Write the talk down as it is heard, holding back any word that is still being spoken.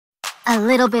A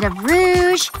little bit of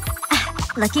rouge.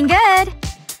 Looking good.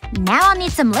 Now I'll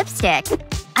need some lipstick.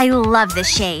 I love this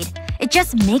shade. It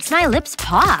just makes my lips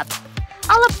pop.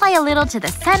 I'll apply a little to the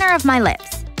center of my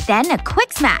lips. Then a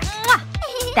quick smack. Mwah!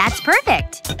 That's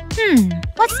perfect.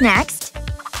 What's next?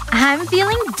 I'm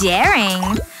feeling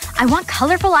daring. I want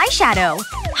colorful eyeshadow.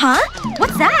 Huh?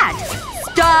 What's that?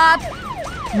 Stop!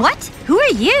 What? Who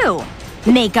are you?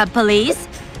 Makeup police?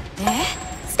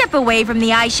 Step away from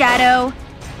the eyeshadow.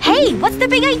 Hey, what's the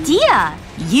big idea?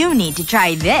 You need to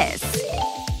try this.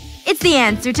 It's the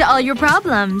answer to all your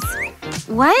problems.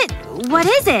 What? What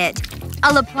is it?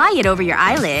 I'll apply it over your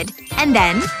eyelid. And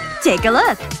then, take a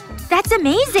look. That's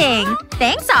amazing!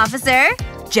 Thanks, officer!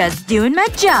 Just doing my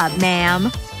job,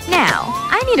 ma'am. Now,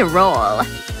 I need a roll.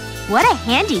 What a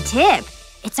handy tip.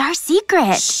 It's our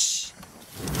secret. Shh.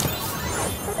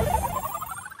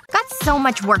 Got so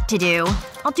much work to do.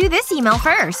 I'll do this email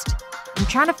first. I'm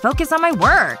trying to focus on my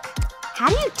work. How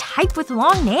do you type with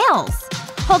long nails?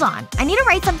 Hold on. I need to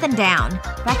write something down.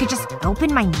 If I could just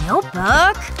open my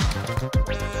notebook.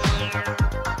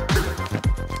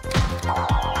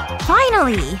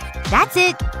 Finally! That's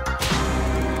it.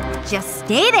 Just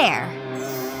stay there.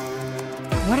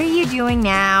 What are you doing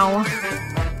now?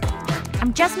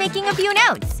 I'm just making a few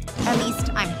notes. At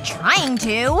least I'm trying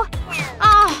to.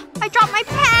 Oh, I dropped my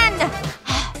pen!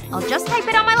 I'll just type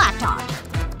it on my laptop.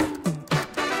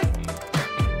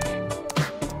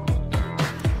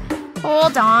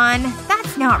 Hold on.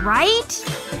 That's not right.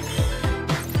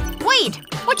 Wait!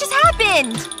 What just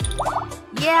happened?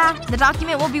 Yeah, the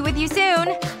document will be with you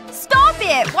soon. Stop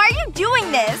it! Why are you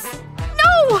doing this?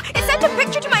 No! It sent a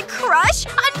picture to my crush!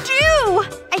 Undo!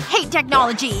 I hate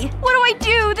technology. What do I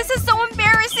do? This is so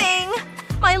embarrassing.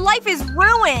 My life is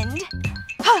ruined.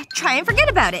 Try and forget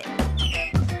about it.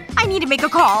 I need to make a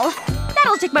call.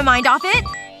 That'll take my mind off it.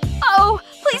 Oh,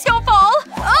 please don't fall.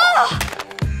 Ugh!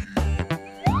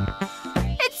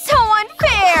 It's so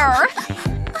unfair!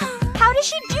 How does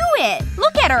she do it?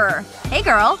 Look at her. Hey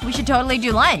girl, we should totally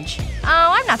do lunch.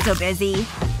 Oh, I'm not so busy.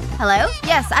 Hello?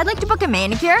 Yes, I'd like to book a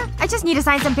manicure. I just need to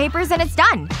sign some papers and it's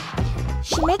done.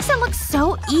 She makes it look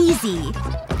so easy.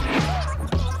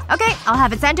 Okay, I'll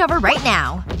have it sent over right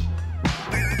now.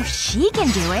 If she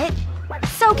can do it,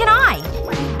 so can I.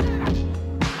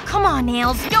 Come on,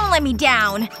 Nails. Don't let me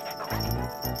down.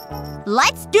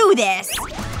 Let's do this!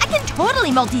 I can totally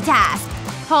multitask.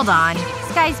 Hold on.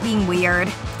 This guy's being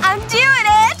weird. I'm doing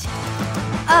it!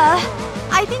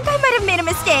 I think I might have made a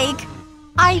mistake.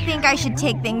 I think I should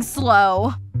take things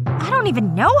slow. I don't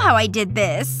even know how I did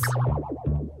this.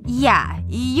 Yeah,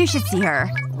 you should see her.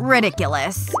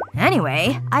 Ridiculous.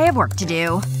 Anyway, I have work to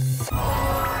do.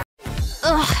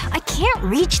 Ugh, I can't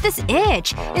reach this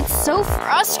itch. It's so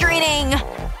frustrating.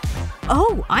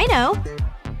 Oh, I know.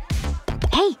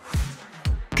 Hey.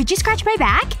 Could you scratch my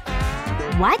back?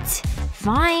 What?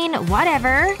 Fine,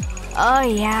 whatever. Oh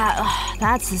yeah, ugh,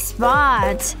 that's the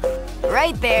spot.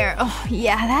 Right there. Oh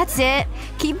yeah, that's it.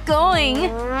 Keep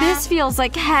going. This feels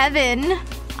like heaven.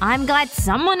 I'm glad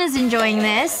someone is enjoying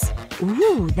this.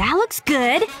 Ooh, that looks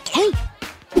good. Hey!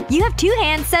 You have two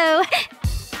hands, so…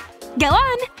 Go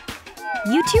on!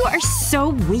 You two are so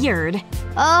weird.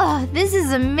 Oh, this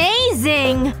is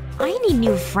amazing! I need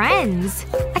new friends.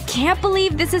 I can't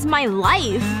believe this is my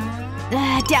life.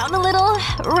 Down a little.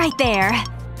 Right there.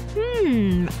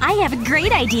 I have a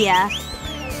great idea.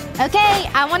 Okay,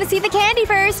 I want to see the candy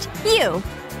first. You.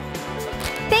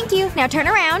 Thank you. Now turn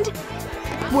around.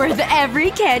 Worth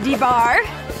every candy bar.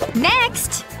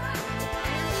 Next!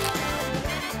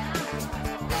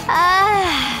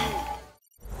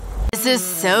 This is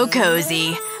so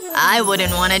cozy. I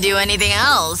wouldn't want to do anything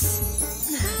else.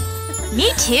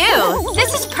 Me too!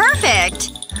 This is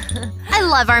perfect! I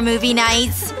love our movie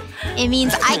nights. It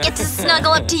means I get to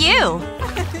snuggle up to you.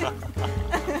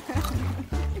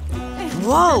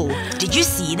 Whoa! Did you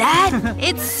see that?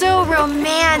 It's so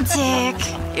romantic.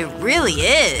 It really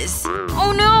is.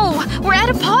 Oh no! We're out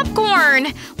of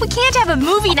popcorn! We can't have a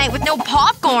movie night with no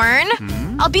popcorn!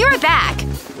 I'll be right back.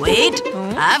 Wait.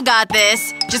 I've got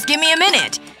this. Just give me a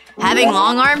minute. Having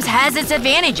long arms has its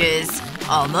advantages.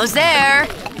 Almost there.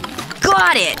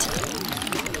 Got it!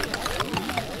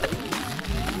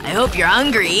 I hope you're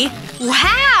hungry.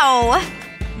 Wow!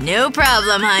 No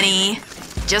problem, honey.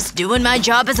 Just doing my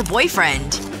job as a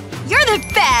boyfriend. You're the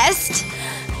best!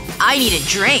 I need a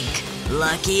drink.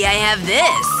 Lucky I have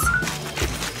this.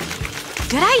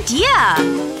 Good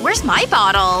idea! Where's my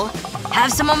bottle?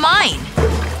 Have some of mine.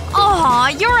 Aw,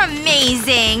 you're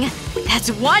amazing! That's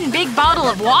one big bottle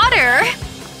of water!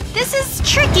 This is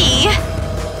tricky.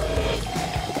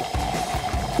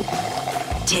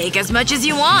 Take as much as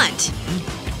you want.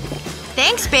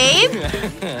 Thanks, babe.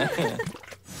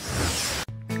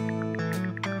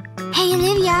 Hey,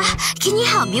 Olivia. Can you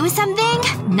help me with something?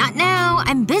 Not now.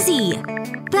 I'm busy.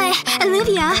 But,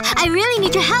 Olivia, I really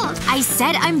need your help. I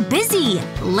said I'm busy.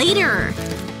 Later.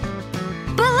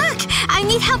 But look! I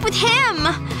need help with him!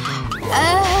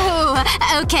 Oh,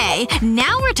 okay.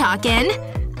 Now we're talking.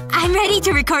 I'm ready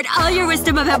to record all your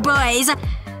wisdom about boys.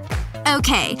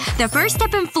 Okay, the first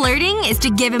step in flirting is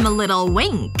to give him a little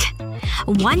wink.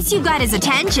 Once you've got his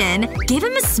attention, give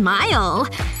him a smile.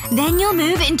 Then you'll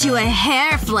move into a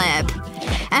hair flip.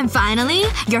 And finally,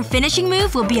 your finishing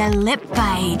move will be a lip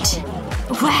bite.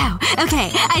 Wow.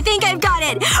 Okay, I think I've got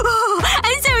it. Oh,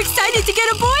 I'm so excited to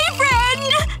get a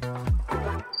boyfriend!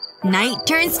 Night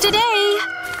turns to day.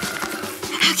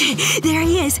 Okay, there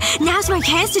he is. Now's my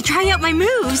chance to try out my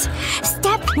moves.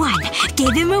 Step 1.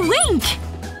 Give him a wink.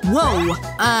 Whoa.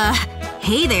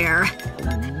 Hey there.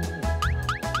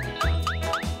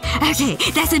 Okay,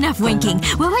 that's enough winking.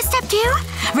 What was step 2?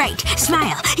 Right.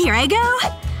 Smile. Here I go.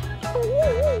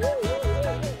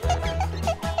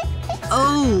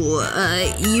 Oh,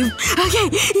 you… Okay,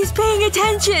 he's paying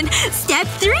attention. Step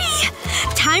 3.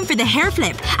 Time for the hair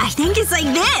flip. I think it's like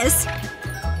this.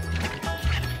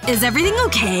 Is everything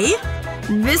okay?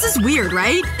 This is weird,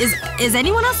 right? Is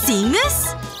anyone else seeing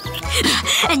this?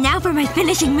 And now for my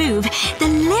finishing move. The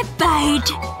lip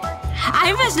bite.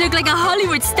 I must look like a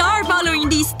Hollywood star following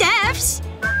these steps.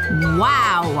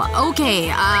 Wow. Okay,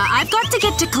 I've got to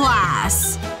get to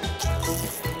class.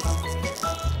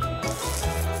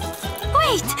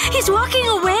 Wait! He's walking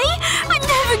away? I'm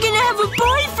never gonna have a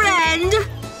boyfriend!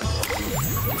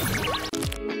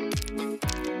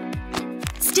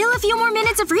 Still a few more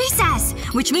minutes of recess.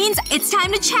 Which means it's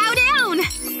time to chow down!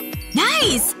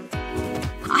 Nice!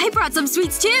 I brought some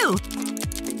sweets too.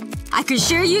 I could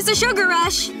sure use a sugar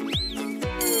rush.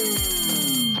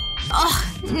 Ugh,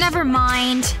 never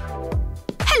mind.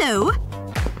 Hello?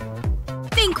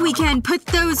 Think we can put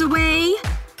those away?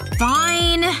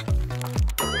 Fine.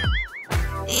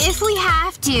 If we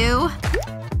have to.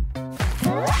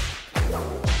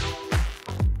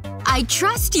 I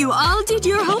trust you all did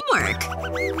your homework.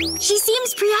 She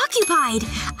seems preoccupied.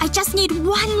 I just need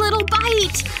one little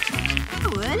bite.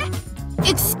 What?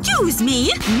 Excuse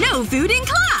me? No food in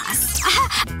class!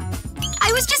 I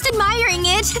was just admiring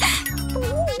it.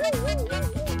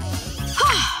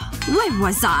 Where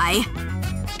was I?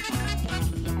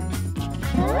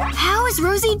 How is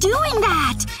Rosie doing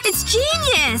that? It's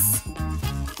genius!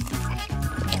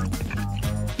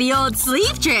 The old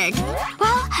sleeve trick.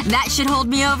 Well, that should hold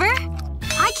me over.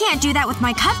 I can't do that with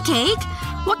my cupcake.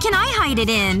 What can I hide it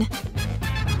in?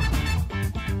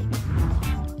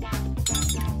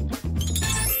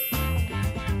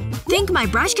 Think my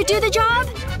brush could do the job?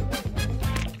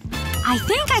 I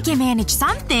think I can manage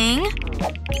something.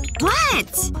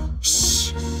 What?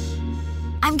 Shh.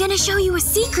 I'm gonna show you a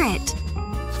secret.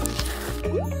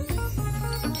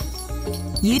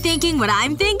 You thinking what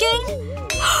I'm thinking?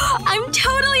 I'm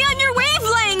totally on your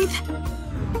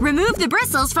wavelength! Remove the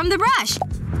bristles from the brush.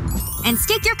 And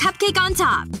stick your cupcake on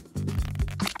top.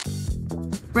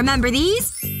 Remember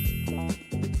these?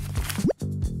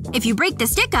 If you break the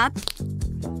stick up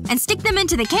and stick them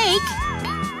into the cake,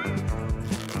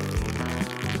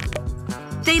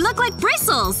 they look like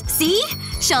bristles! See?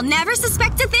 She'll never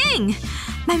suspect a thing!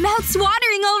 My mouth's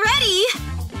watering already!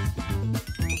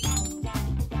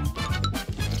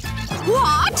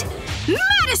 What?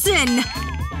 Madison!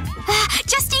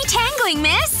 Just detangling,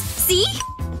 miss. See?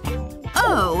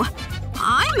 Oh.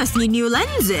 I must need new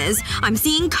lenses. I'm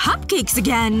seeing cupcakes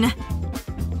again.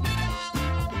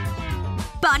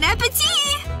 Bon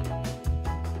appetit!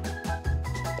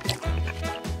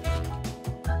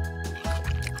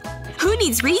 Who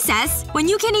needs recess when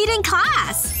you can eat in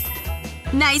class?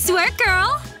 Nice work,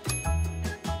 girl!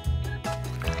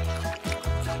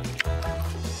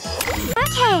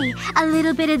 Okay, a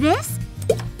little bit of this.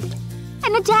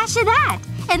 And a dash of that.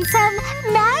 And some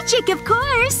magic, of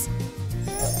course.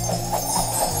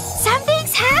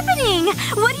 Something's happening!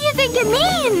 What do you think it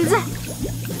means?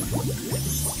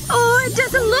 Oh, it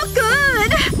doesn't look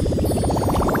good!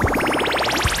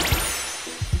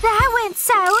 That went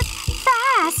so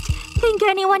fast. Think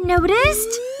anyone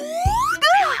noticed?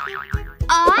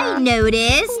 I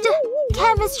noticed.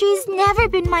 Chemistry's never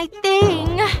been my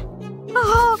thing.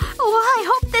 Oh, I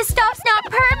hope this stuff's not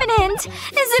permanent. Is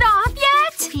it off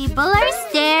yet? People are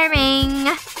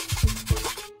staring.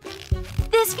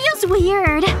 This feels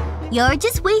weird. You're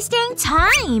just wasting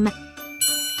time.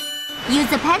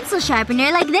 Use a pencil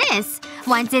sharpener like this.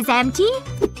 Once it's empty,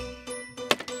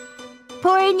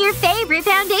 pour in your favorite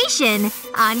foundation.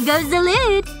 On goes the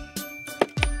lid.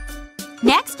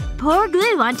 Next, pour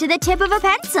glue onto the tip of a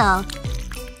pencil.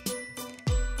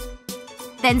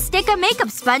 Then stick a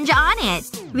makeup sponge on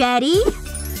it. Ready?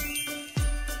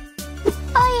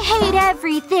 I hate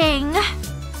everything.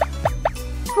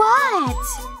 What?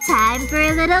 Time for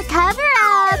a little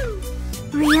cover-up.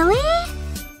 Really?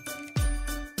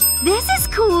 This is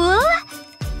cool.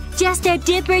 Just a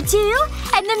dip or two,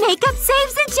 and the makeup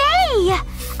saves the day!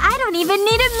 I don't even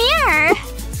need a mirror!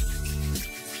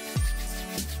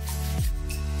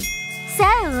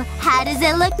 So, how does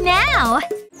it look now?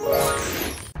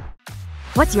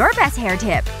 What's your best hair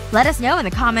tip? Let us know in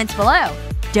the comments below.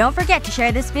 Don't forget to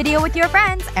share this video with your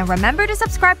friends, and remember to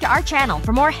subscribe to our channel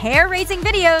for more hair-raising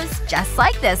videos just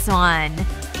like this one.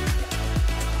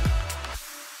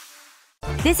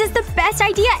 This is the best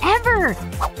idea ever!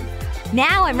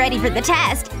 Now I'm ready for the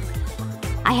test.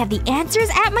 I have the answers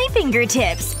at my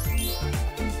fingertips.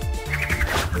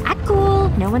 Act cool.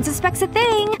 No one suspects a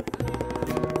thing.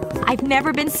 I've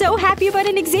never been so happy about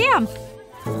an exam.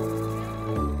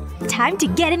 Time to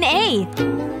get an A.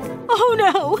 Oh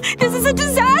no! This is a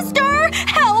disaster!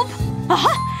 Help!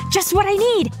 Just what I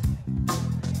need.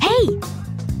 Hey!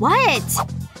 What?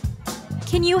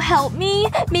 Can you help me?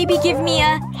 Maybe give me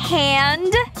a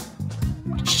hand?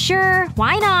 Sure,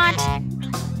 why not?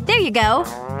 There you go.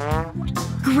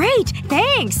 Great!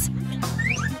 Thanks!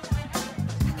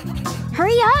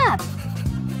 Hurry up!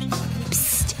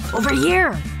 Psst! Over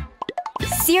here!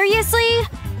 Seriously?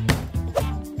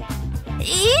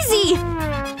 Easy!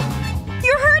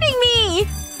 You're hurting me!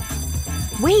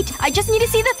 Wait, I just need to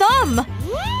see the thumb!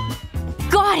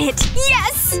 Got it!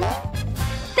 Yes!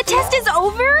 The test is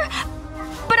over?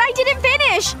 But I didn't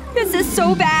finish! This is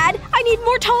so bad! I need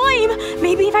more time!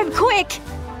 Maybe if I'm quick.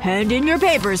 Hand in your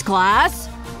papers, class.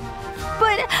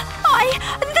 But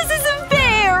this isn't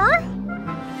fair!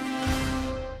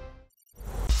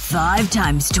 5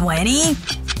 times 20?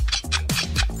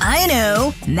 I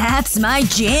know! Math's my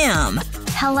jam!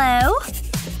 Hello?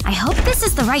 I hope this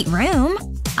is the right room.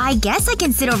 I guess I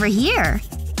can sit over here.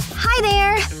 Hi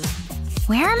there.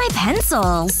 Where are my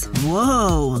pencils?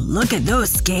 Whoa, look at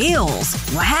those scales.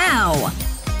 Wow!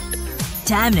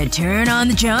 Time to turn on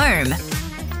the charm.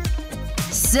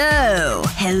 So,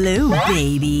 hello,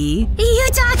 baby. You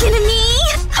talking to me?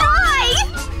 Hi!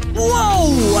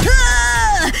 Whoa!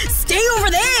 Ah! Stay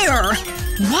over there!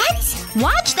 What?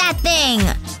 Watch that thing!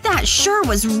 That sure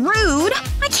was rude.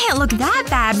 I can't look that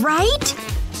bad, right?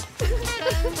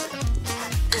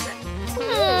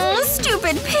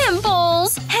 Stupid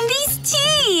pimples! And these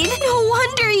teeth! No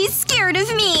wonder he's scared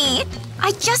of me!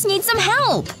 I just need some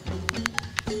help.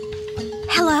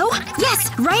 Hello? Yes,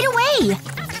 right away!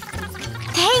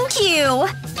 Thank you!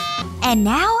 And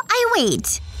now I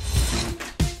wait.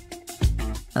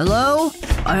 Hello?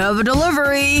 I have a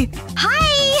delivery.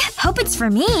 Hi! Hope it's for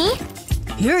me.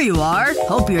 Here you are.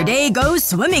 Hope your day goes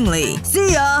swimmingly.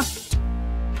 See ya!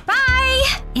 Bye!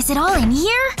 Is it all in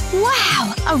here?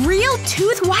 Wow! A real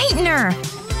tooth whitener!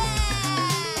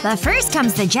 But first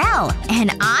comes the gel.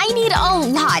 And I need a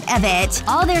lot of it.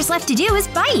 All there's left to do is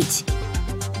bite.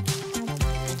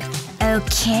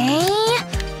 Okay…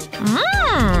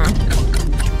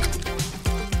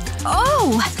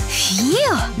 Oh!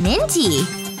 Phew! Minty.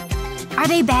 Are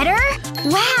they better?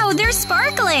 Wow, they're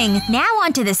sparkling! Now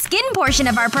onto the skin portion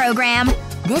of our program.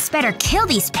 This better kill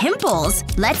these pimples.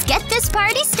 Let's get this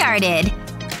party started.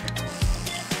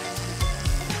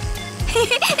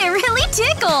 It really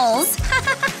tickles!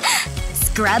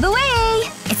 Scrub away!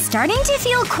 It's starting to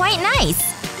feel quite nice.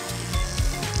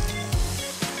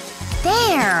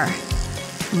 There!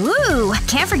 Ooh,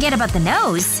 can't forget about the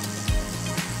nose.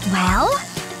 Well,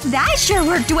 that sure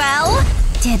worked well!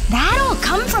 Did that all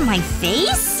come from my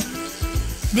face?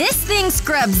 This thing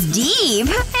scrubs deep,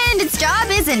 and its job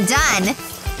isn't done.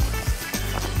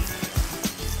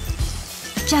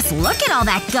 Just look at all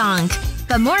that gunk.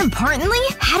 But more importantly,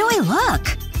 how do I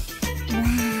look?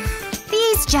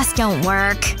 These just don't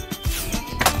work.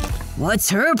 What's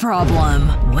her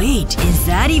problem? Wait, is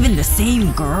that even the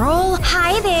same girl?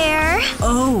 Hi there.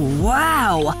 Oh,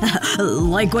 wow.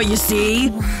 Like what you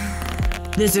see?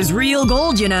 This is real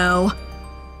gold, you know.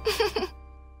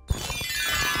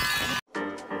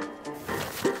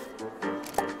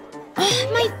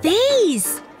 My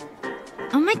face!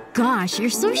 Oh my gosh, you're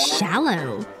so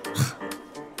shallow.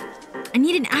 I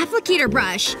need an applicator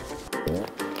brush.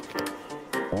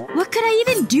 What could I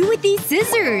even do with these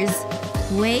scissors?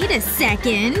 Wait a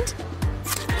second.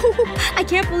 I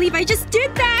can't believe I just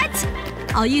did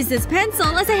that! I'll use this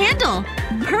pencil as a handle.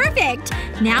 Perfect!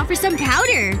 Now for some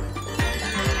powder.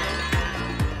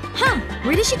 Huh.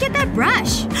 Where did she get that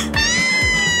brush?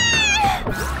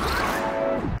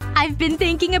 I've been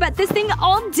thinking about this thing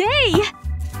all day!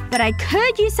 But I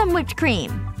could use some whipped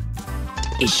cream.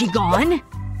 Is she gone?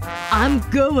 I'm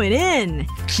going in.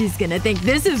 She's gonna think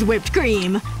this is whipped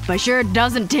cream. But sure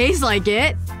doesn't taste like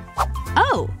it.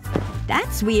 Oh.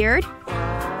 That's weird.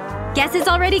 Guess it's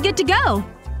already good to go.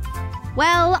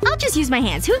 Well, I'll just use my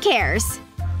hands. Who cares?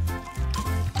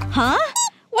 Huh?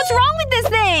 What's wrong with this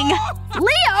thing?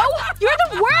 Leo! You're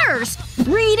the worst!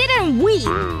 Read it and weep.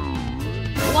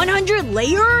 100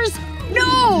 layers?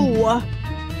 No!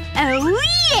 Oh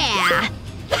yeah!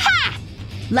 Ha!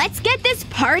 Let's get this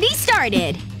party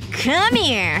started. Come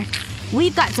here.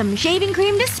 We've got some shaving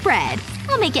cream to spread.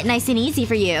 I'll make it nice and easy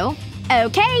for you.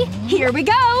 Okay, here we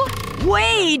go.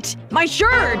 Wait! My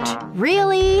shirt!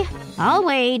 Really? I'll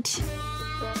wait.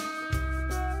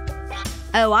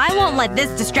 Oh, I won't let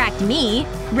this distract me.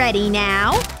 Ready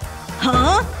now?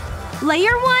 Huh?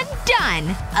 Layer 1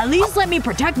 done. At least let me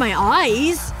protect my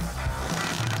eyes.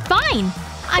 Fine.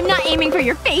 I'm not aiming for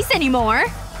your face anymore.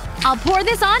 I'll pour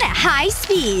this on at high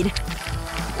speed.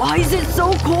 Why is it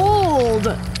so cold?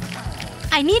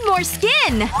 I need more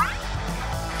skin.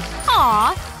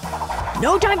 Aw.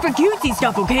 No time for cutesy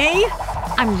stuff, okay?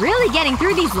 I'm really getting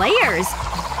through these layers.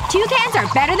 2 cans are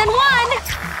better than 1.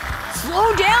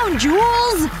 Slow down,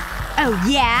 Jules! Oh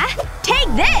yeah? Take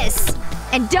this!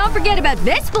 And don't forget about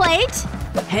this plate!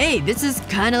 Hey, this is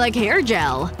kinda like hair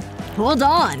gel. Hold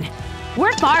on.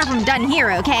 We're far from done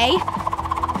here, okay?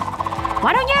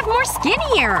 Why don't you have more skin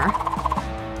here?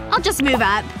 I'll just move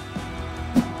up.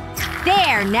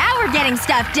 There, now we're getting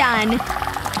stuff done.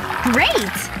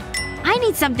 Great! I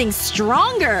need something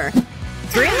stronger.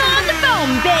 Bring on the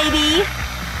foam, baby!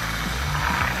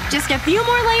 Just a few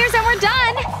more layers and we're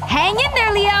done! Hang in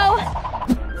there, Leo!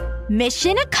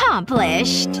 Mission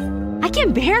accomplished. I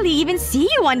can barely even see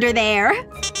you under there.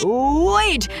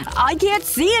 Wait! I can't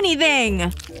see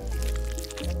anything!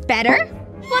 Better?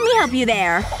 Let me help you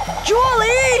there.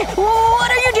 Julie!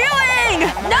 What are you doing?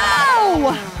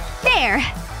 No! There.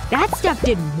 That stuff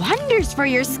did wonders for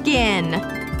your skin.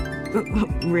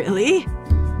 Really?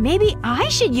 Maybe I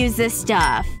should use this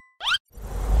stuff.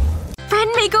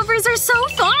 Friend makeovers are so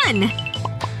fun!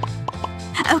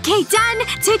 Okay, done!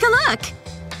 Take a look!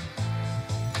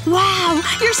 Wow!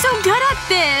 You're so good at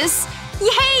this!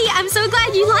 Yay! I'm so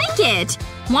glad you like it!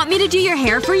 Want me to do your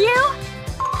hair for you?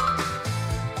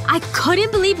 I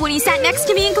couldn't believe when you sat next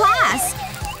to me in class!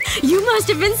 You must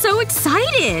have been so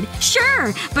excited!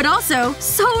 Sure, but also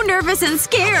so nervous and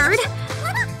scared!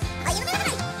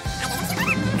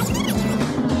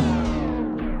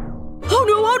 Oh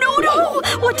no, oh no, no!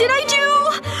 What did I do?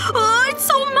 Oh, it's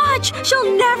so much!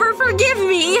 She'll never forgive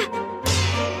me!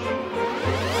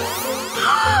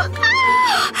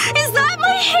 Is that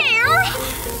my hair?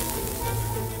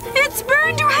 It's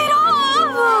burned right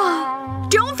off!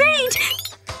 Don't faint!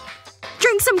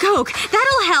 Drink some Coke.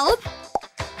 That'll help.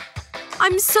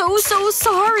 I'm so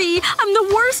sorry. I'm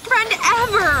the worst friend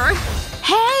ever.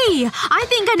 Hey! I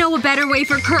think I know a better way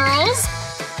for curls.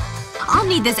 I'll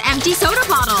need this empty soda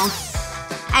bottle.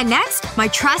 And next, my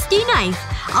trusty knife.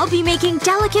 I'll be making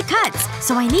delicate cuts,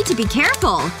 so I need to be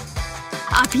careful.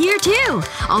 Up here too.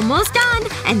 Almost done.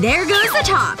 And there goes the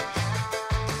top.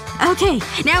 Okay,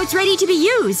 now it's ready to be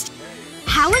used.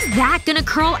 How is that gonna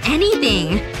curl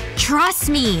anything? Trust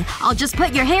me. I'll just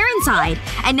put your hair inside.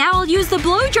 And now I'll use the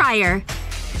blow dryer.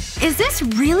 Is this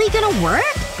really gonna work?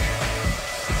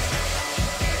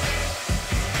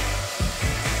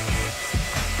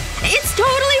 It's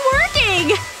totally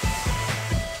working!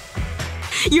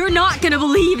 You're not gonna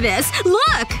believe this.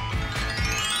 Look!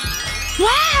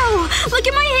 Wow! Look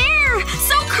at my hair!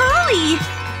 So curly!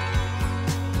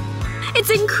 It's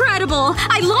incredible!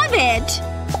 I love it!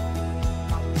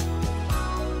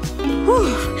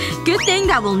 Whew. Good thing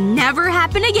that will never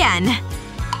happen again.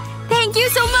 Thank you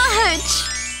so much!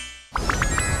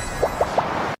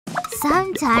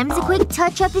 Sometimes a quick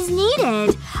touch-up is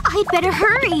needed. I'd better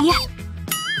hurry.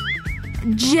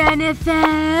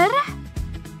 Jennifer?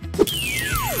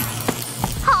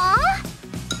 Huh?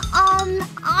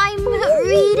 I'm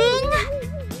reading?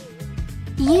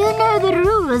 You know the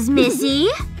rules, Missy.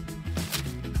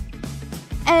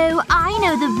 Oh, I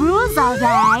know the rules all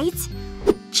right.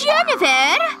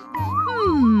 Jennifer!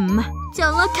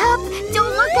 Don't look up!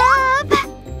 Don't look up!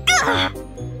 Ugh.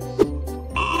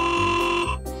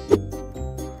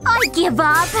 I give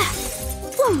up.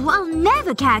 Ooh, I'll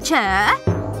never catch her.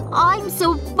 I'm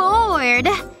so bored.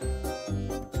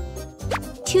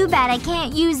 Too bad I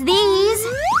can't use these.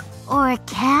 Or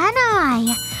can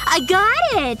I? I got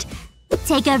it!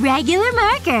 Take a regular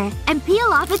marker and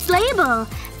peel off its label.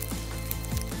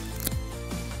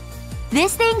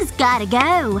 This thing's gotta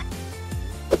go.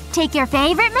 Take your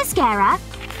favorite mascara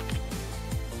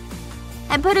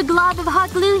and put a glob of hot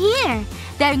glue here.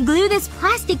 Then glue this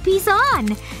plastic piece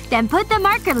on. Then put the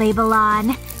marker label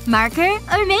on. Marker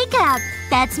or makeup?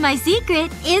 That's my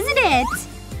secret, isn't it?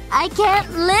 I can't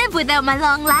live without my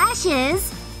long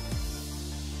lashes.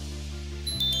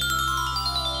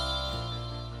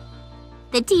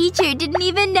 The teacher didn't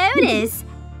even notice.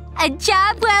 A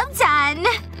job well done!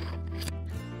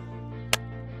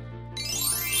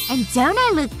 And don't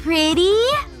I look pretty?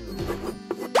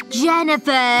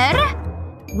 Jennifer?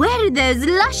 Where did those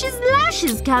luscious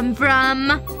lashes come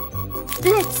from?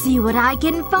 Let's see what I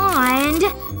can find.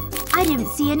 I didn't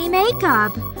see any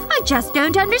makeup. I just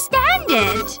don't understand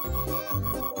it.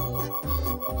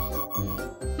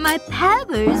 My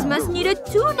powers must need a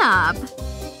tune-up.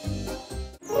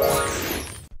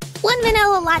 One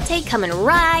vanilla latte coming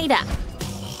right up.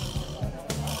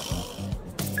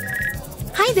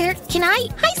 Hi there, can I…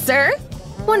 Hi, sir!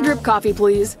 One drip coffee,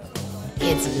 please.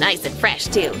 It's nice and fresh,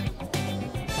 too.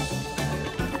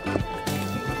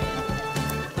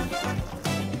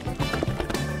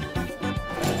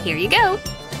 Here you go.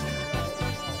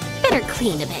 Better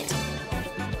clean a bit.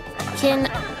 Can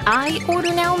I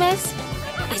order now, miss?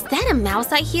 Is that a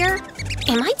mouse I hear?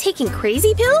 Am I taking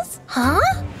crazy pills? Huh?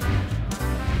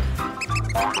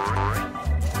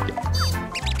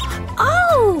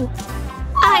 Oh!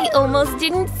 I almost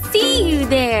didn't see you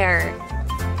there.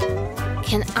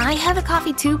 Can I have a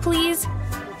coffee too, please?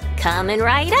 Coming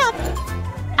right up.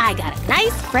 I got a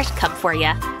nice fresh cup for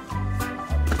you.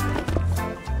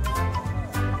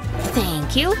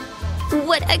 Thank you.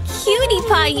 What a cutie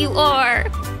pie you are!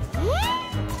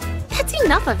 That's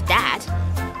enough of that.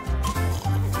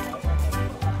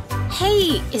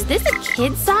 Hey, is this a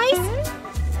kid size?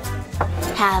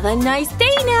 Have a nice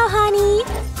day now, honey.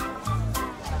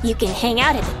 You can hang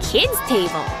out at the kids'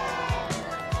 table.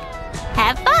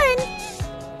 Have fun!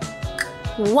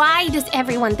 Why does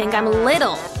everyone think I'm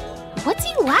little? What's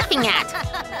he laughing at?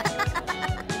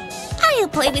 I'll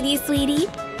play with you, sweetie.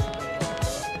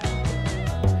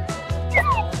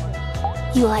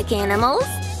 You like animals?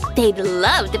 They'd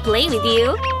love to play with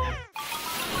you.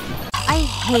 I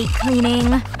hate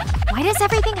cleaning. Why does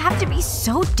everything have to be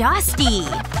so dusty?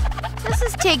 This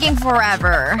is taking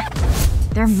forever.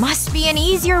 There must be an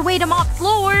easier way to mop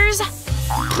floors.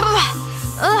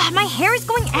 Ugh, my hair is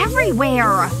going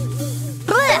everywhere.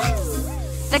 Ugh.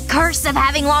 The curse of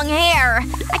having long hair.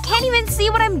 I can't even see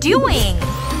what I'm doing.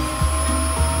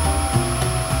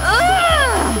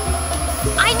 Ugh.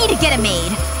 I need to get a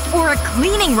maid. Or a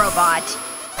cleaning robot.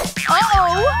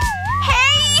 Uh-oh!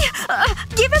 Hey!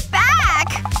 Give it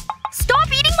back! Stop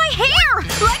eating my hair!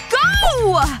 Let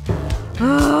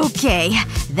go! Okay.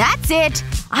 That's it.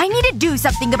 I need to do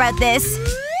something about this.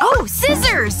 Oh,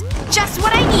 scissors! Just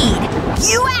what I need.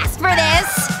 You asked for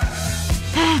this!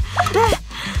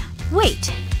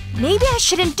 Wait. Maybe I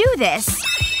shouldn't do this.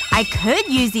 I could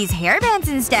use these hairbands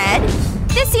instead.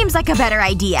 This seems like a better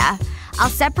idea. I'll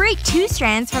separate 2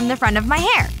 strands from the front of my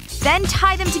hair. Then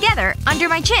tie them together under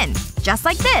my chin. Just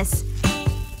like this.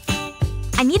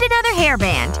 I need another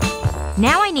hairband.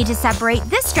 Now I need to separate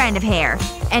this strand of hair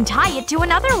and tie it to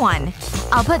another one.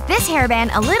 I'll put this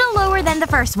hairband a little lower than the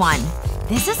first one.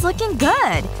 This is looking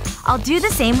good. I'll do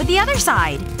the same with the other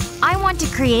side. I want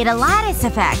to create a lattice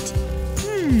effect.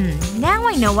 Now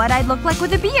I know what I'd look like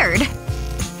with a beard.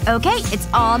 Okay, it's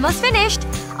almost finished.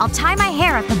 I'll tie my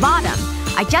hair at the bottom.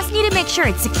 I just need to make sure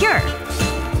it's secure.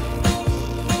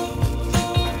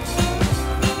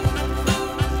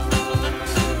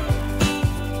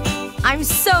 I'm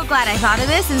so glad I thought of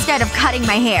this instead of cutting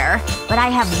my hair. But I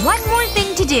have one more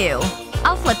thing to do.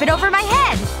 I'll flip it over my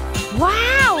head.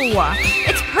 Wow!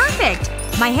 It's perfect!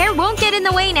 My hair won't get in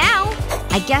the way now.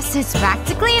 I guess it's back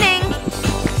to cleaning.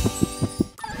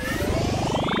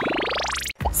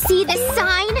 See this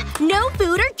sign? No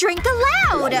food or drink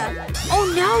allowed! Oh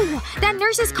no! That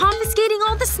nurse is confiscating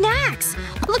all the snacks!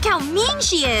 Look how mean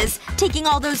she is! Taking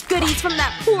all those goodies from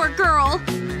that poor girl!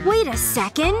 Wait a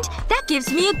second. That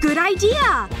gives me a good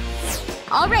idea.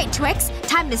 Alright, Twix.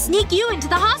 Time to sneak you into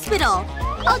the hospital.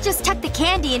 I'll just tuck the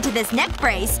candy into this neck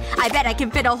brace. I bet I can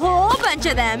fit a whole bunch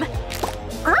of them.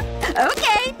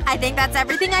 Okay. I think that's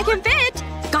everything I can fit.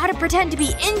 Gotta pretend to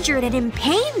be injured and in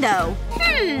pain, though.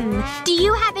 Do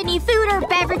you have any food or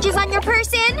beverages on your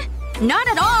person? Not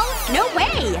at all. No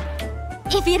way.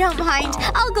 If you don't mind,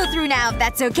 I'll go through now if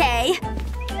that's okay.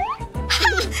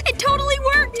 Ha! It totally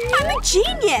worked! I'm a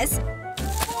genius!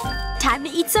 Time to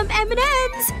eat some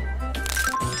M&Ms.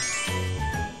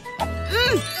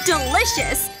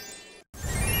 Delicious!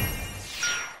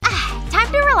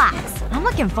 Time to relax. I'm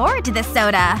looking forward to this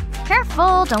soda.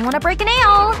 Careful, don't want to break a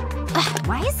nail. Ugh,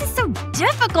 why is this so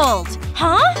difficult?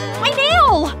 Huh? My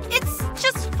nail! It's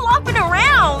just flopping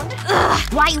around.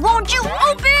 Ugh, why won't you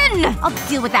open? I'll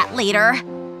deal with that later.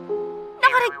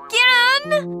 Not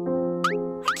again!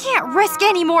 I can't risk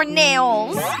any more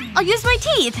nails. I'll use my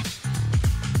teeth.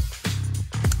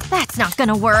 That's not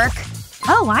gonna work.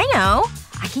 Oh, I know.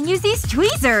 I can use these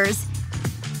tweezers.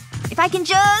 If I can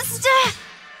just…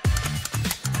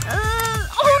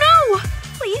 oh no!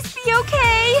 Please be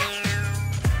okay.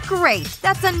 Great.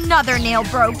 That's another nail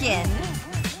broken.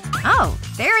 Oh,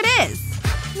 there it is.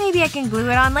 Maybe I can glue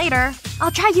it on later.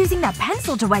 I'll try using that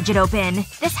pencil to wedge it open.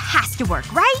 This has to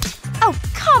work, right? Oh,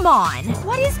 come on!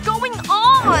 What is going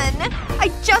on?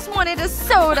 I just wanted a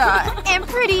soda. And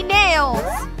pretty nails.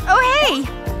 Oh, hey!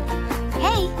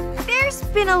 Hey. There's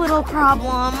been a little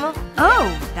problem.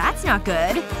 Oh, that's not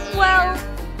good. Well,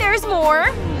 there's more.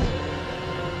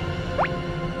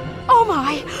 Oh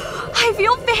my. I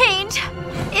feel faint.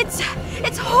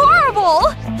 It's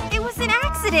horrible! It was an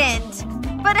accident.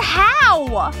 But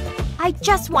how? I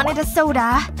just wanted a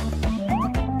soda.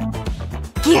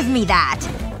 Give me that.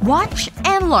 Watch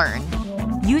and learn.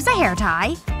 Use a hair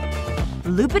tie.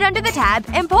 Loop it under the tab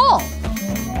and pull.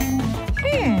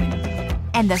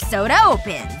 And the soda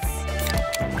opens.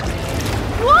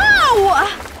 Whoa!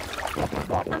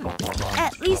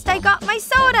 At least I got my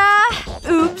soda.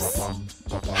 Oops.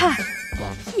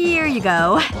 Here you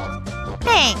go.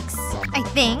 Thanks, I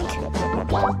think.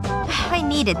 I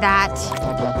needed that.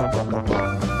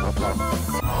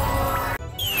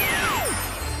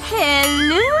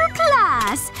 Hello,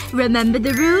 class! Remember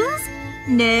the rules?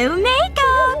 No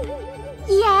makeup!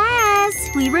 Yes,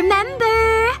 we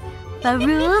remember. The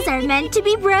rules are meant to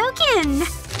be broken.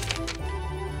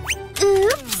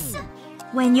 Oops.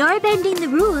 When you're bending the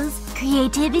rules,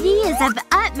 creativity is of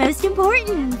utmost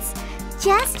importance.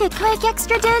 Just a quick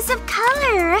extra dose of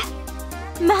color.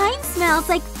 Mine smells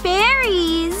like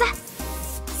berries.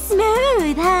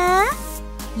 Smooth, huh?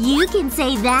 You can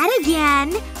say that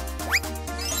again.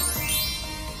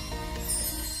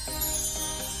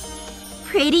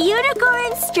 Pretty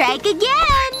unicorn, strike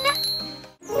again!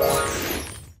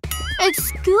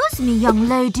 Excuse me, young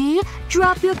lady.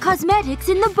 Drop your cosmetics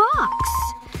in the box.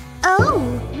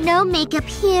 Oh, no makeup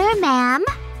here, ma'am.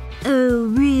 Oh,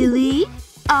 really?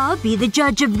 I'll be the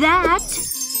judge of that.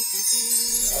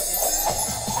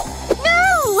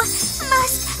 No!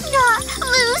 Must not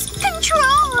lose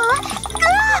control!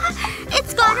 Gah!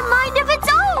 It's got a mind of its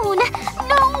own!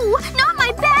 No! Not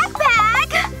my backpack!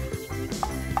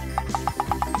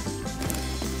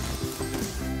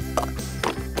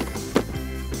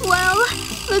 Well,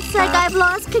 looks like I've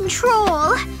lost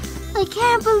control. I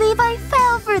can't believe I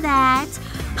fell for that.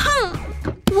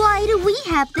 Why do we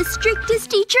have the strictest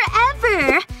teacher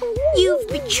ever? You've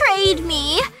betrayed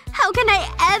me. How can I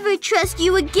ever trust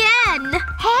you again?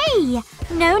 Hey!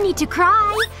 No need to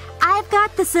cry. I've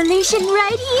got the solution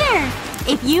right here.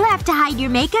 If you have to hide your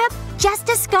makeup, just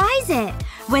disguise it.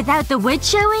 Without the wood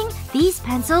showing, these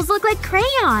pencils look like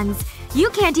crayons. You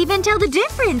can't even tell the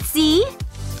difference, see?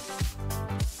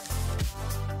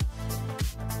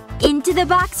 Into the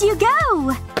box you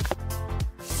go!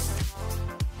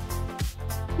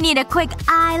 Need a quick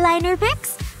eyeliner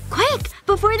fix? Quick!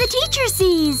 Before the teacher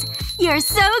sees! You're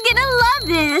so gonna love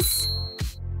this!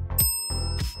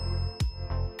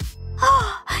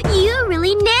 Oh, you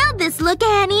really nailed this look,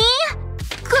 Annie!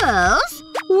 Girls?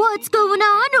 What's going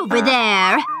on over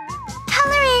there?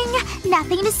 Coloring!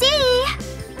 Nothing to see!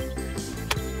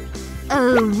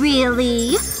 Oh,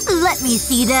 really? Let me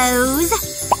see those.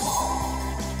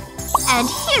 And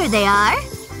here they are.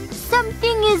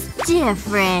 Something is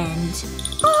different.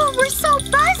 Oh, we're so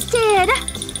busted!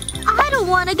 I don't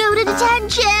want to go to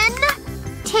detention!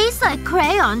 Tastes like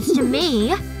crayons to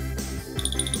me.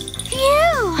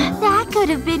 Phew! That could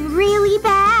have been really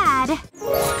bad.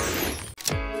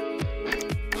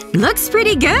 Looks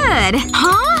pretty good.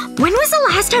 Huh? When was the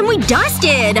last time we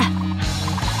dusted?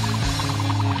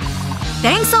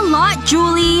 Thanks a lot,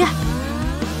 Julie.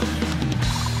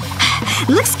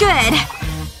 Looks good.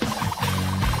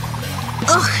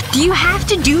 Ugh, do you have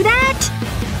to do that?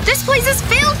 This place is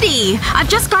filthy! I've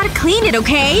just gotta clean it,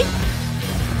 okay?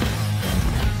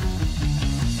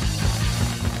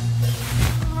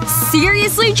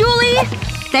 Seriously, Julie?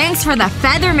 Thanks for the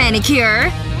feather manicure.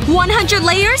 100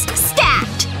 layers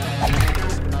stacked.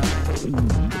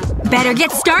 Better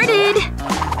get started.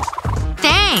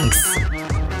 Thanks.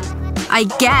 I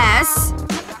guess.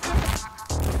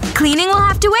 Cleaning will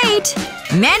have to wait.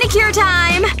 Manicure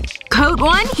time! Coat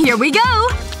 1, here we go!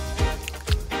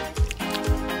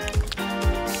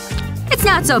 It's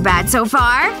not so bad so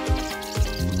far.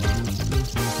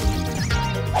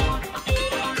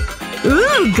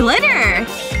 Ooh, glitter!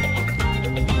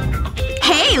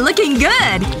 Hey, looking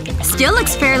good! Still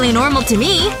looks fairly normal to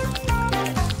me.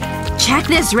 Check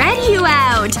this red hue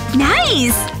out!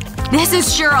 Nice! This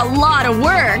is sure a lot of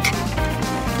work.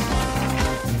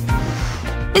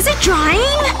 Is it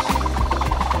drying?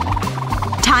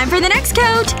 Time for the next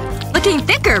coat! Looking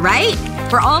thicker, right?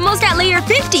 We're almost at layer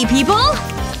 50, people!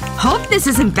 Hope this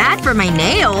isn't bad for my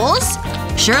nails.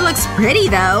 Sure looks pretty,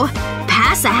 though.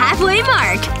 Past the halfway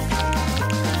mark.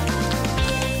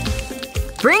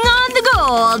 Bring on the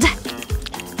gold!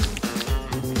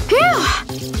 Phew!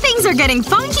 Things are getting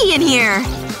funky in here.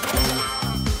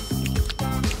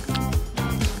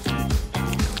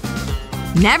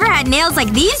 Never had nails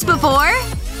like these before.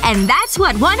 And that's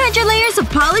what 100 layers of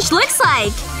polish looks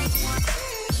like.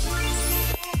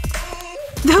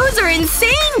 Those are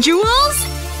insane, Jules!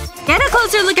 Get a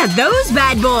closer look at those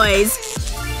bad boys.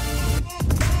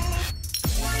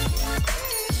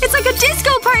 It's like a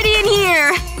disco party in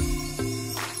here!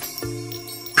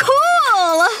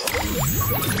 Cool!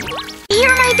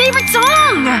 You're my favorite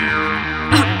song!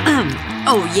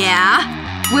 Oh yeah?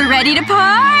 We're ready to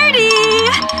party!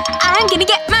 I'm gonna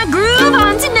get my groove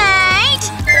on tonight!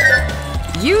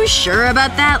 You sure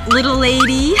about that, little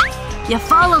lady? You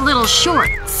fall a little short,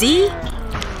 see?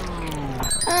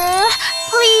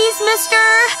 Please, mister.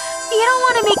 You don't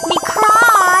want to make me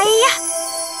cry.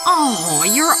 Oh,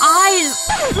 your eyes…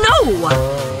 No!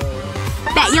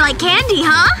 Bet you like candy,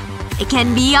 huh? It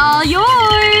can be all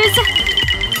yours!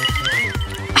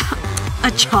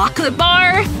 A chocolate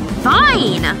bar?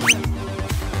 Fine!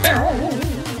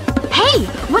 Hey!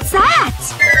 What's that?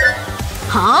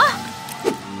 Huh?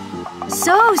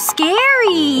 So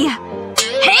scary!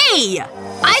 Hey!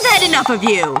 I've had enough of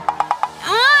you!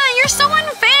 You're so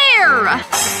unfair!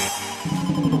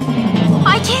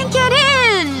 I can't get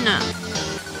in!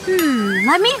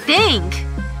 Let me think.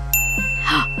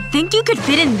 Think you could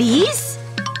fit in these?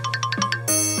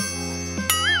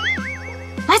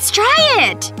 Let's try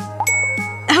it!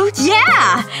 Oh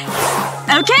yeah!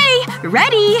 Okay,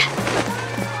 ready!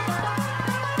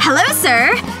 Hello,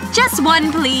 sir. Just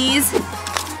one, please.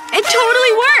 It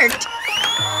totally worked!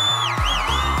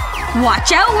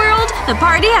 Watch out, world! The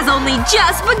party has only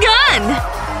just begun!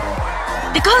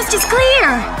 The coast is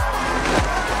clear!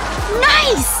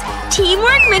 Nice!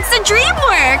 Teamwork makes the dream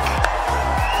work!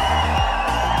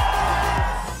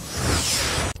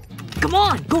 Come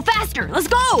on, go faster! Let's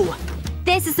go!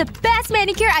 This is the best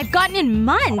manicure I've gotten in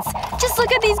months! Just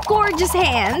look at these gorgeous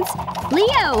hands!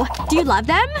 Leo, do you love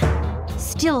them?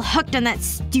 Still hooked on that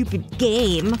stupid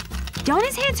game. Don't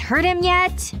his hands hurt him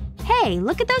yet? Hey,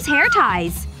 look at those hair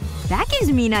ties. That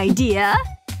gives me an idea.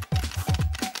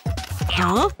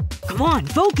 Huh? Come on,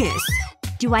 focus.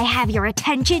 Do I have your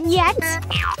attention yet?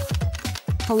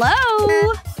 Hello?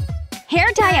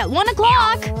 Hair tie at 1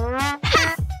 o'clock.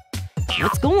 Ha!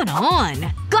 What's going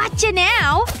on? Gotcha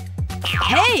now!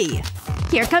 Hey!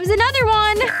 Here comes another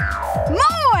one!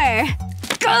 More!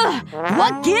 Gah!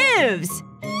 What gives?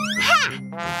 Ha!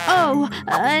 Oh,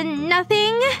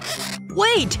 nothing?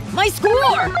 Wait! My score!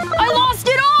 I lost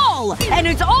it all! And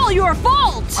it's all your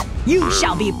fault! You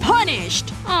shall be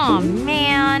punished! Aw,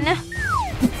 man.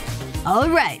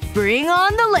 Alright, bring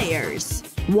on the layers.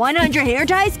 100 hair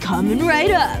ties coming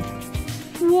right up.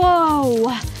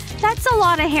 Whoa. That's a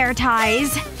lot of hair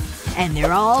ties. And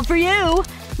they're all for you.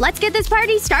 Let's get this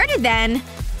party started then.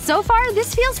 So far,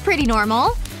 this feels pretty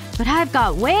normal. But I've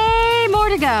got way more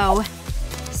to go.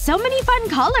 So many fun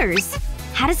colors.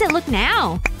 How does it look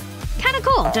now? Kinda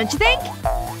cool, don't you think?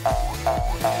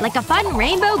 Like a fun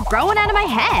rainbow growing out of my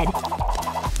head.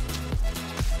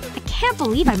 I can't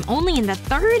believe I'm only in the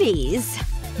 30s.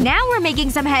 Now we're making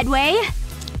some headway.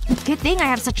 Good thing I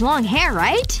have such long hair,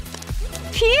 right?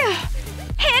 Phew.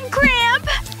 Hand cramp!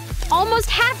 Almost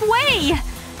halfway!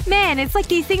 Man, it's like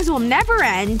these things will never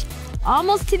end.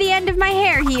 Almost to the end of my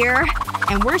hair here.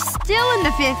 And we're still in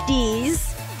the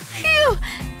 50s. Phew.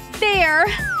 There.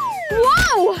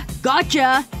 Whoa!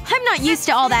 Gotcha! I'm not used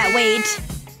to all that weight.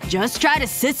 Just try to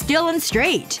sit still and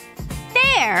straight.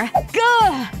 There!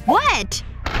 Gah! What?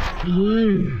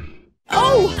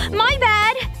 Oh! My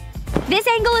bad! This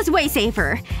angle is way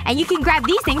safer. And you can grab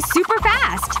these things super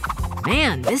fast.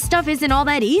 Man, this stuff isn't all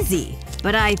that easy.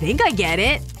 But I think I get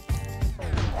it.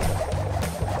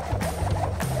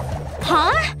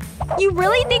 Huh? You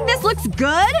really think this looks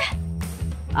good?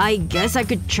 I guess I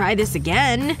could try this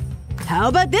again. How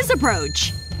about this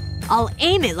approach? I'll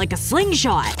aim it like a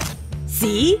slingshot.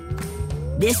 See?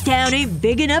 This town ain't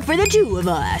big enough for the two of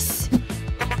us.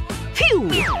 Phew!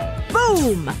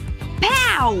 Boom!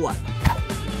 Pow!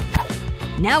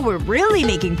 Now we're really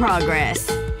making progress.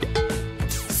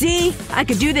 See? I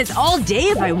could do this all day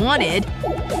if I wanted.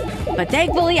 But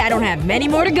thankfully I don't have many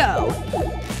more to go.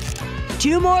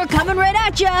 2 more coming right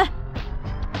at ya!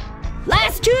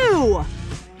 Last 2!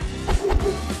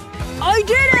 I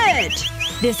did it!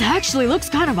 This actually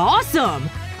looks kind of awesome.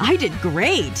 I did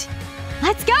great.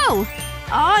 Let's go!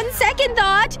 On second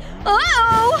thought…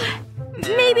 Uh-oh!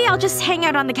 Maybe I'll just hang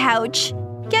out on the couch.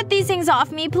 Get these things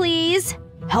off me, please.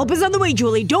 Help is on the way,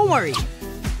 Julie. Don't worry.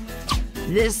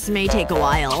 This may take a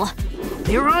while.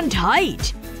 They're on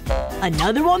tight.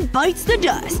 Another one bites the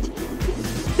dust.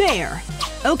 There.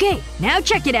 Okay, now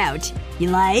check it out. You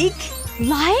like?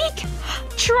 Like?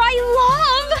 Try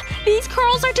love! These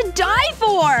curls are to die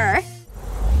for!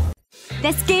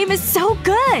 This game is so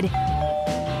good!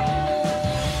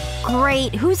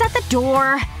 Great, who's at the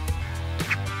door?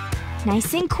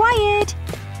 Nice and quiet.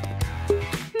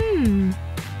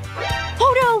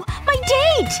 Oh no! My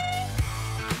date!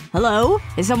 Hello?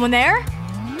 Is someone there?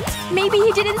 Maybe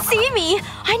he didn't see me.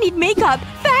 I need makeup.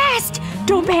 Fast!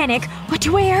 Don't panic. What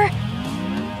to wear?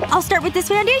 I'll start with this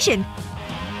foundation.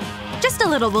 Just a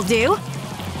little will do.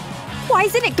 Why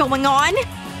isn't it going on?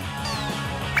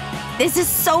 This is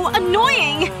so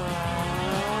annoying!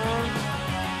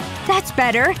 That's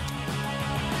better.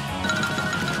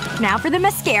 Now for the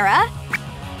mascara.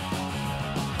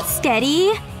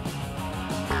 Steady.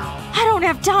 I don't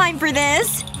have time for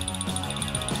this.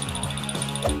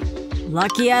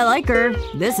 Lucky I like her.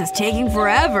 This is taking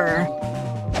forever.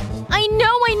 I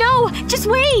know! Just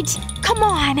wait! Come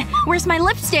on! Where's my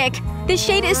lipstick? This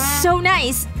shade is so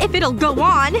nice. If it'll go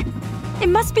on. It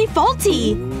must be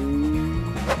faulty.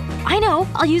 I know.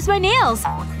 I'll use my nails.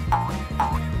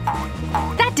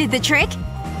 That did the trick.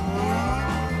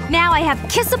 Now I have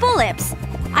kissable lips.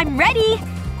 I'm ready!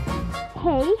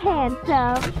 Hey,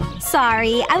 handsome.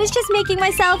 Sorry, I was just making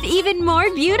myself even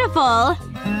more beautiful.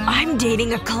 I'm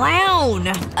dating a clown!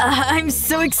 I'm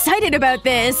so excited about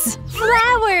this!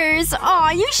 Flowers!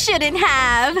 Aw, you shouldn't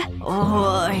have.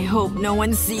 Oh, I hope no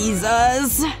one sees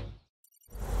us.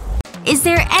 Is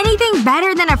there anything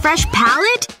better than a fresh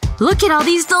palette? Look at all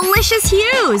these delicious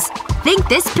hues! Think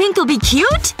this pink will be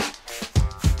cute?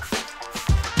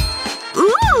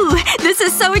 Ooh! This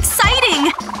is so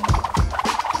exciting!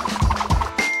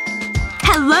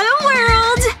 Hello,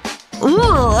 world!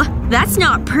 Ooh, that's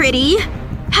not pretty.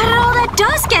 How did all that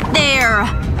dust get there?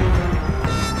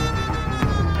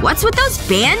 What's with those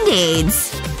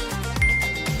band-aids?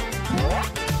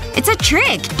 It's a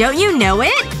trick, don't you know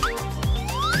it?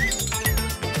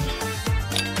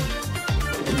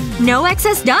 No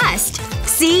excess dust.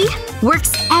 See?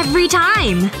 Works every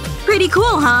time. Pretty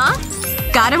cool, huh?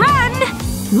 Gotta run!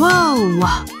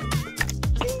 Whoa.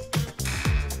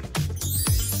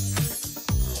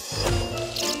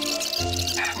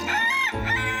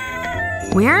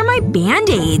 Where are my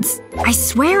band-aids? I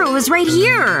swear it was right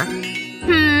here.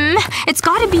 It's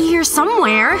gotta be here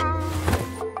somewhere.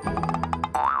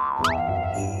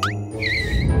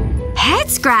 Head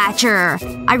scratcher!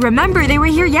 I remember they were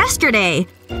here yesterday.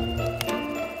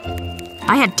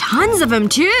 I had tons of them,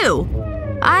 too.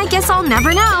 I guess I'll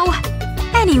never know.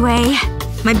 Anyway,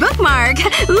 my bookmark.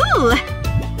 Ooh!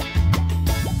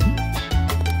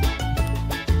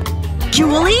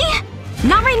 Julie?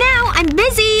 Not right now. I'm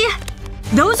busy.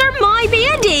 Those are my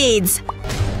band-aids!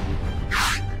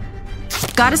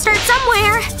 Gotta start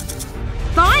somewhere.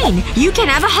 Fine. You can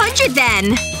have 100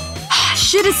 then.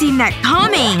 Should've seen that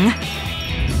coming.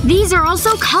 These are all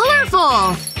so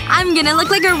colorful. I'm gonna look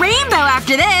like a rainbow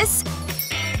after this.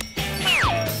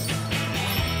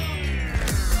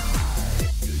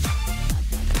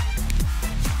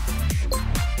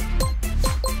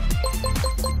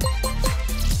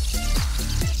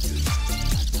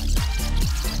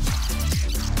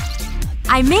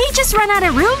 I may just run out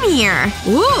of room here.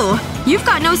 Ooh. You've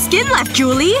got no skin left,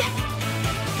 Julie.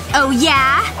 Oh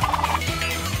yeah?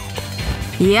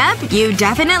 Yep, you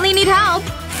definitely need help.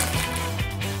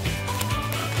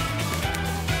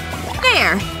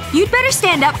 There. You'd better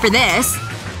stand up for this.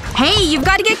 Hey, you've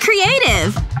gotta get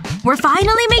creative. We're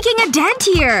finally making a dent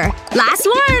here. Last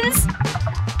ones.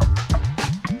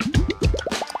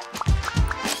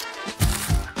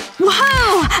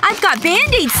 Whoa! I've got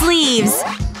band-aid sleeves!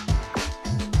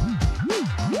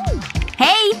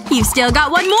 Hey! You've still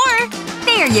got one more!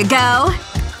 There you go.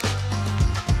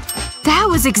 That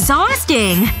was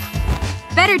exhausting.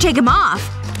 Better take them off.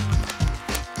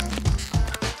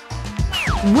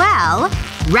 Well,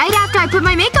 right after I put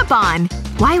my makeup on.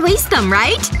 Why waste them,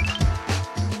 right?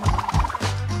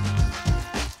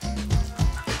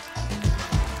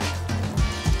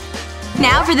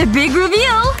 Now for the big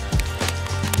reveal!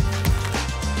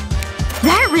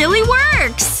 That really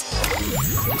works!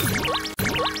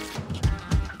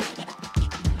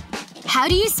 How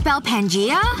do you spell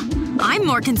Pangea? I'm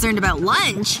more concerned about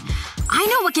lunch. I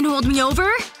know what can hold me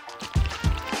over.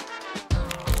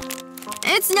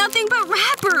 It's nothing but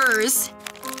wrappers.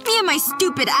 Me and my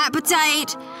stupid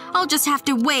appetite. I'll just have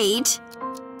to wait.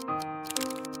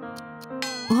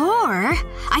 Or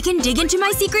I can dig into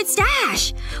my secret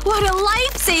stash. What a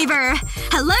lifesaver!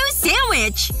 Hello,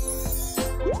 sandwich!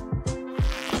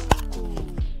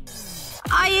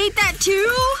 I ate that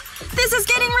too? This is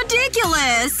getting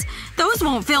ridiculous! Those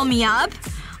won't fill me up.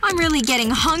 I'm really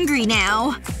getting hungry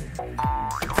now.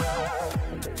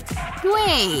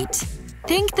 Wait.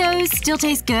 Think those still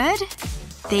taste good?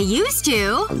 They used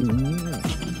to.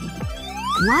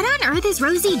 What on earth is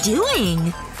Rosie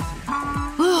doing?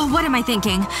 Oh, what am I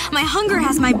thinking? My hunger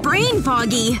has my brain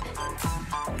foggy.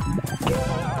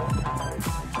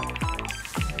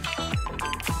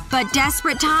 But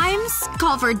desperate times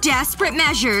call for desperate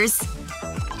measures.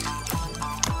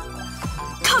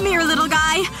 Come here, little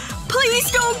guy. Please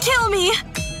don't kill me.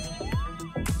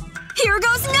 Here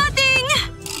goes nothing!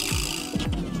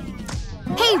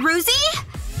 Hey, Rosie?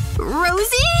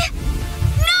 Rosie?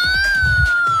 No!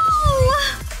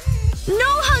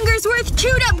 No hunger's worth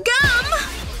chewed up gum!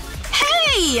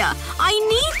 Hey! I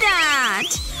need that!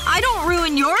 I don't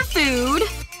ruin your food.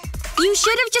 You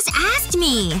should have just asked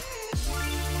me.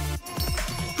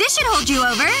 This should hold you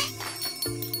over.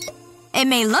 It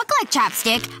may look like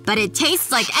chapstick, but it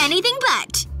tastes like anything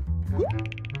but.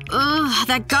 Ugh,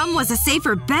 that gum was a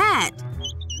safer bet.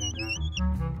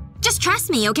 Just trust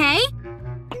me, okay?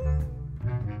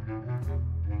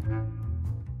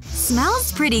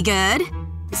 Smells pretty good.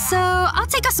 So, I'll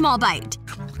take a small bite.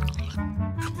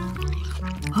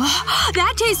 Oh,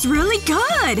 that tastes really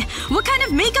good! What kind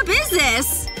of makeup is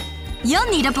this? You'll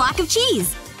need a block of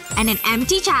cheese. And an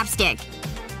empty chapstick.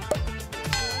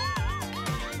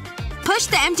 Push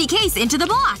the empty case into the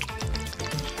block.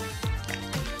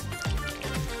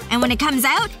 And when it comes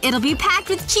out, it'll be packed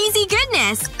with cheesy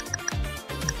goodness.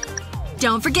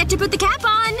 Don't forget to put the cap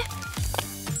on.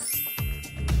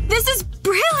 This is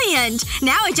brilliant!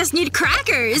 Now I just need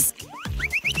crackers.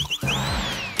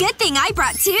 Good thing I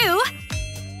brought two.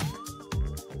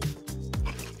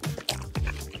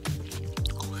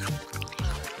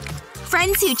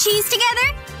 Friends who cheese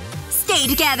together, stay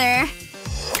together.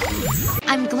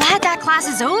 I'm glad that class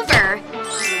is over.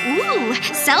 Ooh,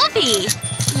 selfie!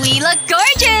 We look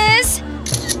gorgeous!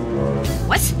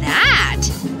 What's that?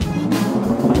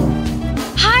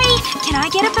 Hi, can I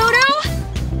get a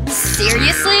photo?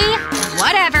 Seriously?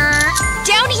 Whatever.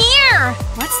 Down here!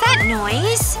 What's that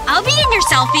noise? I'll be in your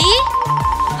selfie.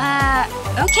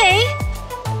 Okay.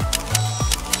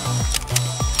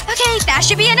 Okay, that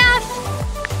should be enough.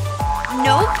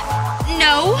 Nope.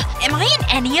 No. Am I in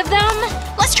any of them?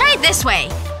 Let's try it this way.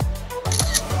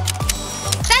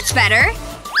 That's better.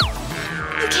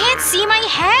 You can't see my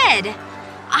head.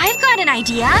 I've got an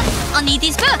idea. I'll need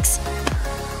these books.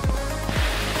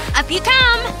 Up you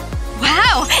come.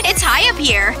 Wow, it's high up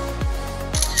here.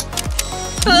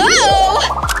 Oh!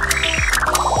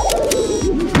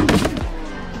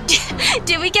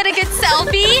 Did we get a good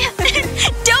selfie?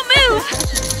 Don't move!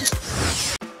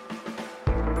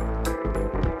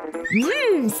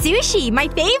 Sushi, my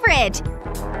favorite!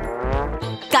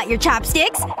 Got your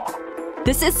chopsticks?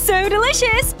 This is so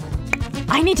delicious!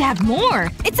 I need to have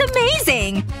more. It's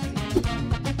amazing!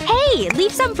 Hey,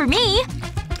 leave some for me.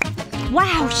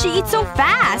 Wow, she eats so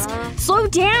fast. Slow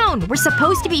down. We're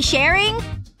supposed to be sharing?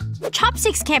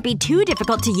 Chopsticks can't be too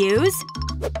difficult to use.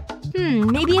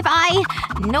 Maybe if I…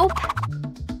 Nope.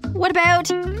 What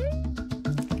about…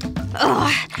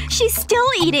 Ugh. She's still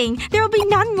eating. There'll be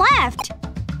none left.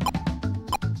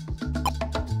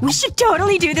 We should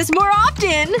totally do this more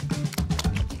often!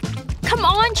 Come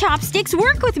on, chopsticks.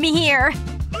 Work with me here.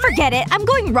 Forget it. I'm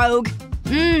going rogue.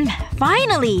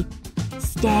 Finally.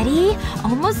 Steady.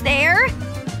 Almost there.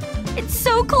 It's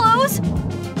so close.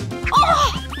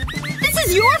 Oh! This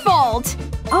is your fault!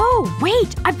 Oh,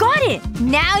 wait. I've got it.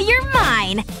 Now you're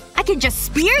mine. I can just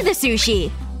spear the sushi.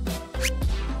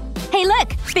 Hey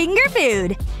look. Finger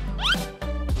food.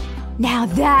 Now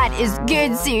that is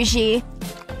good sushi.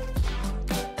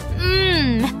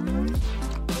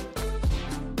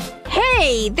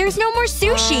 Hey, there's no more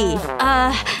sushi.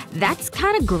 That's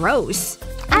kinda gross.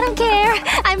 I don't care.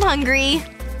 I'm hungry.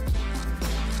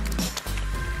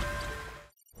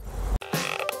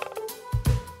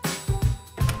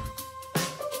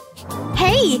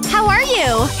 Hey, how are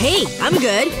you? Hey, I'm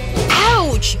good.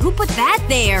 Ouch! Who put that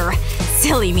there?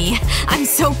 Silly me. I'm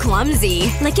so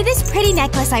clumsy. Look at this pretty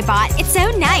necklace I bought. It's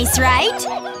so nice, right?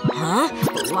 Huh?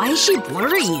 Why is she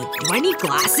blurry? Do I need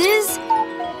glasses?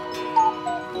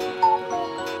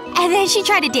 And And then she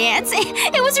tried to dance.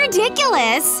 It was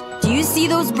ridiculous. Do you see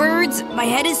those birds? My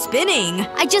head is spinning.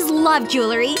 I just love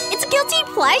jewelry. It's a guilty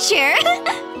pleasure.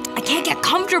 I can't get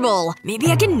comfortable.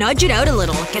 Maybe I can nudge it out a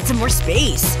little. Get some more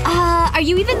space. Are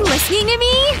you even listening to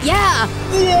me? Yeah.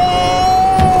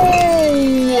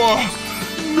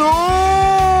 No!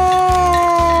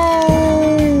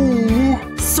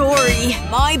 Sorry.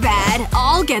 My bad.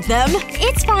 I'll get them.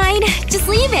 It's fine. Just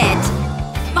leave it.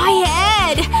 My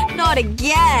head! Not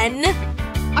again.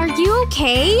 Are you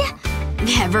okay?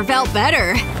 Never felt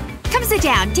better. Come sit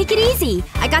down. Take it easy.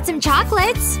 I got some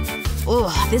chocolates.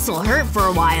 Ugh, this'll hurt for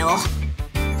a while.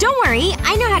 Don't worry.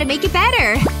 I know how to make it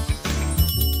better.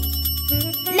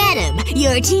 Madam,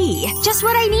 your tea. Just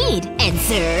what I need. And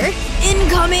sir?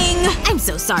 Incoming! I'm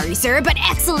so sorry, sir, but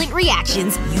excellent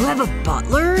reactions. You have a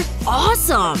butler?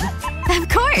 Awesome! Of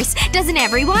course. Doesn't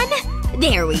everyone?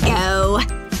 There we go.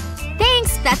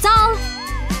 Thanks. That's all.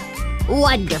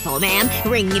 Wonderful, ma'am.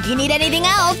 Ring if you need anything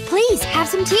else. Please, have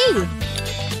some tea.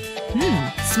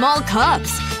 Small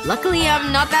cups. Luckily,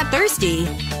 I'm not that thirsty.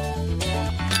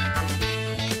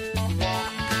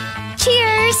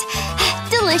 Cheers!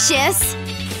 Delicious.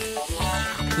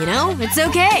 You know, it's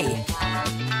okay.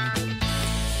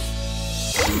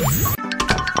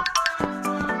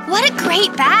 What a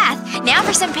great bath! Now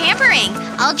for some pampering.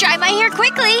 I'll dry my hair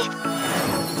quickly.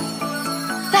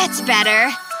 That's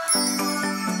better.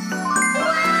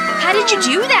 How did you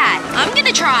do that? I'm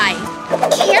gonna try.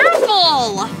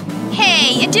 Careful!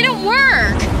 Hey, it didn't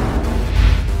work.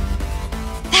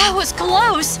 That was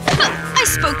close. I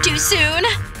spoke too soon.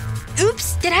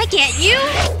 Oops, did I get you?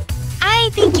 I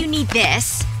think you need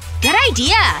this. Good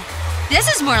idea. This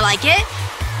is more like it.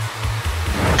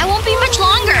 I won't be much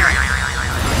longer.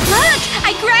 Look!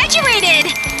 I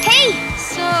graduated! Hey!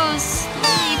 So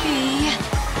sleepy.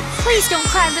 Please don't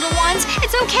cry, little ones.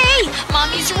 It's okay.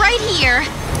 Mommy's right here.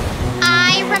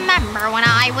 I remember when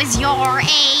I was your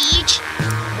age.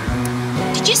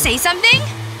 Did you say something?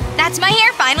 That's my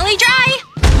hair finally dry.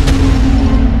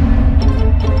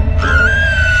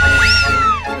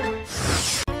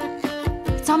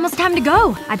 It's almost time to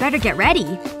go. I better get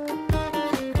ready.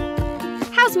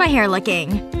 How's my hair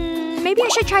looking? Maybe I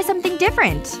should try something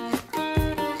different.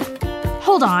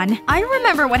 Hold on. I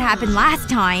remember what happened last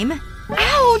time.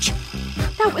 Ouch!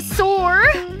 That was sore.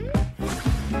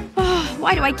 Oh,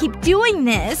 why do I keep doing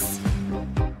this?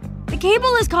 The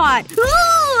cable is caught.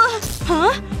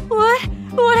 Huh?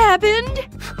 What happened?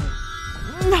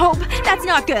 Nope. That's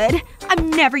not good. I'm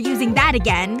never using that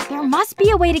again. There must be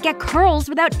a way to get curls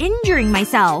without injuring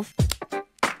myself.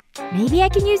 Maybe I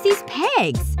can use these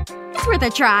pegs. It's worth a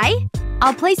try.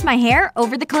 I'll place my hair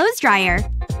over the clothes dryer.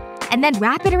 And then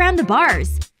wrap it around the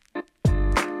bars.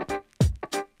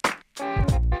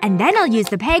 And then I'll use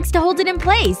the pegs to hold it in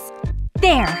place.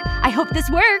 There. I hope this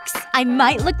works. I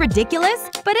might look ridiculous,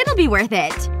 but it'll be worth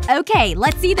it. Okay,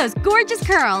 let's see those gorgeous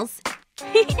curls.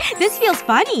 This feels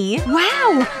funny.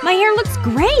 Wow! My hair looks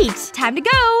great! Time to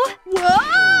go!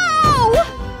 Whoa!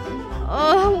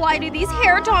 Oh, why do these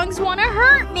hair tongs want to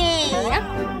hurt me?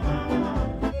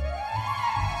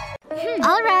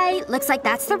 Alright, looks like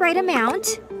that's the right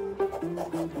amount.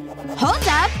 Hold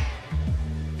up!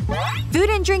 Food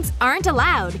and drinks aren't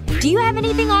allowed. Do you have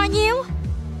anything on you?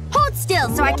 Hold still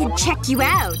so I can check you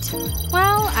out.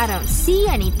 Well, I don't see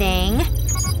anything.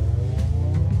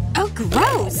 Oh,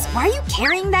 gross! Why are you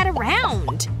carrying that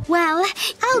around? Well,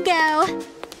 I'll go.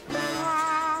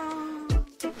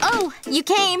 Oh, you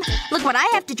came. Look what I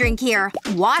have to drink here.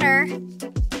 Water.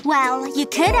 Well, you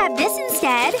could have this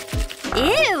instead.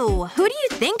 Ew! Who do you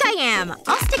think I am?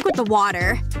 I'll stick with the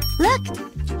water. Look.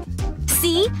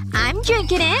 See? I'm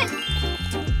drinking it.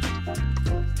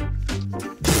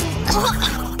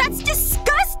 Ugh, that's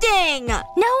disgusting!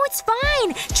 No, it's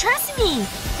fine. Trust me.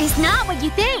 It's not what you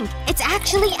think. It's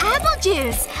actually apple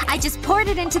juice. I just poured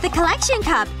it into the collection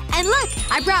cup. And look,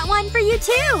 I brought one for you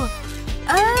too.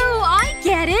 Oh, I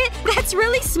get it. That's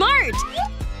really smart.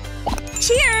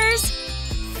 Cheers!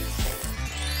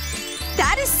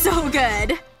 That is so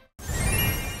good.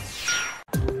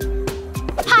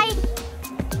 Hi.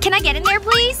 Can I get in there,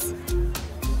 please?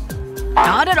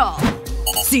 Not at all.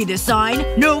 See this sign?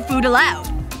 No food allowed.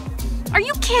 Are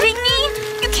you kidding me?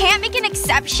 You can't make an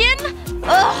exception?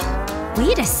 Ugh.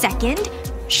 Wait a second.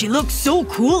 She looks so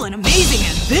cool and amazing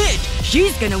and fit.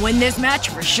 She's gonna win this match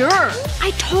for sure.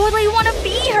 I totally want to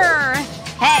be her.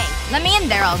 Hey, let me in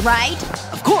there, alright?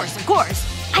 Of course, of course.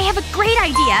 I have a great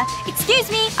idea. Excuse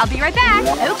me, I'll be right back.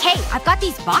 Okay, I've got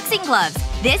these boxing gloves.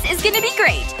 This is gonna be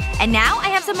great. And now I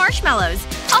have some marshmallows.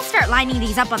 I'll start lining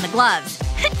these up on the gloves.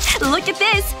 Look at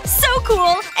this! So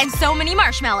cool! And so many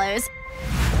marshmallows.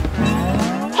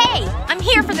 Hey! I'm I'm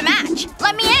here for the match.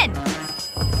 Let me in.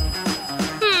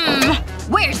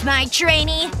 Where's my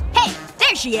trainee? Hey,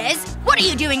 there she is. What are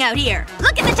you doing out here?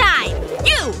 Look at the time.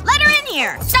 You! Let her in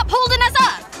here! Stop holding us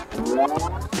up!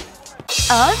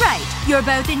 Alright. You're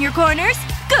both in your corners?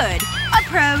 Good.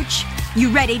 Approach. You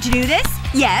ready to do this?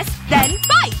 Yes? Then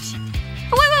fight!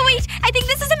 Wait. I think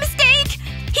this is a mistake!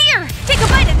 Here! Take a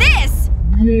bite of this!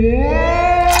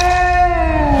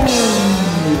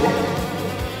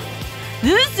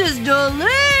 This is delicious!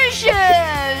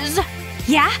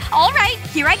 Yeah? Alright.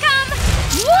 Here I come.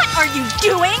 What are you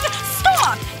doing?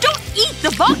 Stop! Don't eat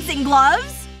the boxing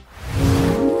gloves!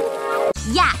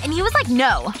 Yeah, and he was like,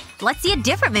 no. Let's see a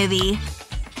different movie.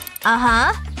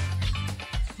 Uh-huh.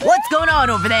 What's going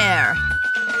on over there?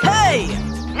 Hey!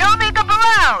 No makeup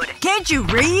allowed! Can't you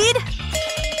read?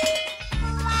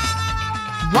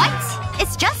 What?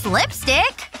 It's just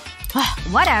lipstick?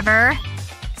 Whatever.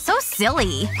 So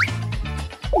silly.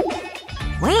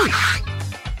 Wait.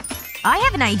 I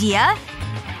have an idea.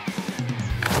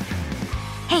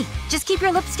 Hey, just keep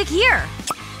your lipstick here.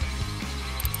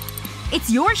 It's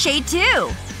your shade,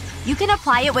 too. You can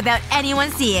apply it without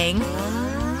anyone seeing.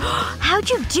 How'd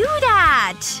you do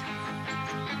that?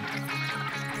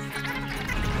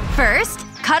 First,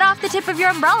 cut off the tip of your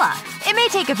umbrella. It may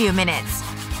take a few minutes.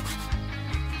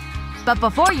 But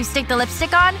before you stick the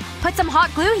lipstick on, put some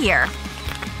hot glue here.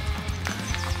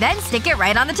 Then stick it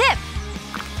right on the tip.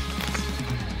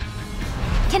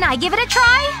 Can I give it a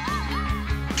try?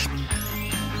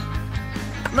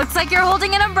 Looks like you're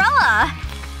holding an umbrella.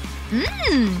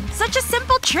 Such a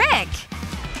simple trick.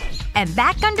 And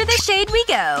back under the shade we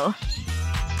go.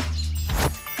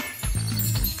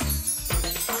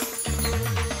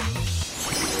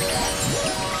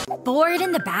 Bored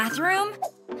in the bathroom?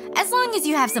 As long as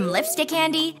you have some lipstick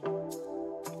handy.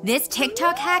 This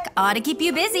TikTok hack ought to keep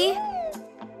you busy.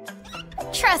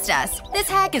 Trust us, this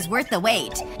hack is worth the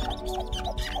wait.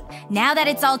 Now that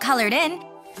it's all colored in,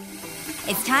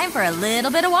 it's time for a little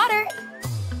bit of water.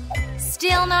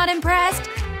 Still not impressed?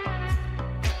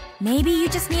 Maybe you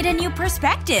just need a new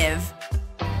perspective.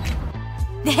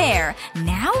 There.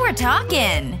 Now we're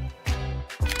talking.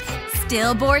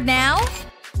 Still bored now?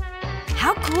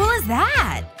 How cool is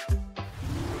that?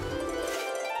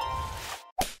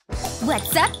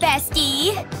 What's up,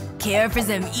 bestie? Care for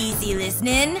some easy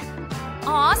listening?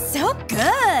 Aw, so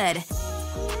good!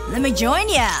 Let me join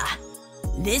ya!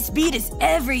 This beat is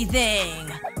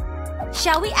everything!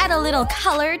 Shall we add a little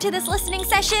color to this listening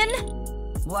session?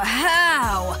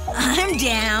 Wow! I'm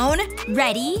down!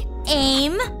 Ready?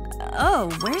 Aim. Oh,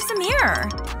 where's the mirror?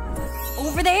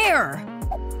 Over there!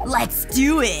 Let's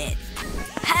do it!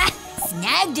 Ha!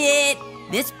 Snagged it!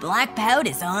 This black pout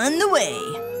is on the way.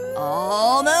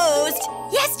 Almost!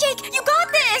 Yes, Jake! You got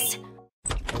this!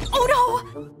 Oh no!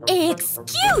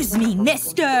 Excuse me,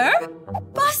 mister!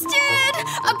 Busted!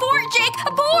 Abort, Jake!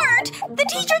 Abort! The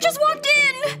teacher just walked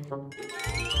in!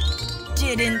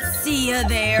 Didn't see you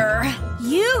there.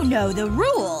 You know the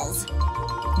rules.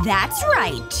 That's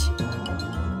right.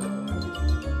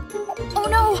 Oh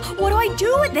no! What do I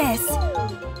do with this?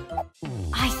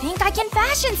 I think I can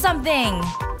fashion something!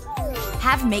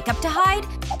 Have makeup to hide?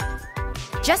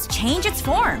 Just change its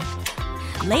form.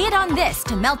 Lay it on this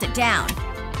to melt it down.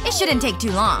 It shouldn't take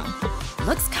too long.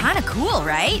 Looks kinda cool,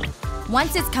 right?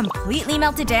 Once it's completely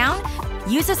melted down,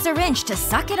 use a syringe to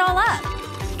suck it all up.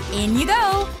 In you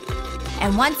go.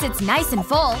 And once it's nice and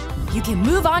full, you can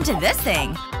move on to this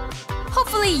thing.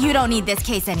 Hopefully you don't need this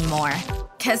case anymore.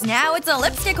 'Cause now it's a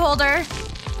lipstick holder.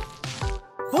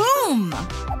 Boom!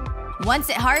 Once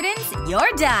it hardens,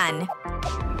 you're done.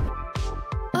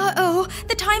 Uh-oh.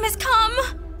 The time has come.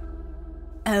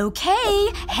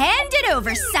 Okay. Hand it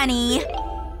over, Sonny.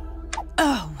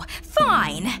 Oh.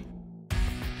 Fine.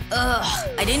 Ugh.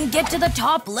 I didn't get to the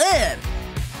top lip.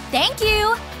 Thank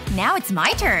you. Now it's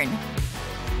my turn.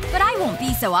 But I won't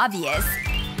be so obvious.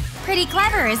 Pretty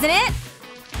clever, isn't it?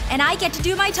 And I get to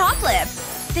do my top lip.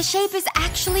 The shape is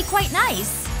actually quite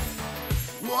nice.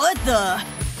 What the…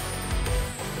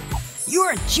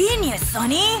 You're a genius,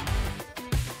 Sonny!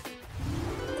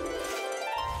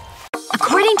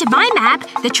 According to my map,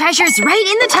 the treasure's right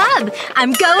in the tub.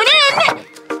 I'm going in!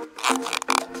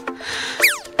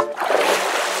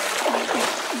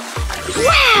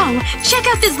 Wow! Check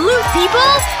out this loot,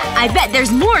 people! I bet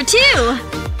there's more, too!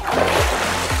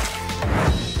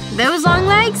 Those long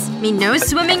legs mean no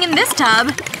swimming in this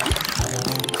tub.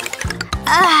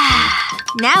 Ah,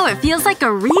 now it feels like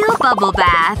a real bubble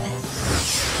bath.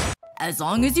 As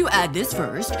long as you add this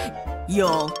first,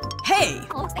 you'll… Hey!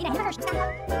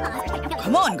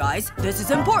 Come on, guys. This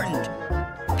is important.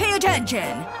 Pay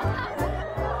attention.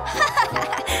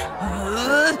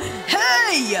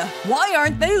 Hey! Why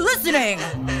aren't they listening?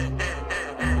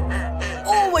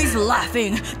 Always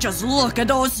laughing. Just look at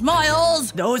those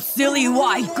smiles. Those silly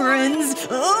white grins.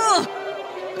 Ugh!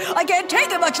 I can't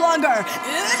take it much longer.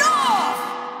 Enough!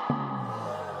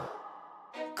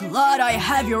 Glad I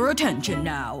have your attention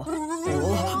now.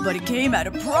 Oh, but it came at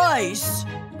a price.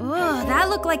 Ugh, that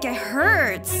looked like it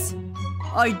hurts.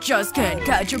 I just can't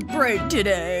catch a break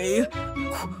today.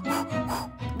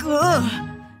 Ugh,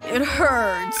 it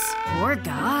hurts. Poor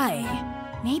guy.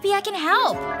 Maybe I can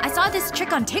help. I saw this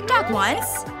trick on TikTok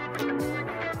once.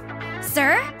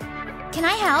 Sir? Can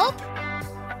I help?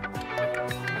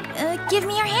 Give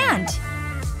me your hand.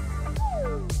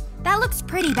 That looks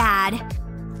pretty bad.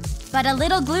 But a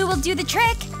little glue will do the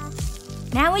trick.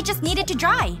 Now we just need it to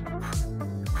dry.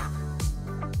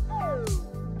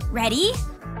 Ready?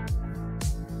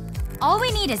 All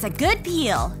we need is a good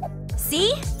peel.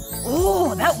 See?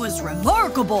 Oh, that was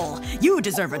remarkable. You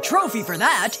deserve a trophy for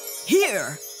that.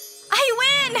 Here.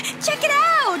 I win! Check it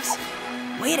out!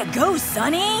 Way to go,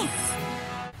 Sonny.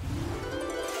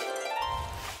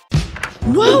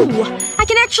 Whoa! I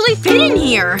can actually fit in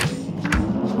here!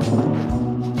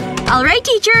 Alright,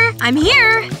 teacher. I'm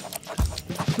here.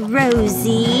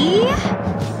 Rosie?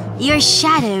 Your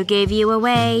shadow gave you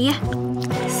away.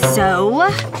 So,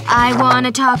 I want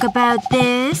to talk about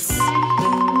this.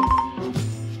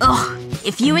 Ugh,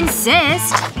 if you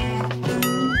insist.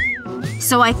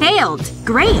 So I failed.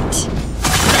 Great.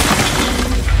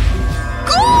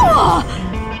 Ugh!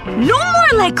 No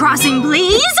more leg crossing,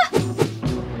 please!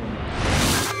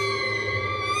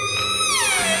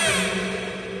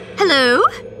 Hello?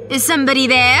 Is somebody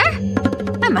there?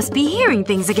 I must be hearing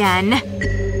things again.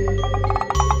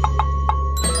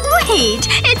 Wait!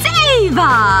 It's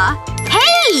Ava!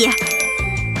 Hey!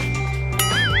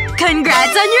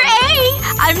 Congrats on your A!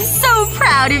 I'm so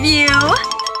proud of you!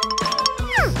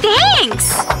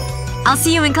 Thanks! I'll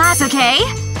see you in class, okay?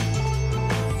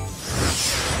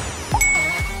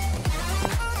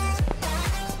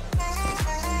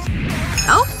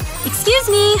 Oh, excuse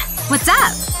me. What's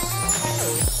up?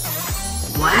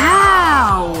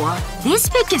 Wow! This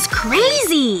pic is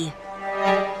crazy!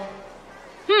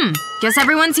 Guess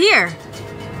everyone's here.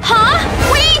 Huh?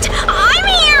 Wait! I'm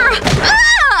here!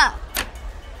 Ah!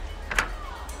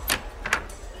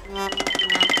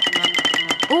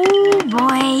 Oh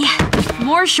boy.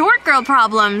 More short girl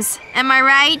problems. Am I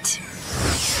right?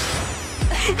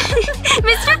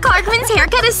 Mr. Clarkman's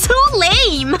haircut is so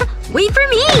lame! Wait for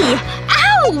me!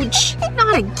 Ouch!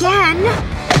 Not again.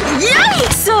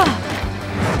 Yikes!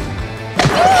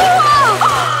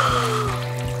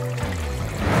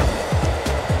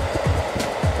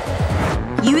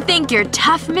 You think you're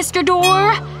tough, Mr.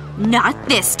 Door? Not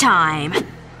this time.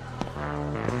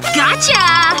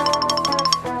 Gotcha!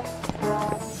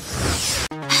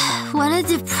 What a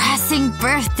depressing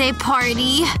birthday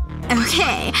party.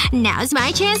 Okay, now's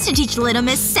my chance to teach Little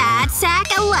Miss Sad Sack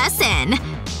a lesson.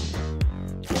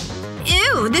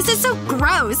 Ew, this is so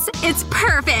gross. It's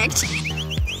perfect.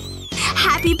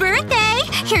 Happy birthday!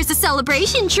 Here's a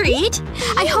celebration treat.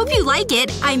 I hope you like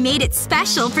it. I made it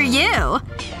special for you.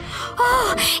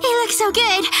 Oh, it looks so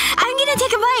good. I'm gonna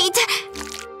take a bite.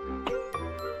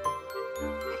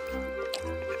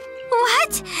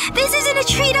 What? This isn't a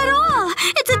treat at all.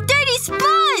 It's a dirty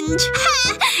sponge.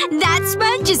 That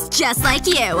sponge is just like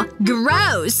you.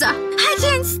 Gross. I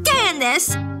can't stand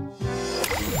this.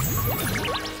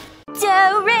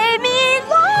 Do, re, mi,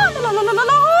 la, la, la, la, la,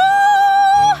 la.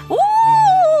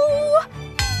 Ooh.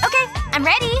 Okay, I'm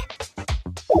ready.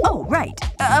 Oh, right.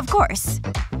 Of course.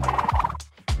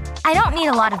 I don't need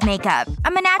a lot of makeup.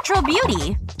 I'm a natural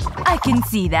beauty. I can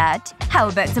see that. How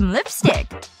about some lipstick?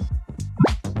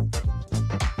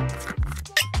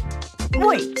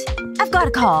 Wait. I've got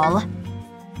a call.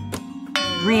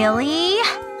 Really?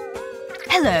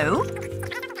 Hello?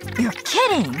 You're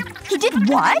kidding. He did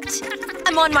what?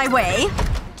 I'm on my way.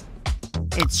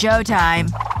 It's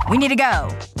showtime. We need to go.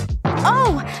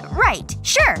 Oh, right.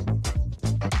 Sure.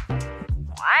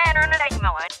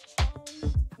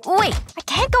 Wait, I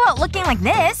can't go out looking like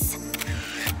this.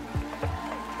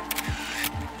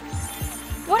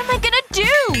 What am I gonna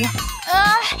do?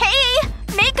 Hey!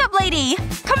 Makeup lady!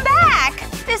 Come back!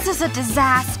 This is a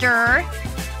disaster.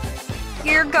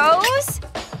 Here goes.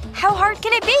 How hard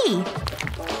can it be?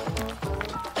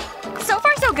 So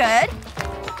far so good.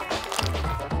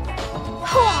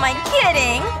 Who am I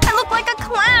kidding? I look like a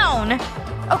clown.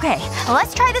 Okay,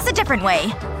 let's try this a different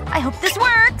way. I hope this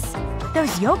works.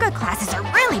 Those yoga classes are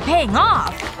really paying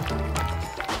off.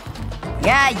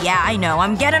 Yeah, I know.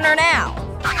 I'm getting her now.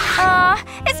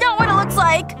 It's not what it looks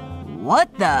like.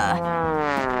 What the?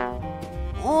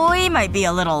 We might be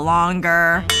a little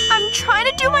longer. I'm trying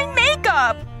to do my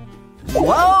makeup!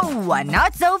 Whoa!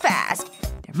 Not so fast.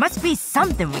 There must be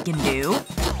something we can do.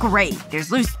 Great.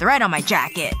 There's loose thread on my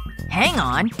jacket. Hang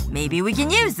on. Maybe we can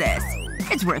use this.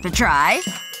 It's worth a try.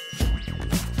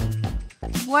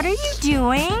 What are you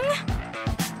doing?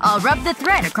 I'll rub the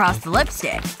thread across the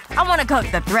lipstick. I want to coat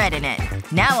the thread in it.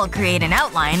 Now I'll create an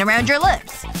outline around your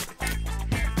lips.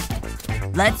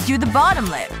 Let's do the bottom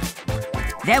lip.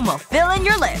 Then we'll fill in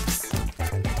your lips.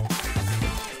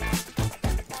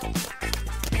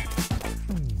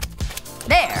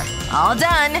 There. All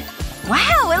done.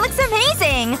 Wow, it looks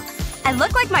amazing! I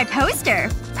look like my poster.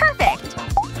 Perfect.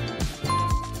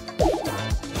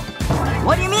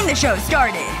 What do you mean the show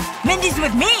started? Mindy's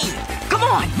with me! Come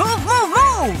on! Move, move,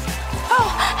 move!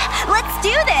 Oh, let's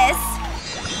do this!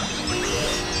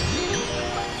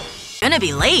 Gonna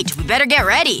be late. We better get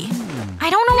ready. I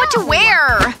don't know what to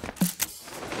wear.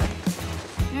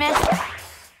 Meh.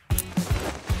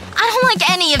 I don't like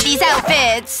any of these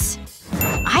outfits.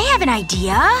 I have an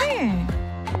idea.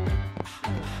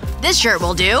 This shirt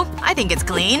will do. I think it's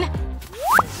clean.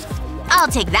 I'll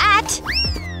take that.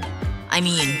 I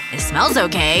mean, it smells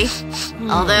okay.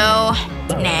 Although…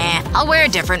 nah. I'll wear a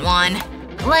different one.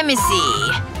 Let me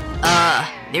see.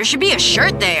 There should be a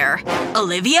shirt there.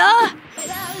 Olivia?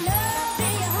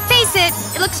 Face it,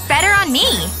 it looks better on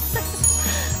me.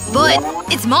 But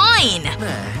it's mine!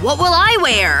 What will I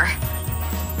wear?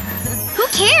 Who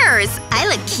cares? I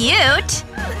look cute.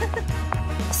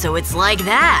 So it's like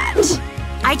that.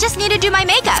 I just need to do my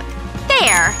makeup.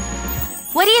 There.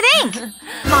 What do you think?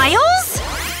 Miles?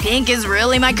 Pink is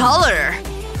really my color.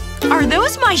 Are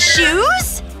those my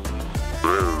shoes?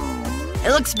 It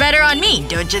looks better on me,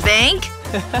 don't you think?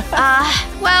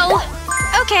 Well…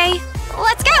 okay.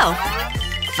 Let's go.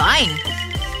 Fine.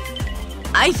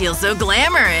 I feel so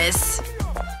glamorous.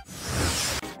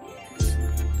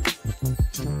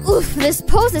 Oof, this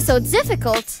pose is so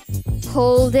difficult.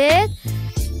 Hold it.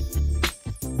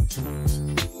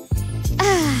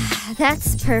 Ah,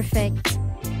 that's perfect.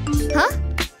 Huh?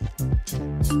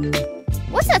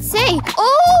 What's that say?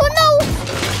 Oh, no!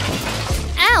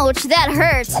 Ouch, that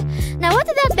hurt. Now what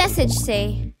did that message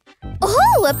say?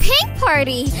 Oh, a pink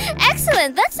party!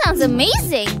 Excellent, that sounds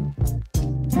amazing!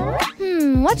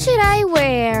 What should I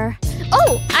wear?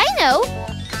 Oh, I know!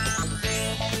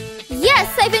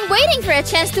 Yes, I've been waiting for a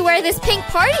chance to wear this pink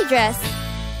party dress.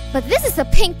 But this is a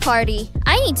pink party.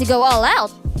 I need to go all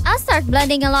out. I'll start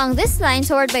blending along this line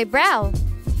toward my brow.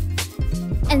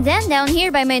 And then down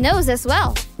here by my nose as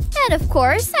well. And of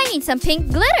course, I need some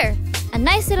pink glitter. A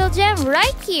nice little gem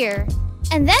right here.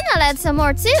 And then I'll add some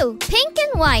more too. Pink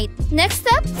and white. Next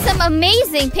up, some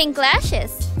amazing pink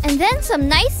lashes. And then some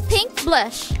nice pink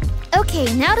blush.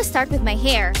 Okay, now to start with my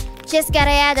hair. Just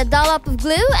gotta add a dollop of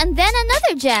glue and then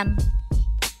another gem.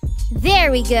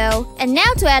 There we go. And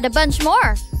now to add a bunch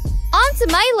more. Onto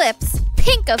my lips.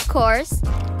 Pink, of course.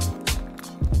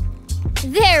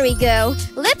 There we go.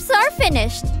 Lips are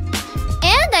finished.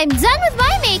 And I'm done with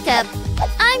my makeup.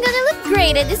 I'm gonna look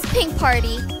great at this pink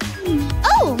party.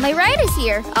 Oh, my ride is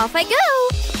here. Off I go.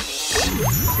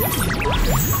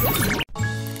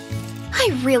 I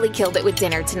really killed it with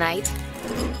dinner tonight.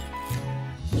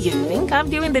 You think I'm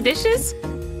doing the dishes?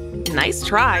 Nice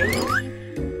try.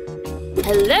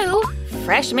 Hello?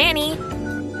 Fresh Manny.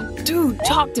 Dude,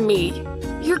 talk to me.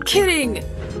 You're kidding.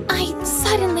 I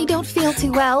suddenly don't feel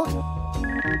too well.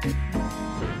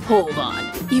 Hold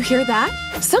on. You hear that?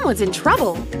 Someone's in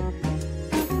trouble.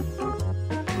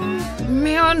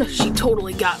 Man, she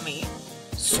totally got me.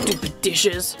 Stupid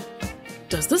dishes.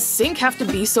 Does the sink have to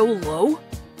be so low?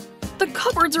 The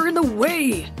cupboards are in the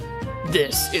way.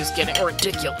 This is getting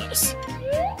ridiculous.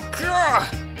 Gah!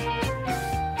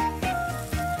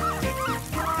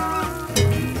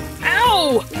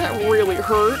 Ow! That really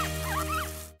hurt.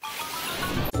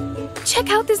 Check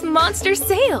out this monster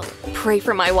sale. Pray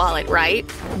for my wallet, right?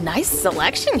 Nice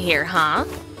selection here, huh?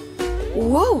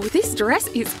 Whoa, this dress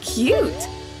is cute.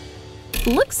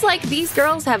 Looks like these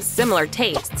girls have similar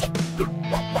tastes.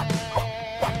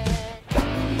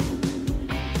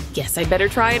 Guess I better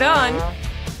try it on.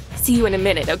 See you in a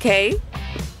minute, okay?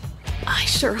 I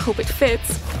sure hope it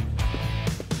fits.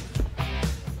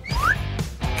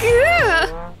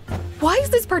 Ugh! Why is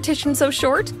this partition so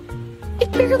short?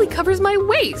 It barely covers my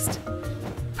waist.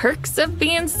 Perks of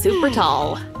being super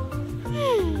tall.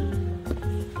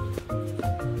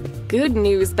 Good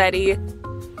news, Betty.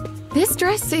 This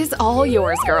dress is all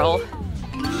yours, girl.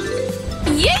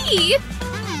 Yay!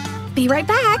 Be right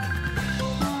back.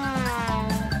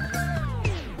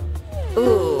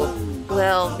 Ooh,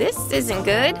 well, this isn't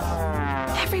good.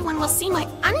 Everyone will see my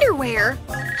underwear.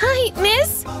 Hi,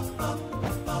 miss.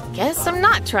 Guess I'm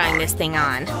not trying this thing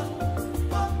on.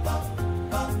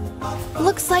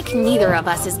 Looks like neither of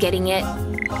us is getting it.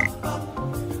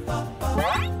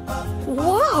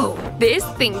 Whoa, this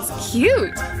thing's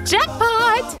cute!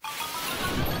 Jackpot!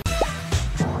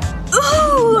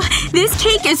 Ooh! This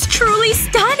cake is truly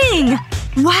stunning!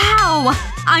 Wow!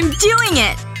 I'm doing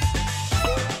it!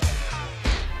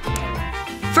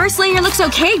 First layer looks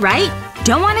okay, right?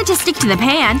 Don't want it to stick to the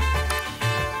pan.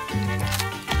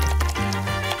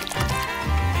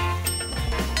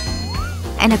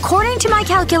 And according to my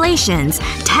calculations,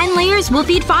 10 layers will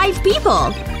feed 5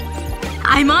 people.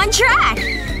 I'm on track!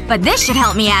 But this should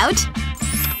help me out.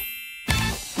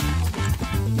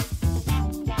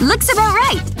 Looks about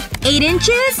right. 8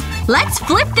 inches? Let's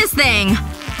flip this thing!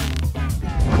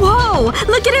 Whoa!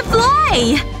 Look at it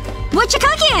fly! What you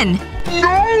cooking?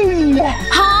 No!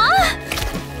 Huh?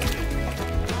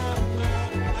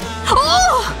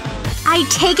 Oh! I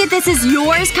take it this is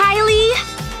yours, Kylie?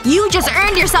 You just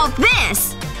earned yourself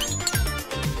this!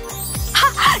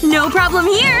 Ha! No problem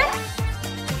here!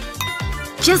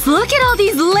 Just look at all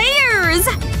these layers!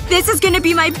 This is gonna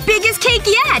be my biggest cake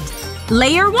yet!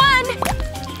 Layer 1!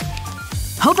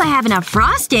 Hope I have enough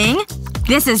frosting.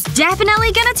 This is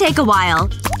definitely gonna take a while.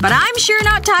 But I'm sure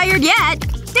not tired yet.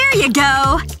 There you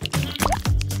go!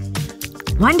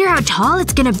 Wonder how tall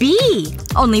it's gonna be.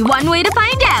 Only one way to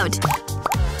find out.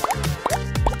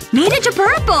 Made it to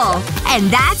purple! And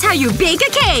that's how you bake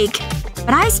a cake!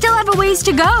 But I still have a ways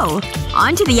to go.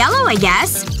 On to the yellow, I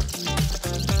guess.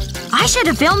 I should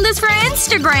have filmed this for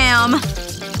Instagram.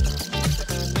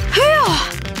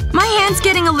 Whew. My hand's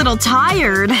getting a little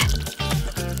tired.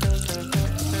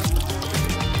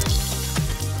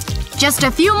 Just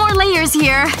a few more layers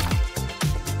here.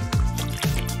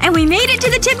 And we made it to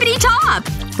the tippity top!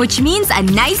 Which means a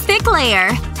nice thick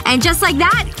layer. And just like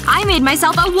that, I made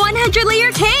myself a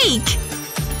 100-layer cake!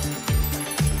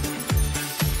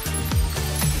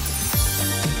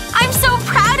 I'm so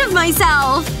proud of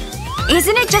myself!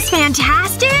 Isn't it just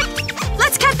fantastic?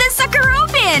 Let's cut this sucker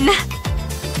open!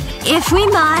 If we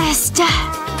must.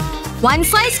 One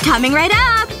slice coming right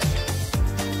up.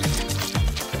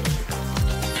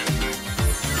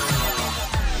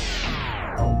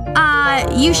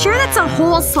 You sure that's a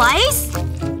whole slice?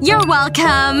 You're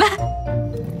welcome.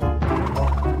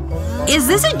 Is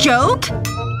this a joke?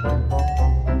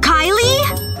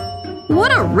 Kylie?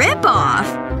 What a ripoff.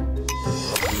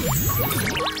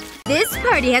 This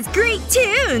party has great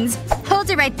tunes! Hold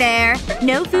it right there.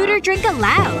 No food or drink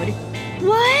allowed.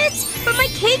 What? But my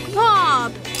cake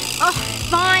pop! Ugh,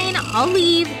 fine. I'll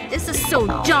leave. This is so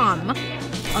dumb.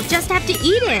 I'll just have to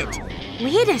eat it.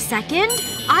 Wait a second.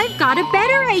 I've got a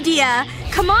better idea!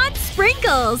 Come on,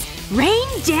 sprinkles! Rain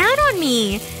down on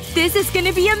me! This is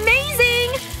gonna be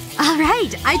amazing!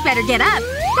 Alright, I'd better get up.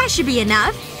 That should be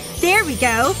enough. There we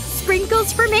go.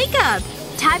 Sprinkles for makeup.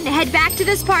 Time to head back to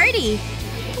this party.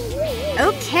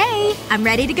 Okay, I'm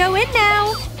ready to go in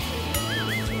now.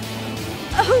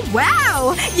 Oh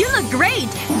wow! You look great!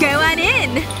 Go on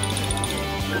in!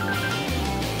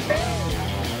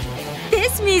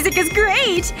 This music is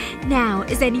great! Now,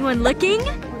 is anyone looking?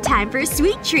 Time for a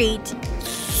sweet treat.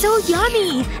 So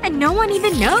yummy! And no one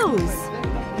even knows.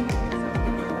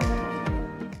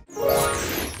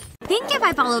 Think if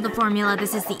I follow the formula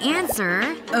this is the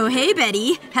answer. Oh hey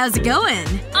Betty. How's it going?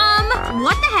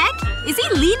 What the heck? Is he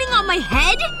leaning on my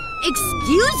head?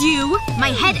 Excuse you? My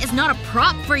head is not a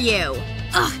prop for you.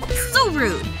 Ugh, so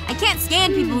rude. I can't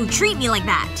stand people who treat me like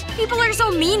that. People are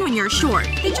so mean when you're short.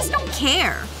 They just don't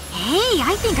care. Hey,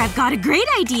 I think I've got a great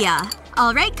idea.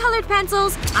 Alright, colored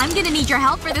pencils. I'm gonna need your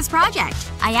help for this project.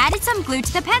 I added some glue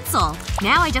to the pencil.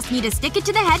 Now I just need to stick it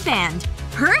to the headband.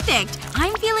 Perfect!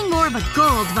 I'm feeling more of a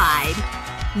gold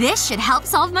vibe. This should help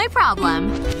solve my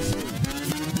problem.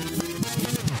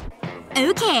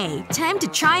 Okay, time to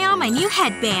try on my new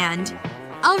headband.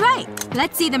 Alright,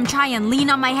 let's see them try and lean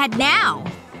on my head now.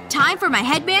 Time for my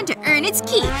headband to earn its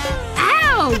keep.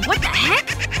 Ow! What the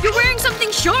heck? You're wearing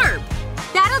something sharp!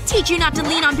 That'll teach you not to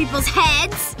lean on people's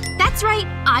heads! That's right,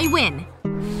 I win.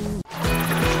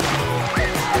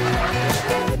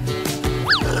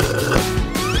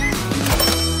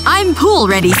 I'm pool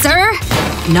ready, sir.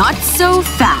 Not so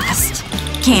fast.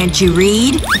 Can't you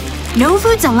read? No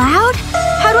food's allowed?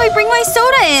 How do I bring my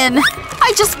soda in?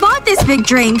 I just bought this big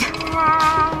drink.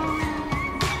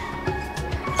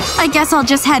 I guess I'll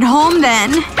just head home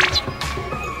then.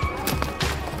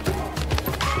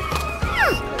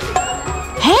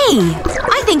 Hey!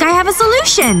 I think I have a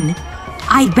solution!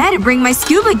 I'd better bring my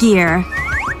scuba gear.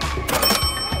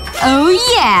 Oh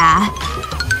yeah!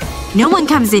 No one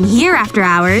comes in here after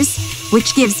hours.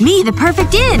 which gives me the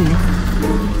perfect in.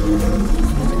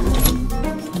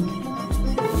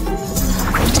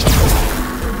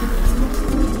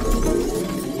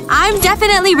 I'm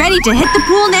definitely ready to hit the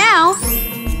pool now.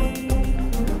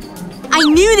 I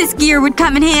knew this gear would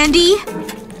come in handy.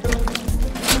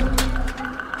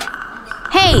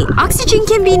 Hey, oxygen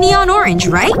can be neon orange,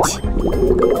 right?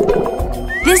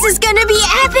 This is gonna be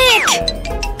epic!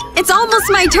 It's almost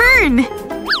my turn!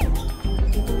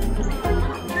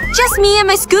 Just me and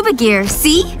my scuba gear,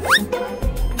 see?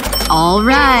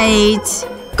 Alright.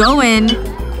 Going.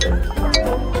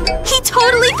 He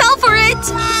totally fell for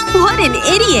it! What an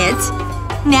idiot!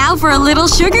 Now for a little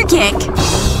sugar kick.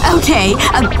 Okay,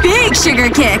 a big sugar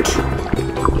kick.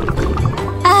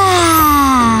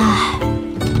 Ah.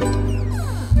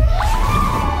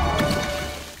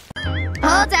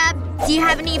 Hold up. Do you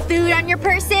have any food on your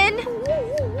person?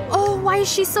 Oh, why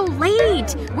is she so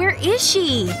late? Where is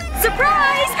she?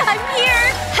 Surprise! I'm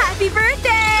here! Happy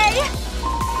birthday!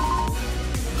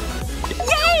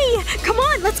 Yay! Come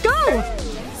on, let's go!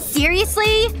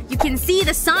 Seriously? You can see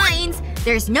the signs.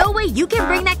 There's no way you can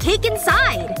bring that cake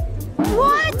inside.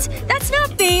 What? That's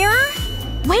not fair!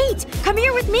 Wait! Come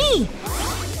here with me!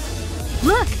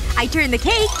 Look! I turned the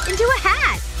cake into a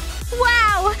hat!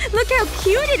 Wow! Look how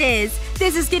cute it is!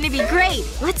 This is gonna be great!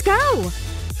 Let's go!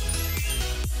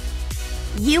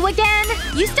 You again?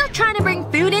 You still trying to bring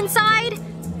food inside?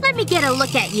 Let me get a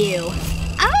look at you.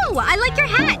 Oh, I like your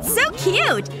hat. So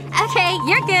cute. Okay,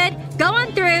 you're good. Go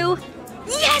on through.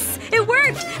 Yes! It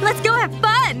worked! Let's go have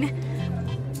fun!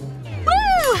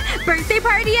 Woo! Birthday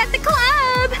party at the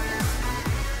club!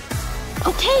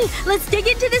 Okay, let's dig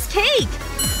into this cake!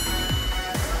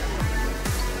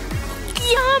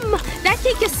 Yum! That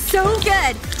cake is so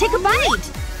good! Take a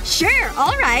bite! Sure,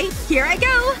 alright. Here I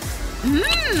go.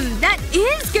 Mmm, that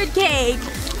is good cake!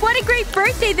 What a great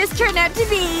birthday this turned out to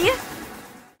be!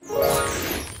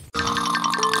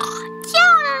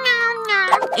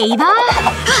 Ava?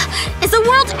 Is the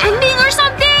world ending or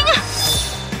something?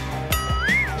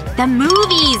 The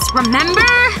movies,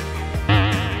 remember?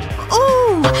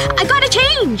 Ooh! I gotta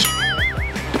change!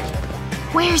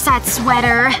 Where's that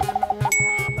sweater?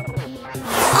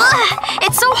 Ugh!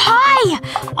 It's so high!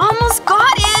 Almost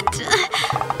got it!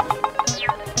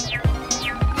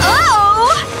 Oh!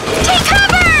 Take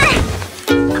cover!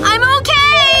 I'm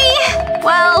okay!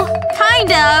 Well,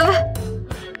 kind of.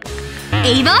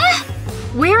 Ava?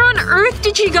 Where on earth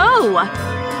did she go?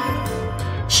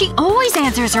 She always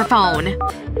answers her phone.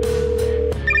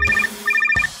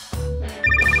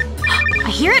 I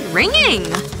hear it ringing.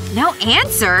 No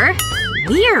answer.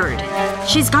 Weird.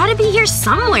 She's gotta be here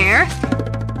somewhere.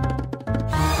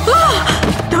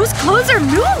 Those clothes are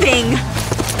moving!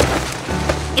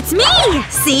 It's me!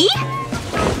 See?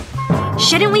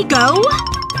 Shouldn't we go?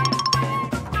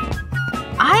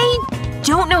 I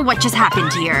don't know what just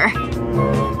happened here.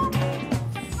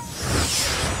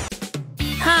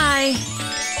 Hi.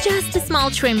 Just a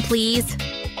small trim, please.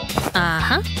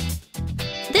 Uh-huh.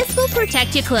 This will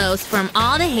protect your clothes from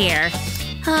all the hair.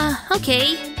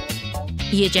 Okay.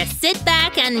 You just sit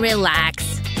back and relax.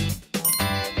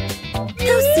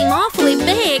 Those seem awfully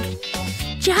big.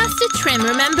 Just a trim,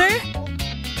 remember?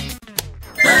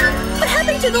 What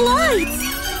happened to the lights?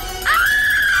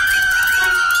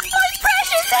 My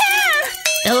precious hair!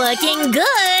 Looking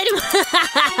good!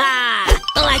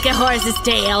 Like a horse's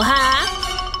tail, huh?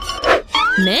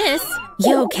 Miss,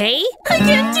 you okay? I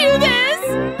can't do this!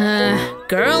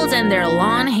 Girls and their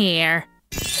long hair.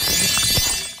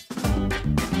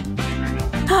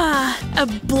 A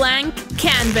blank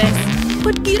canvas.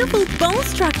 What beautiful bone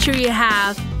structure you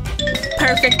have.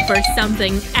 Perfect for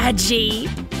something edgy.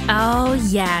 Oh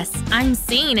yes, I'm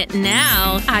seeing it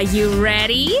now. Are you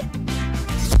ready?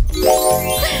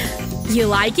 You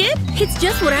like it? It's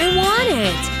just what I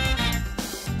wanted.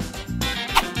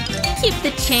 Keep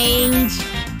the change.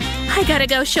 I gotta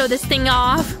go show this thing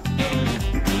off.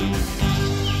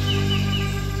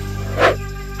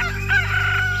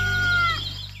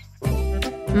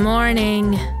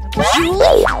 Morning.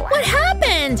 Julie? What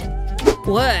happened?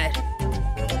 What?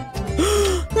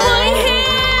 My hair!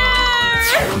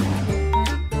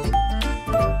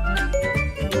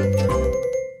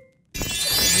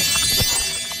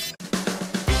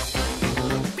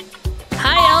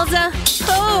 Hi, Elsa.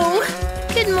 Oh,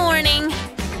 good morning.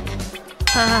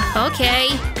 Okay.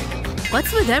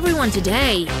 What's with everyone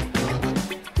today?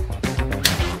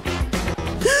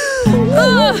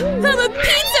 I'm a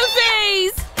pizza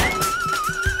face!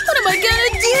 What am I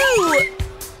gonna do?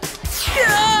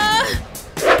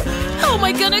 How am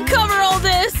I gonna cover all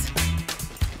this?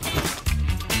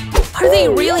 Are they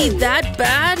really that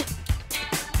bad?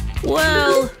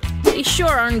 Well, They sure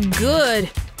aren't good.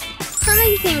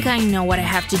 I think I know what I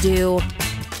have to do.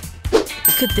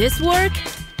 Could this work?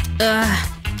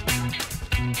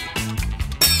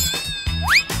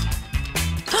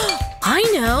 I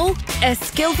know! A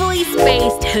skillfully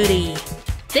spaced hoodie.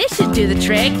 This should do the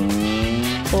trick.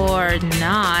 Or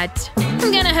not.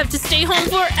 I'm gonna have to stay home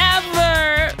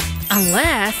forever!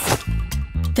 Unless…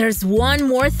 there's one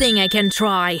more thing I can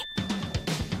try.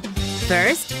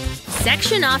 First,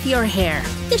 section off your hair.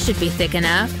 This should be thick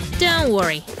enough. Don't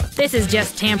worry. This is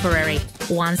just temporary.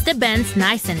 Once the band's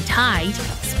nice and tight,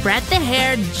 spread the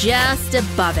hair just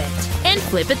above it. And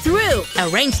flip it through.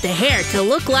 Arrange the hair to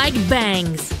look like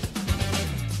bangs.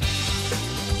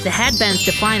 The headband's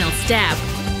the final step.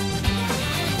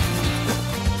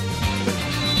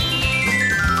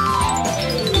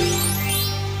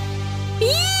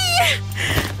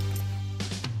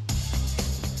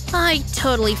 I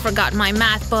totally forgot my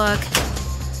math book.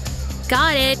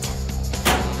 Got it.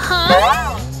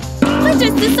 Huh? Why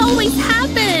does this always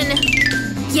happen?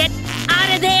 Get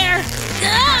out of there!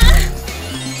 Ugh!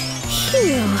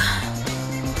 Phew.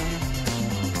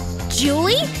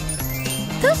 Julie?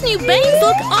 Those new bangs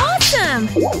look awesome!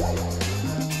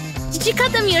 Did you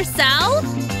cut them yourself?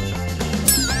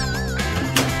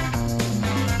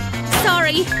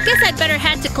 Sorry, guess I'd better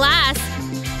head to class.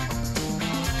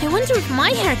 I wonder if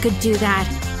my hair could do that.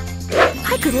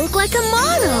 I could look like a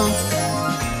model.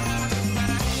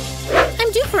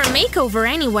 I'm due for a makeover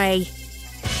anyway.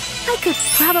 I could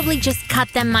probably just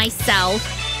cut them myself.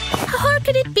 How hard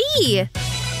could it be?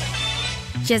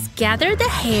 Just gather the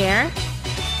hair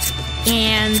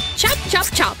and chop, chop,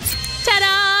 chop.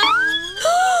 Ta-da!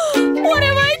 What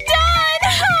have I done?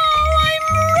 Oh, I'm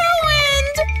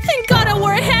ruined! Thank God I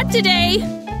wore a hat today.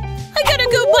 I gotta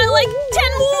go buy like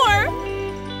 10 more.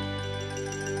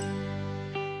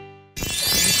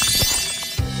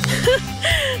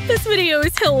 This video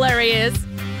is hilarious.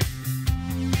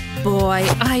 Boy,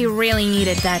 I really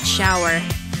needed that shower.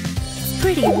 It's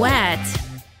pretty wet.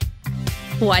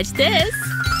 Watch this.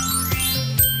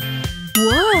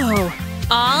 Whoa!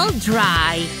 All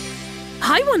dry.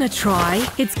 I wanna try.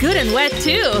 It's good and wet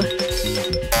too.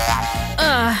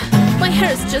 My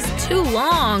hair's just too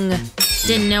long.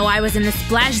 Didn't know I was in the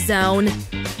splash zone.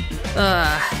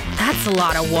 That's a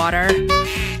lot of water.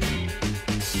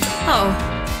 Oh.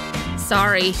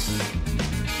 Sorry.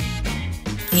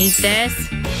 Need this?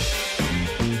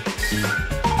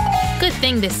 Good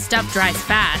thing this stuff dries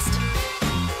fast.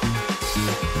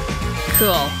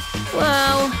 Cool.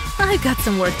 Well, I've got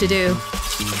some work to do.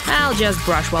 I'll just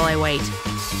brush while I wait.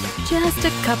 Just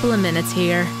a couple of minutes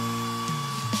here.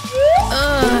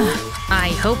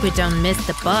 I hope it don't miss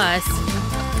the bus.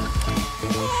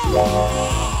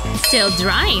 Still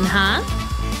drying, huh?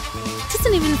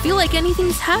 Doesn't even feel like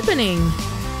anything's happening.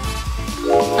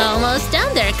 Almost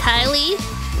done there, Kylie.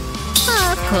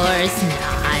 Of course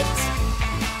not.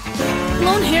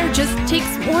 Long hair just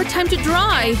takes more time to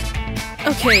dry.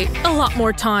 Okay, a lot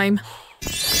more time.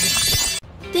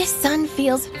 This sun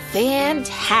feels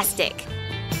fantastic.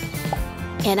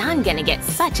 And I'm gonna get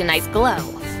such a nice glow.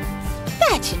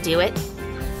 That should do it.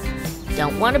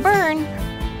 Don't want to burn.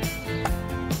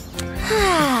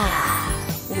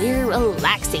 We're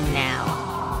relaxing now.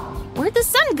 Where'd the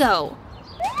sun go?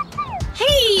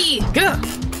 Hey! Gah!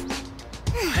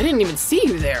 I didn't even see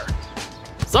you there.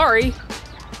 Sorry.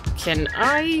 Can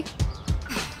I…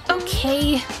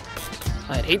 Okay.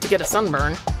 I'd hate to get a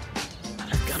sunburn.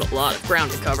 I've got a lot of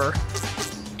ground to cover.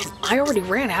 I already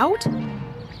ran out?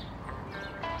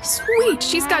 Sweet,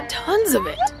 she's got tons of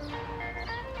it.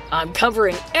 I'm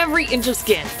covering every inch of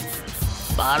skin.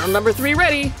 Bottle number 3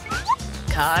 ready.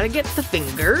 Gotta get the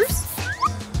fingers.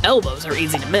 Elbows are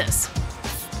easy to miss.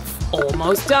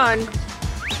 Almost done.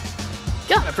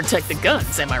 Gotta protect the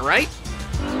guns, am I right?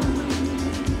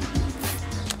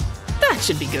 That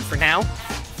should be good for now.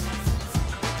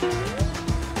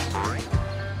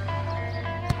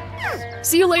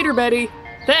 See you later, Betty.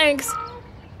 Thanks.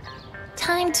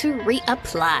 Time to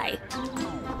reapply.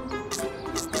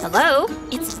 Hello?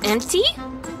 It's empty?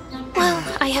 Well,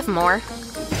 I have more.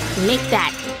 Make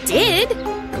that did?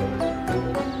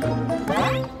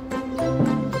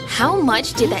 How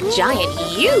much did that giant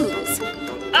use?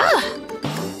 Ugh!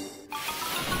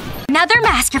 Another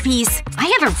masterpiece! I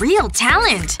have a real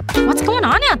talent! What's going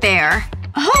on out there?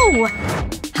 Oh!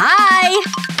 Hi!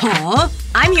 Huh?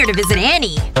 I'm here to visit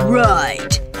Annie.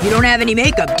 Right. You don't have any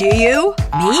makeup, do you?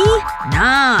 Me?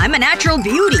 Nah, I'm a natural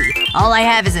beauty. All I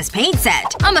have is this paint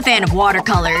set. I'm a fan of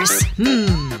watercolors.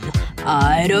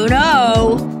 I don't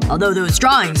know. Although those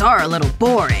drawings are a little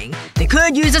boring, they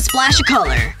could use a splash of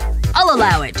color. I'll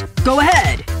allow it. Go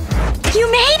ahead.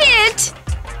 You made it!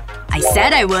 I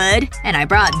said I would. And I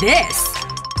brought this.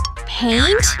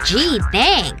 Paint? Gee,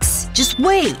 thanks. Just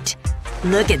wait.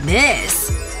 Look at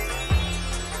this.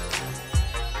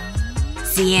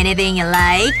 See anything you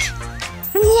like?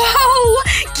 Whoa!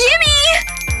 Gimme!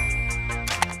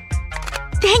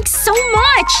 Thanks so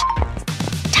much!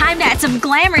 Time to add some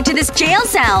glamour to this jail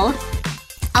cell.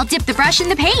 I'll dip the brush in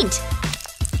the paint.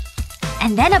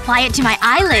 And then apply it to my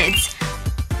eyelids.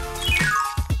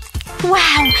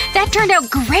 Wow, that turned out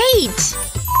great!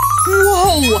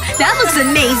 Whoa, that looks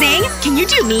amazing! Can you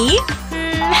do me?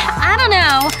 I don't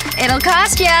know. It'll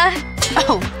cost ya.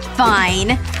 Oh,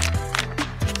 fine.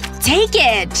 Take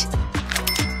it!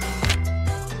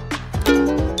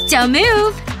 Don't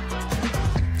move.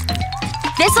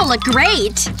 This'll look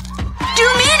great. Do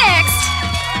me next!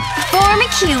 Form a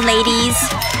queue, ladies.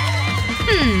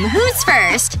 Who's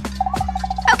first?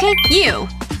 Okay, you.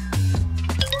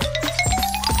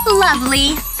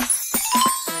 Lovely.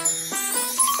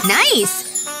 Nice.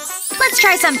 Let's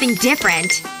try something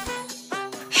different.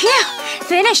 Phew!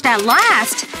 Finished at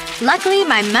last. Luckily,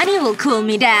 my money will cool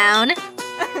me down.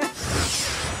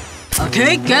 A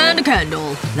cake and a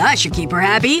candle. That should keep her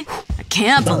happy. I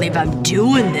can't believe I'm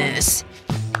doing this.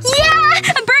 Yeah!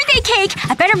 A birthday cake!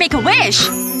 I better make a wish.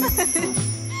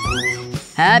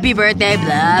 Happy birthday,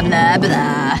 blah blah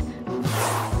blah.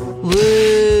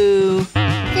 Woo.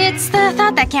 It's the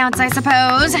thought that counts, I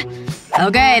suppose.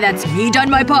 Okay, that's me done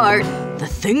my part. The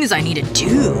things I need to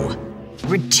do.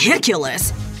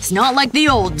 Ridiculous. It's not like the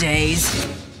old days.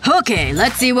 Okay,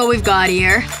 let's see what we've got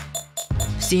here.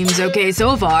 Seems okay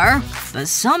so far. But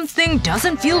something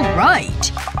doesn't feel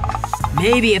right.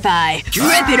 Maybe if I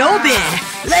rip it open.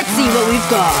 Let's see what we've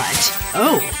got.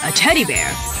 Oh, a teddy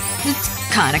bear. It's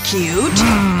kinda cute.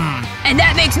 And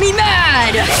that makes me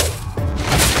mad!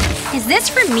 Is this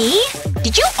for me?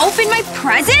 Did you open my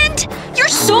present? You're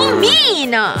so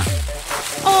mean!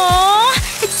 Aww,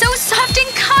 it's so soft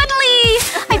and cuddly!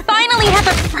 I finally have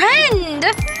a friend!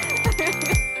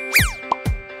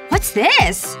 What's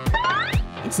this?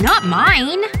 It's not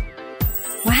mine.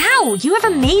 Wow, you have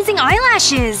amazing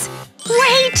eyelashes!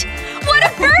 Wait! What a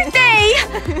birthday!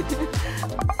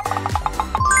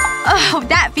 Oh,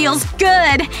 that feels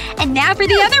good! And now for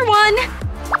the other one!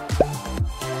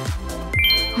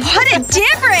 What a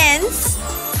difference!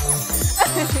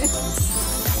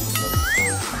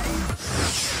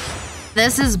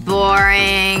 This is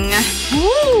boring.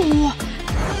 Ooh!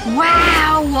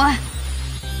 Wow!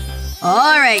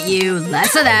 Alright, you.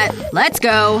 Less of that. Let's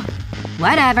go.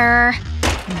 Whatever.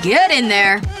 Get in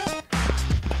there.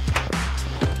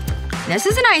 This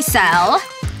is a nice cell.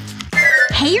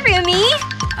 Hey, roomie.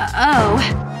 Oh.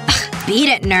 Beat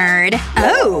it, nerd.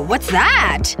 Oh, what's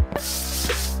that?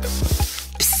 Psst.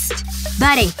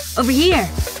 Buddy, over here.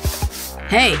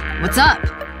 Hey, what's up?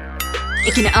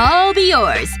 It can all be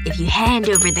yours if you hand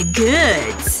over the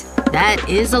goods. That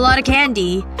is a lot of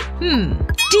candy.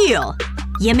 Deal.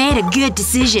 You made a good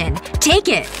decision. Take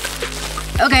it.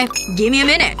 Okay, give me a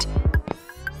minute.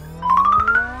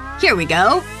 Here we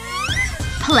go.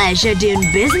 Pleasure doing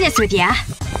business with ya.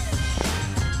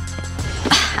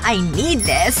 I need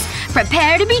this.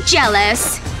 Prepare to be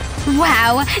jealous.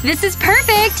 Wow, this is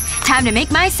perfect! Time to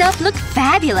make myself look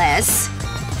fabulous.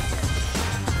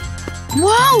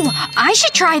 Whoa! I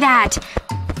should try that!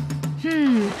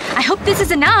 I hope this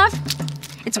is enough.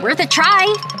 It's worth a try.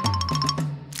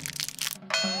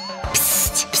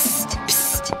 Psst, psst,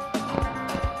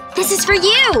 psst. This is for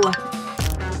you!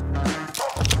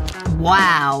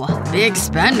 Wow. Big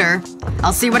spender.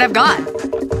 I'll see what I've got.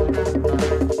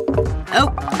 Oh.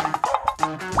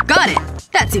 Got it.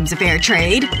 That seems a fair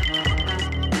trade.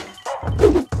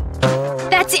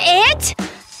 That's it?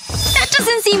 That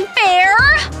doesn't seem fair!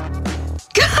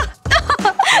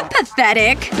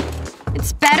 Pathetic.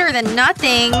 It's better than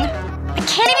nothing. I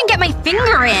can't even get my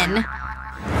finger in.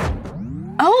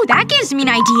 Oh, that gives me an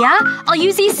idea. I'll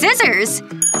use these scissors.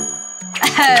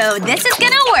 Oh, this is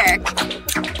gonna work.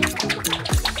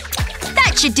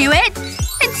 That should do it.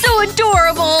 It's so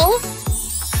adorable.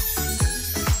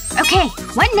 Okay,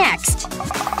 what next?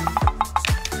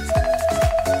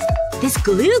 This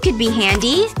glue could be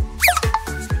handy.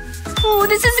 Oh,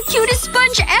 this is the cutest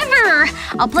sponge ever!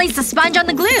 I'll place the sponge on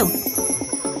the glue.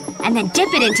 And then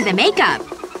dip it into the makeup.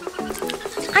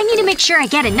 I need to make sure I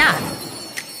get enough.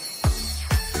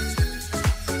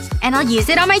 And I'll use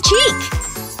it on my cheek.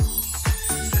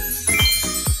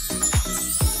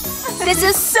 This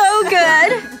is so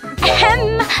good!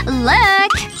 Ahem!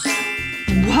 Look!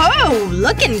 Whoa!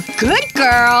 Looking good,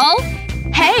 girl!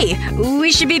 Hey!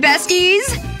 We should be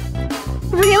besties?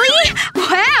 Really?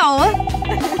 Wow!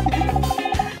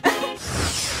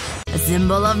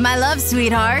 symbol of my love,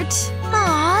 sweetheart.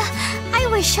 Aw, I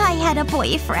wish I had a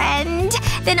boyfriend.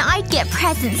 Then I'd get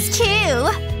presents too.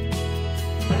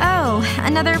 Oh,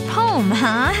 another poem,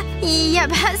 huh?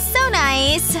 Yep, so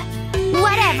nice.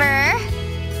 Whatever.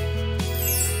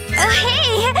 Oh,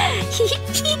 hey!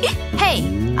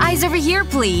 Hey, eyes over here,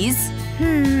 please.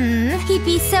 He'd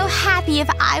be so happy if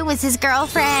I was his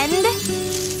girlfriend.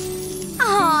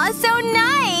 Aw, so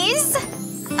nice!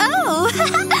 Oh!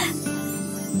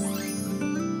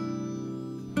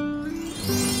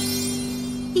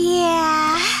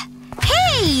 Yeah.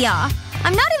 Hey!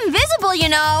 I'm not invisible, you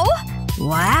know!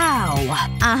 Wow.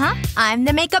 Uh-huh. I'm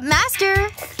the makeup master.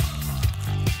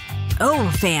 Oh,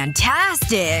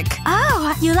 fantastic.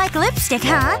 Oh, you like lipstick,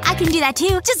 huh? I can do that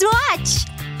too. Just watch!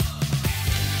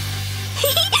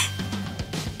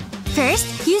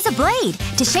 First, use a blade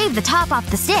to shave the top off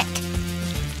the stick.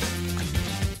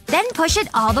 Then push it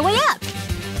all the way up.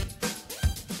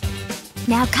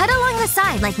 Now cut along the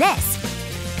side like this.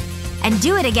 And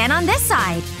do it again on this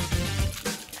side.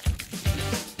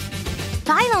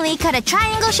 Finally, cut a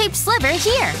triangle-shaped sliver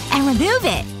here and remove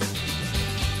it.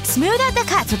 Smooth out the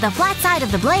cuts with the flat side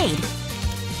of the blade.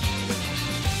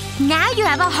 Now you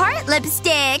have a heart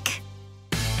lipstick!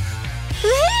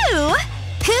 Woohoo!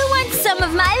 Who wants some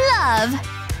of my love?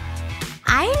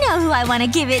 I know who I want to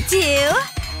give it to.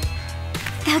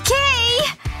 Okay.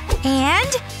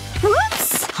 And…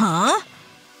 whoops! Huh?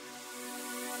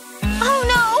 Oh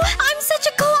no! I'm such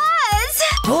a klutz!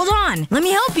 Hold on. Let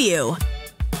me help you.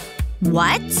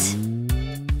 What?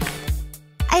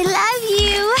 I love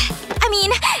you. I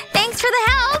mean, thanks for the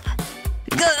help.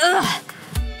 Ugh.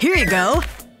 Here you go.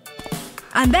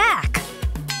 I'm back.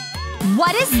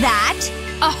 What is that?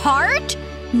 A heart?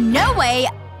 No way.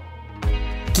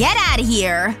 Get out of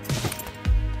here.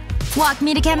 Walk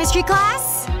me to chemistry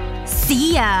class?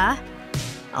 See ya.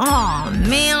 Aw,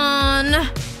 man.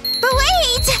 But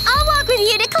wait! I'll walk with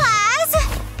you to class!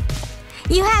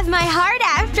 You have my heart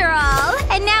after all.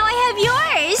 And now I have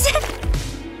yours.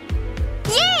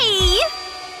 Yay!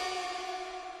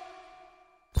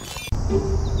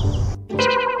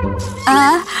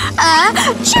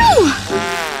 Achoo!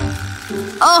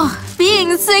 Oh,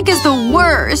 being sick is the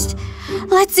worst.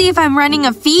 Let's see if I'm running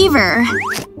a fever.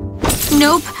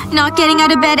 Nope, not getting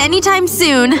out of bed anytime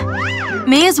soon.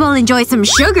 May as well enjoy some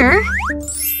sugar.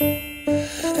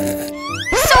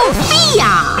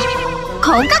 Sophia!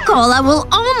 Coca-Cola will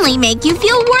only make you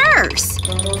feel worse.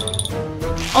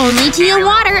 Only tea and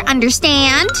water,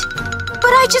 understand?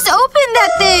 But I just opened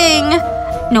that thing!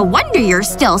 No wonder you're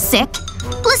still sick.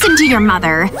 Listen to your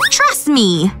mother. Trust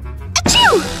me.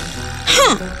 Achoo!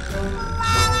 Huh.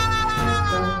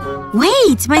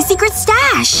 Wait, my secret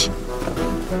stash!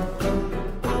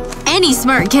 Any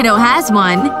smart kiddo has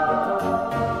one.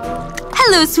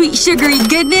 Hello, sweet sugary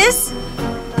goodness.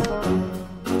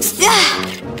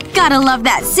 Gotta love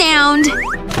that sound.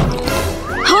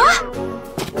 Huh?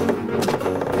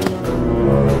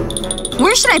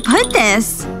 Where should I put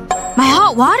this? My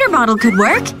hot water bottle could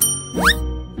work.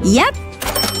 Yep.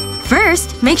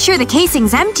 First, make sure the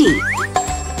casing's empty.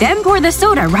 Then pour the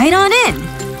soda right on in.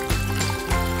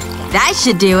 That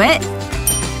should do it.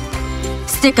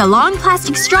 Stick a long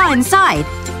plastic straw inside.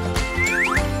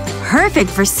 Perfect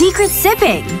for secret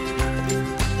sipping.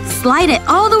 Slide it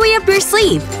all the way up your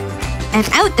sleeve. And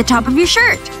out the top of your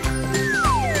shirt.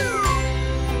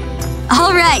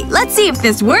 Alright, let's see if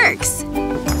this works.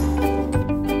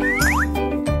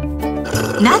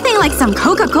 Nothing like some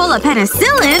Coca-Cola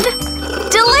penicillin!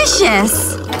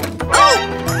 Delicious! Oh!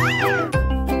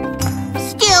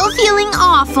 Still feeling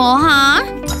awful, huh?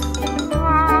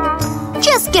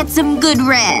 Just get some good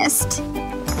rest.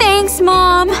 Thanks,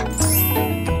 Mom.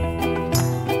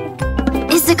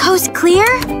 Is the coast clear?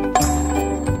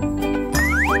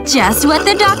 Just what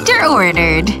the doctor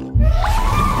ordered.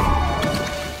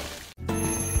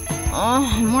 Oh,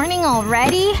 morning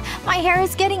already? My hair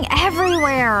is getting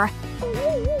everywhere.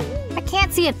 I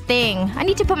can't see a thing. I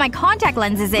need to put my contact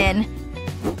lenses in.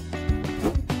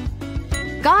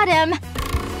 Got him!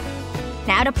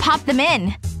 Now to pop them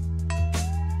in.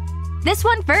 This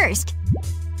one first.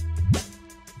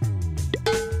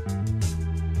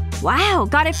 Wow,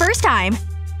 got it first time.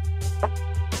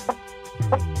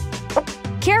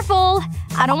 Careful!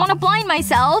 I don't want to blind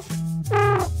myself.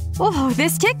 Oh,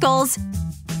 this tickles.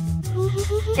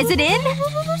 Is it in?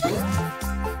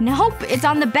 Nope, it's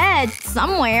on the bed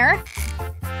somewhere.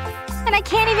 And I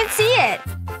can't even see it.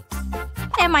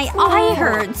 And my eye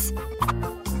hurts.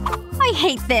 I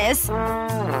hate this.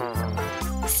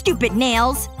 Stupid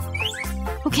nails.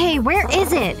 Okay, where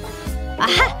is it?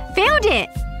 Aha! Found it!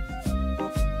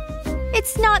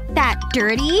 It's not that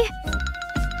dirty.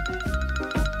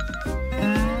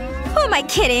 am I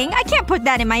kidding? I can't put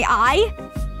that in my eye.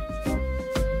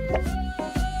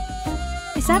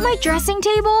 Is that my dressing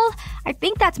table? I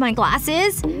think that's my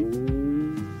glasses.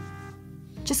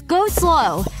 Just go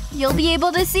slow. You'll be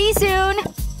able to see soon.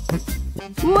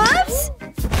 Whoops!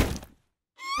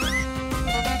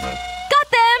 Got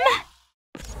them!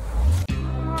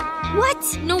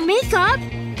 What? No makeup?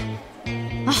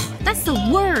 Ugh, that's the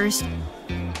worst.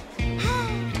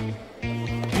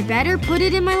 I better put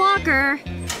it in my locker.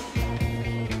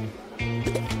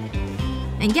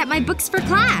 And get my books for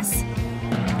class.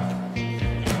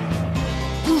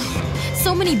 Ugh,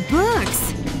 so many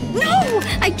books. No!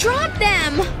 I dropped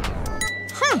them!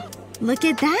 Huh. Look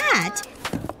at that.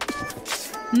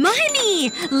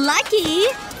 Money! Lucky!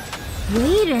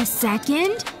 Wait a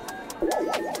second.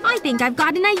 I think I've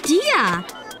got an idea.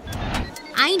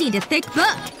 I need a thick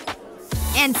book.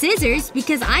 And scissors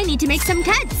because I need to make some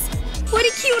cuts. What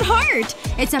a cute heart!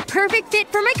 It's a perfect fit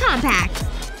for my compact.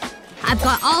 I've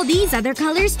got all these other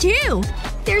colors too.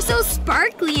 They're so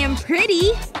sparkly and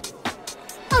pretty.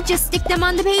 I'll just stick them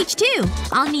on the page too.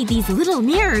 I'll need these little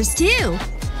mirrors too.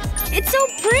 It's so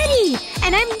pretty!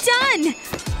 And I'm done!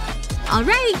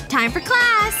 Alright, time for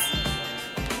class!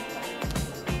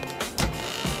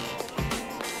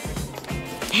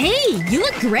 Hey, you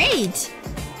look great!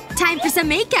 Time for some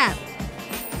makeup!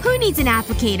 Who needs an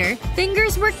applicator?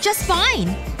 Fingers work just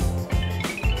fine.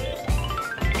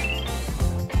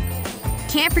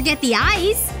 Can't forget the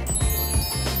eyes.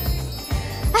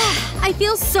 I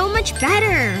feel so much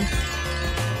better.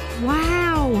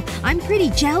 Wow. I'm pretty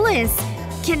jealous.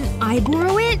 Can I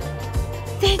borrow it?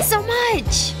 Thanks so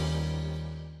much.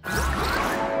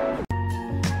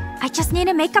 I just need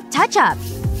a makeup touch-up.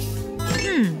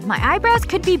 My eyebrows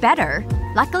could be better.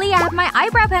 Luckily, I have my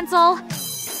eyebrow pencil.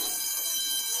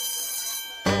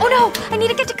 Oh no! I need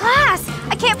to get to class!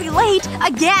 I can't be late!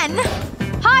 Again!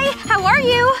 Hi! How are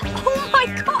you? Oh my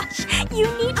gosh! You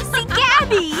need to see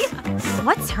Gabby!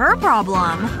 What's her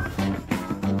problem?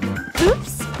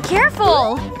 Oops!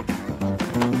 Careful!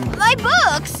 My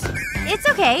books! It's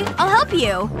okay. I'll help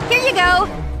you. Here you go.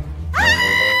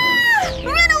 Ah!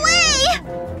 Run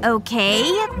away! Okay.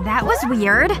 That was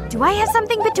weird. Do I have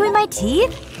something between my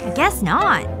teeth? I guess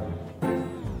not.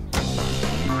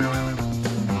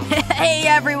 Hey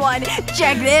everyone!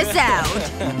 Check this out!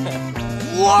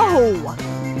 Whoa!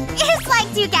 It's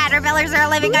like two caterpillars are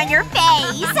living on your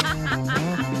face!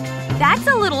 That's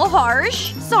a little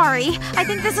harsh. Sorry. I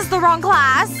think this is the wrong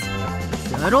class.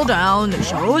 Settle down. The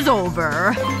show's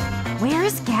over.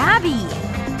 Where's Gabby?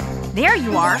 There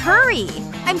you are. Hurry!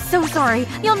 I'm so sorry.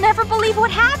 You'll never believe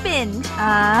what happened.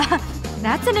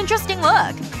 That's an interesting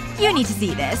look. You need to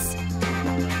see this.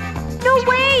 No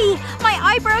way! My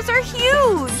eyebrows are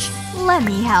huge! Let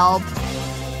me help.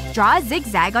 Draw a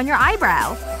zigzag on your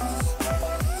eyebrow.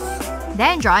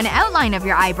 Then draw an outline of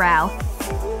your eyebrow.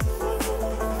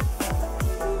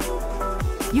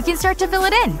 You can start to fill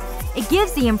it in. It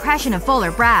gives the impression of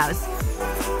fuller brows.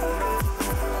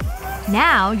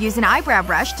 Now, use an eyebrow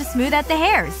brush to smooth out the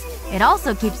hairs. It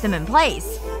also keeps them in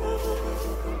place.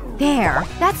 There.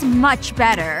 That's much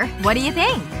better. What do you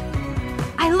think?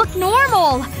 I look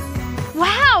normal!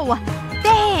 Wow!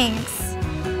 Thanks!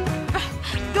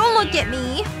 Don't look at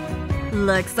me.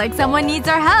 Looks like someone needs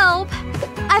our help.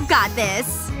 I've got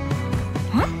this.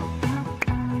 Huh?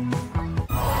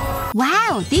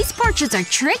 Wow, these portraits are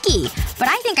tricky. But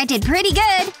I think I did pretty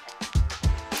good.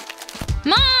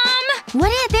 Mom! What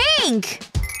do you think?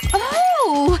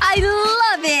 Oh! I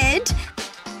love it!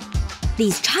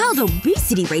 These child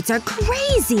obesity rates are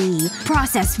crazy.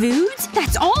 Processed foods?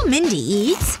 That's all Mindy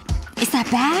eats. Is that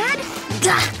bad?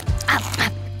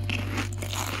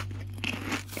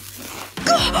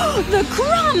 The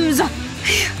crumbs!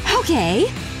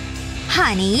 Okay.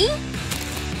 Honey?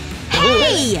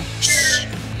 Hey! Shh!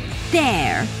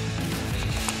 There.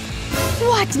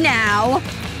 What now?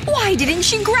 Why didn't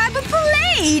she grab a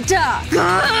plate?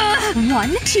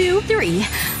 1, 2, 3.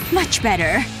 Much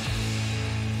better.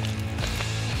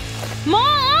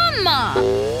 Mom!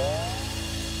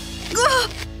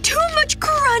 Too much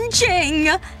crunching!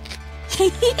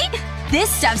 This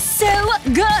stuff's so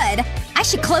good! I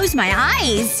should close my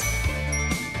eyes.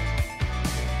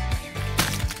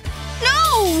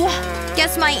 No!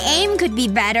 Guess my aim could be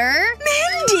better.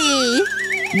 Mindy!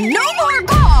 No more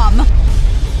gum!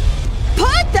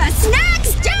 Put the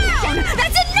snacks down!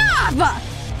 That's enough!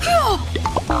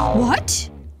 What?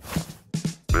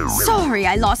 Sorry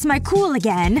I lost my cool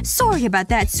again. Sorry about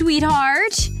that,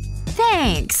 sweetheart.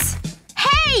 Thanks.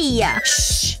 Hey!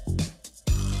 Shh!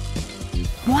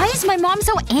 Why is my mom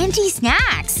so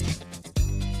anti-snacks?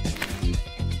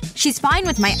 She's fine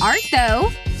with my art,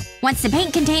 though. Once the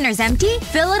paint container's empty,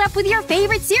 fill it up with your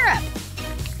favorite syrup.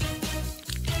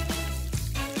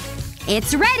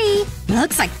 It's ready!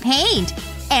 Looks like paint.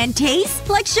 And tastes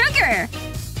like sugar.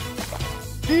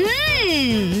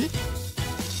 Mmm.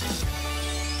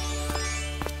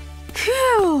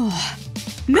 Phew.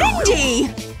 Mindy!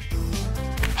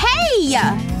 Hey!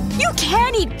 You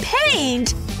can't eat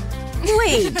paint!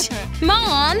 Wait.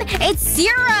 Mom, it's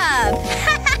syrup!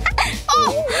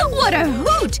 Oh, what a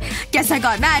hoot! Guess I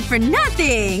got mad for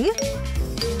nothing!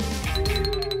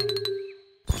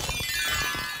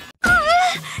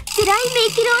 Did I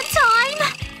make it on time?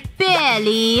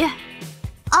 Barely.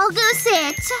 I'll go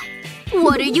sit.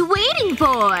 What are you waiting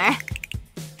for?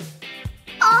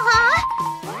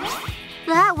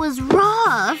 That was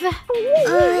rough.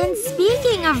 And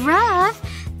speaking of rough,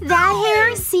 that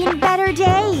hair's seen better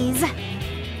days.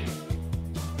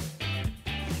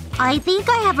 I think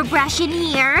I have a brush in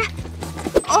here.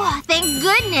 Oh, thank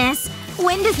goodness.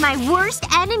 Wind is my worst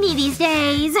enemy these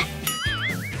days.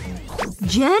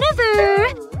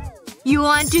 Jennifer! You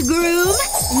want to groom?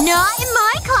 Not in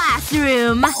my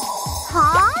classroom.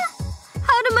 Huh?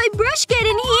 How did my brush get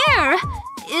in here?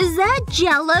 Is that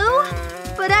Jell-O?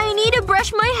 But I need to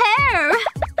brush my hair.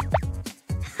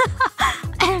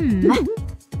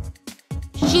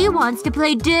 She wants to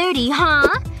play dirty, huh?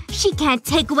 She can't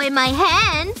take away my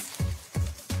hands.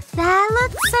 That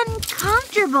looks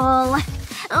uncomfortable.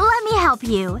 Let me help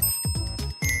you.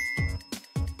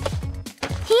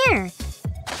 Here.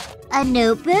 A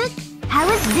notebook? How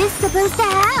is this supposed to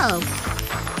help?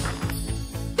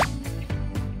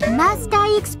 Must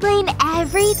I explain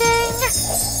everything?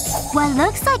 What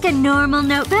looks like a normal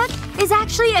notebook is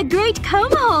actually a great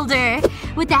comb holder.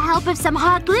 With the help of some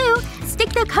hot glue, stick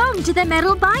the comb to the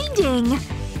metal binding.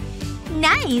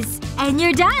 Nice! And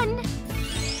you're done!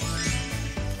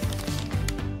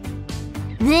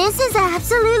 This is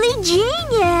absolutely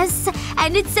genius!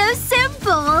 And it's so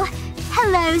simple!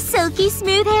 Hello, silky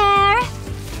smooth hair!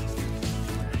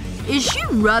 Is she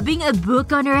rubbing a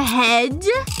book on her head?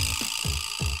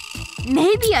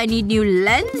 Maybe I need new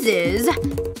lenses.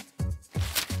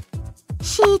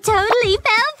 She totally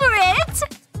fell for it!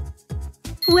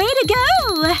 Way to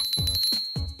go!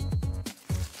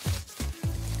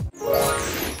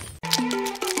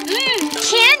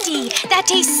 Candy! That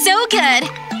tastes so good!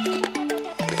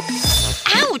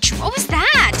 Ouch! What was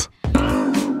that?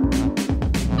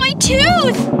 My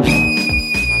tooth!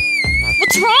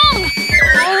 What's wrong?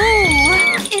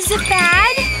 Oh. Is it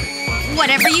bad?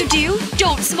 Whatever you do,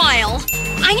 don't smile.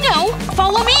 I know.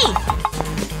 Follow me.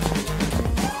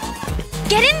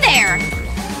 Get in there.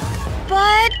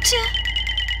 But…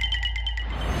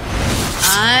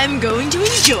 I'm going to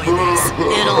enjoy this.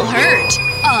 It'll hurt.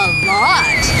 A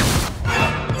lot.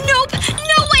 Nope.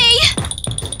 No way!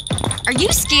 Are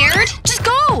you scared? Just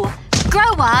go.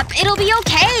 Grow up. It'll be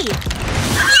okay.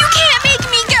 You can't make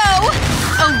me go!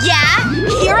 Oh yeah?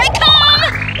 Here I come!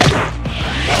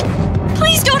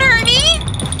 Please don't hurt me!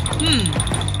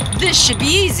 This should be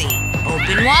easy.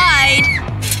 Open wide.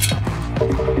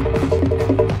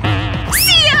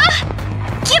 See ya!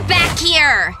 Get back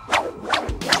here!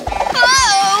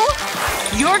 Uh-oh!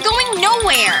 You're going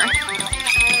nowhere!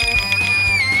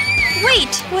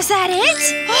 Wait, was that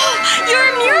it? You're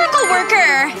a miracle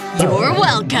worker! You're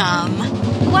welcome.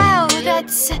 Wow,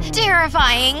 that's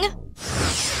terrifying.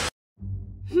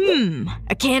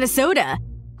 A can of soda.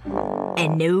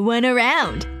 And no one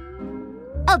around.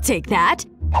 I'll take that.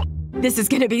 This is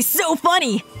gonna be so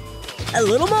funny! A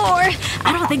little more.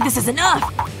 I don't think this is enough.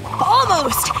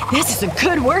 Almost! This is a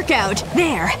good workout.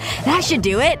 There. That should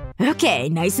do it. Okay,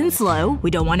 nice and slow.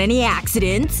 We don't want any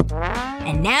accidents.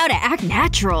 And now to act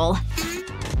natural.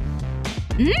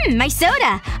 My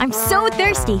soda! I'm so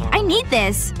thirsty. I need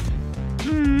this.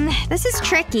 This is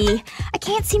tricky. I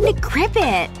can't seem to grip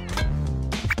it.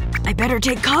 I better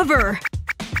take cover.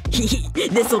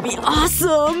 This'll be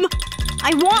awesome!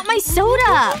 I want my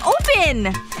soda!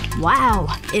 Open! Wow,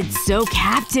 it's so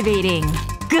captivating.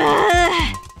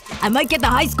 Gah! I might get the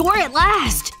high score at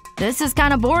last. This is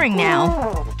kinda boring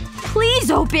now.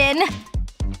 Please open!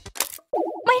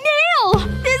 My nail!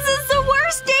 This is the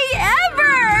worst day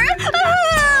ever!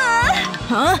 Ah!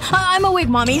 Huh? I'm awake,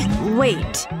 Mommy.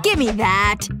 Wait. Give me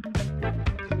that.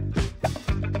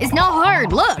 It's not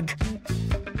hard, look.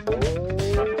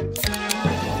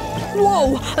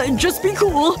 Whoa! Just be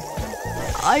cool.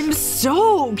 I'm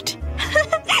soaked.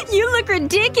 You look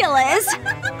ridiculous.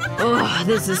 Ugh,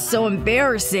 this is so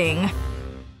embarrassing.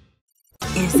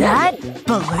 Is that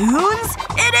balloons?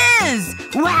 It is!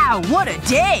 Wow, what a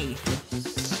day!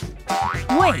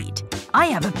 Wait, I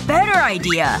have a better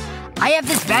idea. I have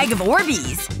this bag of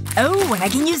Orbeez. Oh, and I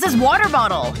can use this water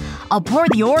bottle. I'll pour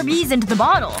the Orbeez into the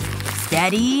bottle.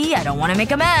 Steady, I don't want to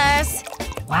make a mess.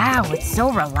 Wow, it's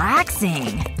so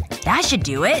relaxing. That should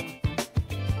do it.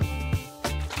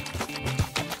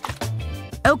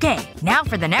 Okay, now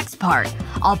for the next part.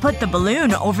 I'll put the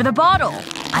balloon over the bottle.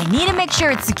 I need to make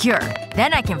sure it's secure.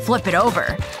 Then I can flip it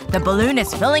over. The balloon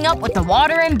is filling up with the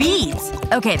water and beads.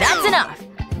 Okay, that's enough.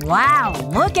 Wow,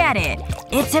 look at it.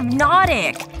 It's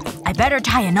hypnotic. I better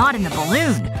tie a knot in the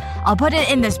balloon. I'll put it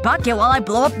in this bucket while I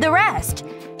blow up the rest.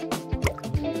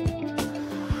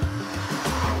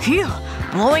 Phew.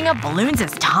 Blowing up balloons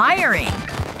is tiring.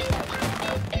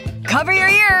 Cover your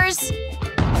ears!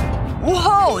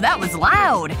 Whoa, that was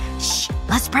loud. Shh,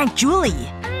 let's prank Julie.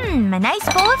 A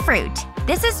nice bowl of fruit.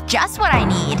 This is just what I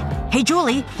need. Hey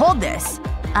Julie, hold this.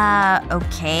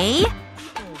 Okay.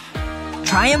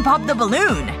 Try and pop the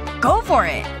balloon. Go for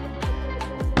it.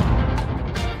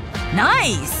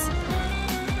 Nice!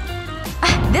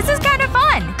 This is kind of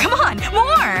fun. Come on,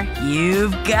 more!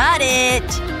 You've got it!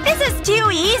 This is too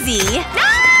easy.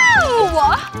 No!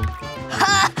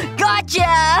 Ha!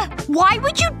 Gotcha! Why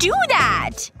would you do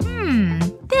that?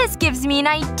 This gives me an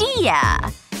idea.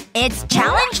 It's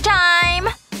challenge time!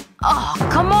 Oh,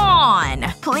 come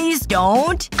on. Please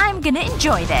don't. I'm gonna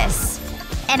enjoy this.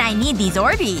 And I need these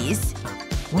Orbeez.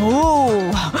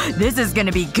 Ooh, this is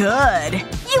gonna be good.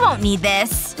 You won't need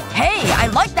this. Hey, I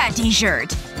like that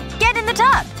t-shirt. Get in the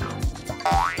tub.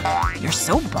 You're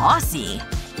so bossy.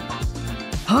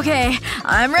 Okay,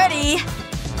 I'm ready.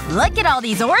 Look at all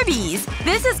these Orbeez.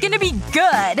 This is gonna be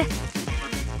good.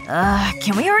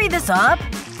 Can we hurry this up?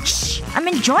 Shh, I'm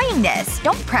enjoying this.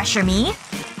 Don't pressure me.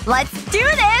 Let's do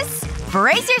this!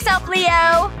 Brace yourself,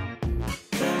 Leo!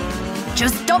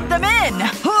 Just dump them in!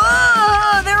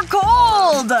 Ah, they're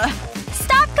cold!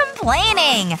 Stop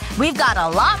complaining! We've got a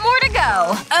lot more to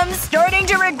go. I'm starting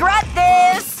to regret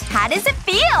this! How does it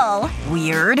feel?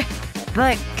 Weird.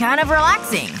 But kind of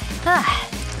relaxing.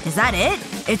 Is that it?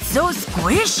 It's so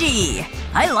squishy!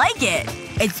 I like it.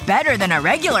 It's better than a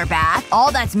regular bath.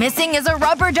 All that's missing is a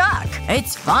rubber duck.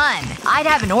 It's fun. I'd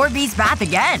have an Orbeez bath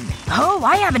again. Oh,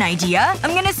 I have an idea.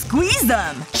 I'm gonna squeeze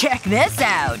them. Check this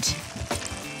out.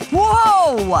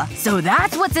 Whoa! So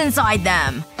that's what's inside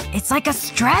them. It's like a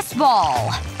stress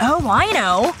ball. Oh, I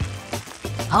know.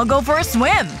 I'll go for a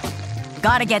swim.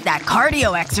 Gotta get that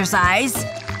cardio exercise.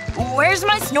 Where's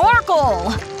my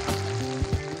snorkel?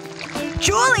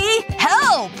 Julie!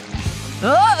 Help!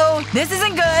 Uh-oh, this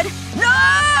isn't good.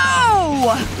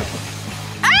 No!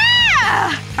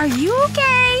 Ah! Are you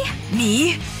okay?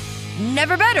 Me?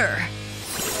 Never better.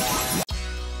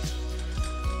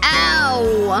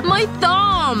 Ow! My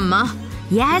thumb!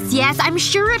 Yes, I'm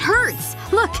sure it hurts.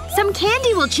 Look, some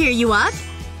candy will cheer you up.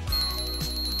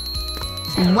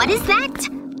 What is that?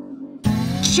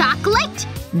 Chocolate?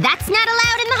 That's not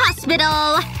allowed in the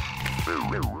hospital.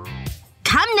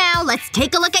 Come now, let's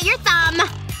take a look at your thumb.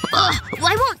 Ugh,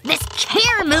 why won't this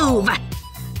chair move?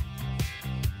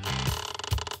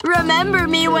 Remember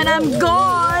me when I'm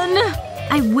gone!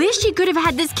 I wish you could have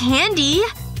had this candy.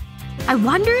 I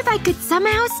wonder if I could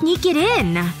somehow sneak it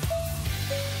in.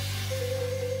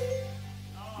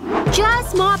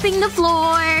 Just mopping the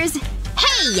floors.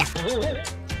 Hey!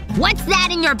 What's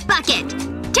that in your bucket?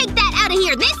 Take that out of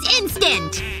here this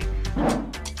instant!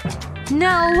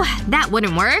 No, that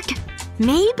wouldn't work.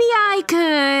 Maybe I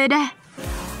could…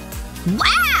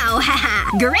 Wow!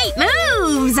 Haha! Great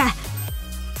moves!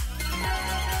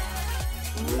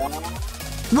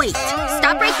 Wait.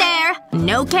 Stop right there.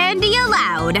 No candy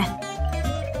allowed.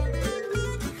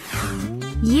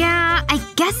 Yeah, I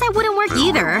guess that wouldn't work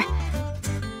either.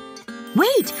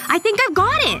 Wait! I think I've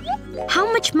got it! How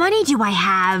much money do I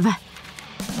have?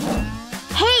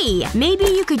 Hey, maybe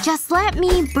you could just let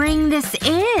me bring this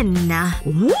in.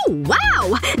 Ooh,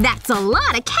 wow! That's a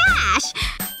lot of cash!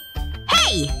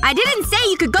 Hey! I didn't say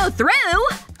you could go through!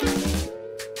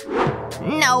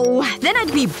 No, then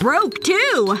I'd be broke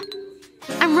too.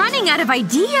 I'm running out of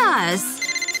ideas.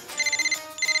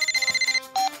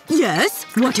 Yes?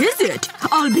 What is it?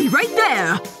 I'll be right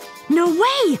there. No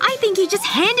way! I think he just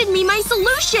handed me my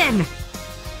solution!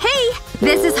 Hey!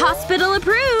 This is hospital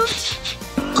approved!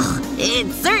 Ugh,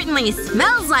 it certainly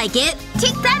smells like it!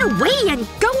 Take that away and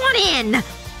go on in!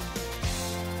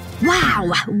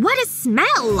 Wow, what a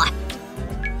smell!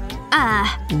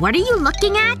 What are you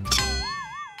looking at?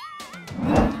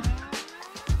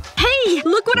 Hey!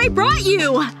 Look what I brought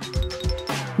you!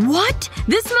 What?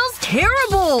 This smells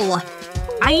terrible!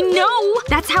 I know!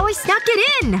 That's how I snuck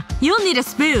it in! You'll need a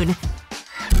spoon.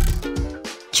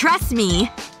 Trust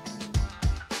me.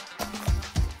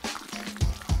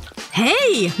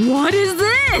 Hey! What is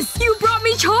this? You brought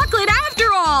me chocolate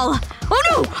after all! all! Oh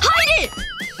no! Hide it!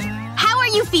 How are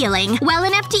you feeling? Well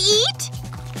enough to eat?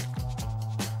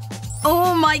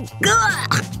 Oh my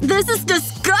god! This is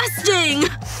disgusting!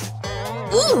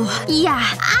 Ooh,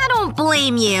 yeah, I don't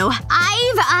blame you.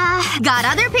 I've, got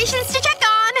other patients to check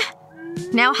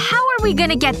on. Now how are we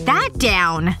gonna get that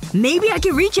down? Maybe I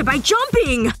can reach it by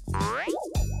jumping!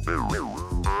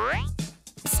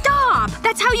 Stop!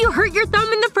 That's how you hurt your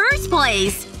thumb in the first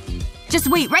place! Just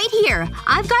wait right here.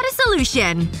 I've got a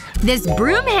solution. This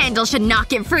broom handle should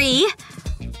knock it free.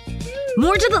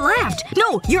 More to the left!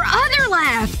 No, your other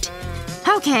left!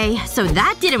 Okay, so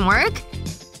that didn't work.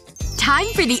 Time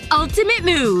for the ultimate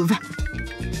move.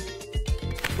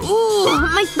 Ooh,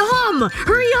 my thumb!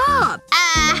 Hurry up!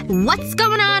 What's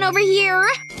going on over here?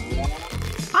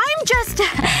 I'm just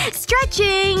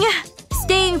stretching.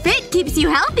 Staying fit keeps you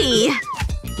healthy.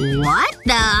 What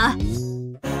the?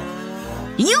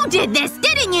 You did this,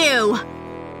 didn't you?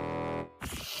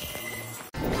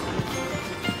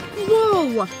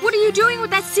 Whoa! What are you doing with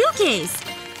that suitcase?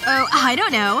 Oh, I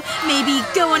don't know. Maybe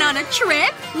going on a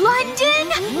trip? London?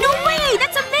 No way!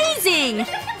 That's amazing!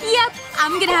 Yep,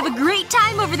 I'm gonna have a great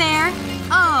time over there.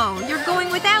 Oh, you're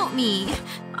going without me.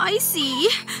 I see.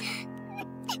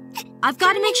 I've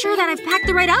gotta make sure that I've packed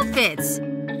the right outfits.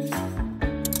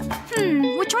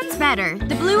 Which one's better?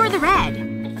 The blue or the red?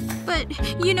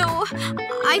 But, you know,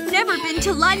 I've never been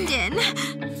to London.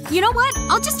 You know what?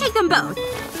 I'll just take them both.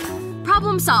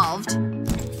 Problem solved.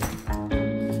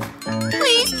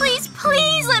 Please, please,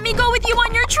 please let me go with you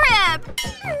on your trip!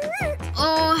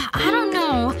 Oh, I don't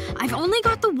know. I've only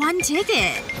got the one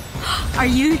ticket. Are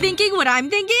you thinking what I'm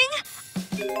thinking?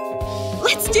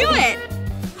 Let's do it!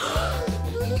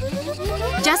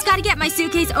 Just gotta get my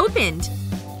suitcase opened.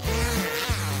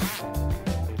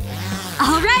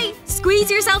 Alright, squeeze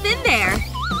yourself in there.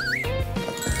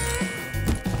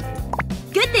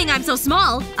 Good thing I'm so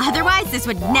small. Otherwise this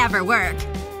would never work.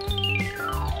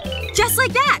 Just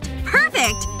like that!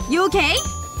 Perfect! You okay?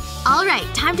 Alright,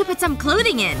 time to put some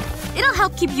clothing in. It'll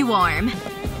help keep you warm.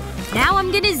 Now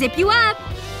I'm gonna zip you up.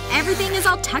 Everything is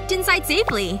all tucked inside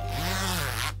safely.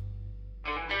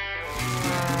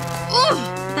 Ooh,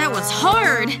 that was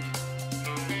hard.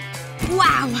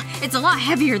 Wow, it's a lot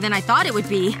heavier than I thought it would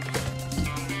be.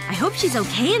 I hope she's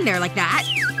okay in there like that.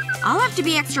 I'll have to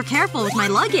be extra careful with my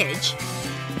luggage.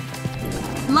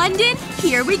 London,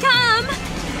 here we come!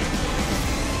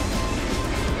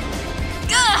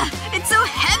 Ugh! It's so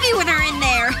heavy with her in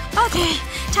there! Okay,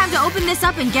 time to open this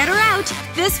up and get her out.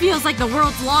 This feels like the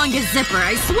world's longest zipper,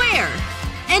 I swear!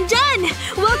 And done!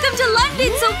 Welcome to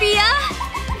London, Sophia!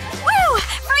 Woo!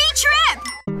 Free trip!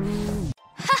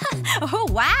 Oh,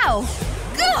 wow.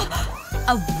 Ugh!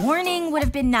 A warning would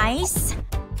have been nice.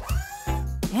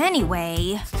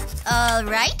 Anyway.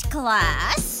 Alright,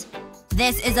 class.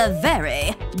 This is a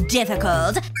very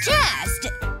difficult test.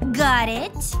 Got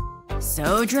it?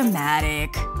 So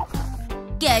dramatic.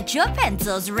 Get your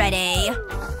pencils ready.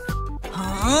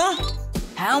 Huh?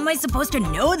 How am I supposed to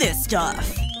know this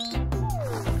stuff?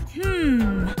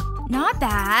 Not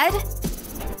bad.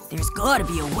 There's gotta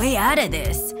be a way out of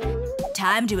this.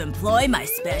 Time to employ my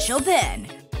special pen.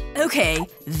 Okay,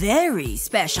 very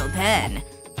special pen.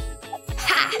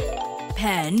 Ha!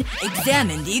 Pen,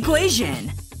 examine the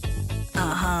equation.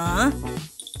 Uh-huh.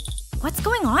 What's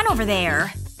going on over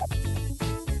there?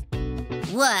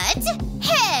 What?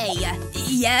 Hey!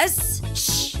 Yes?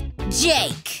 Shh.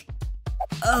 Jake.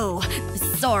 Oh,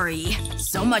 sorry.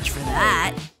 So much for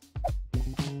that.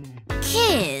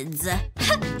 Kids.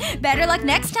 Better luck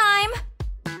next time.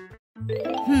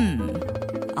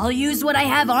 I'll use what I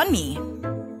have on me.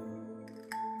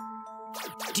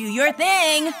 Do your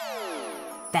thing.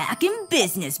 Back in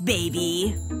business,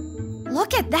 baby.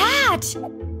 Look at that!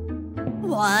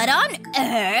 What on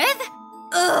earth?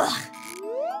 Ugh.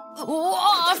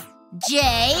 Off.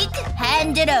 Jake,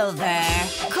 hand it over.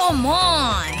 Come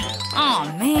on.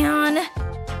 Aw, man.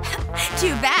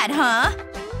 Too bad, huh?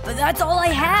 But that's all I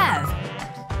have.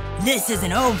 This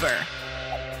isn't over.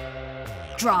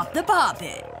 Drop the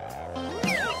poppet.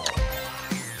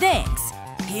 Thanks.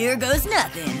 Here goes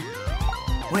nothing.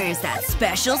 Where's that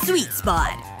special sweet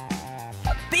spot?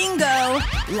 Bingo!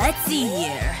 Let's see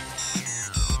here.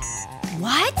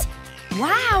 What?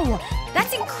 Wow!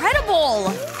 That's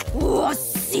incredible! Oh,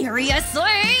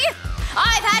 seriously?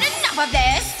 I've had enough of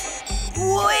this!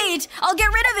 Wait! I'll get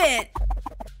rid of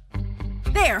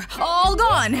it! There! All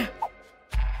gone!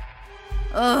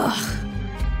 Ugh.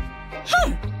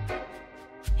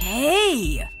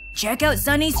 Hey! Check out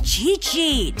Sunny's cheat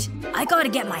sheet! I gotta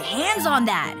get my hands on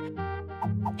that!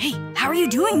 Hey, how are you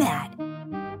doing that?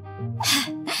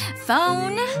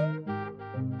 Phone?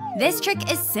 This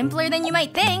trick is simpler than you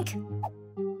might think.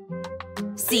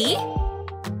 See?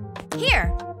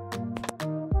 Here.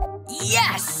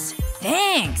 Yes!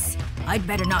 Thanks! I'd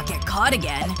better not get caught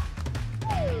again.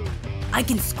 I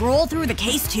can scroll through the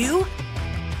case too?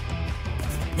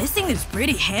 This thing is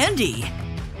pretty handy.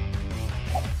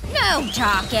 No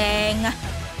talking.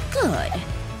 Good.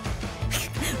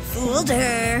 Fooled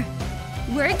her.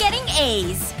 We're getting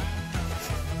A's.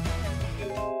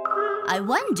 I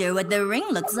wonder what the ring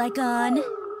looks like on.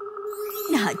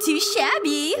 Not too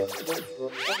shabby.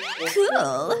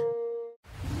 Cool.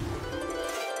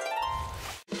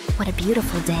 What a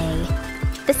beautiful day.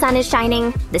 The sun is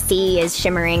shining, the sea is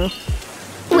shimmering.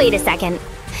 Wait a second.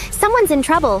 Someone's in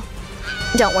trouble.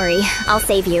 Don't worry, I'll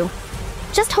save you.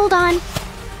 Just hold on.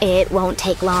 It won't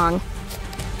take long.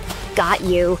 Got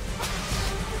you.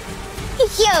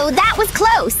 Yo, that was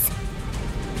close!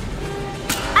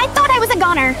 I thought I was a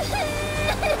goner.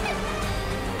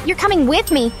 You're coming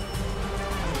with me.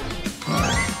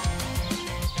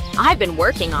 I've been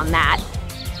working on that.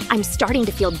 I'm starting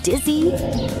to feel dizzy.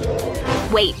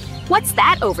 Wait, what's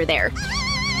that over there?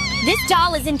 This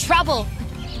doll is in trouble.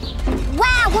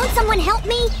 Wow, won't someone help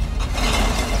me?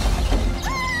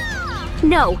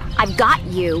 No, I've got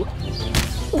you.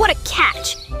 What a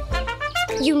catch.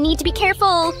 You need to be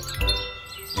careful.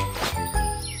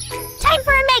 Time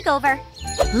for a makeover.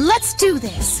 Let's do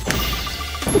this.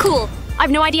 Cool. I've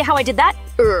no idea how I did that.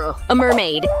 A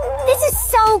mermaid. This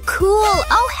is so cool.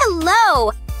 Oh,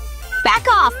 hello. Back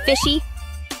off, fishy.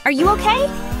 Are you okay?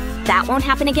 That won't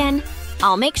happen again.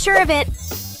 I'll make sure of it.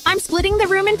 I'm splitting the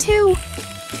room in two.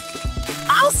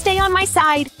 I'll stay on my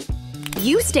side.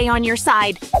 You stay on your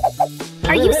side.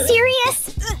 Are you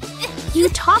serious? You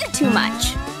talk too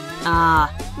much.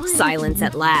 Ah, silence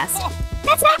at last.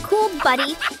 That's not cool,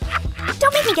 buddy.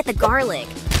 Don't make me get the garlic.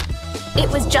 It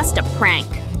was just a prank.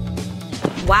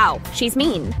 Wow, she's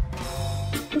mean.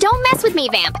 Don't mess with me,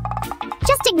 Vamp.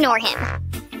 Just ignore him.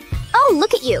 Oh,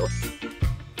 look at you.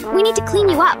 We need to clean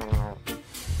you up.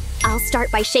 I'll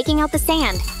start by shaking out the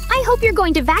sand. I hope you're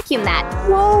going to vacuum that.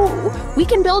 Whoa! We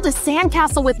can build a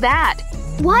sandcastle with that!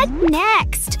 What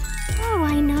next? Oh,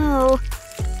 I know.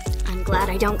 I'm glad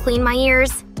I don't clean my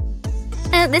ears.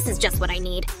 This is just what I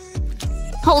need.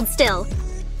 Hold still.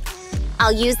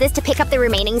 I'll use this to pick up the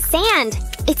remaining sand.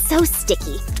 It's so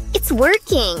sticky. It's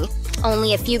working.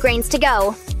 Only a few grains to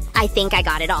go. I think I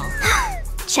got it all.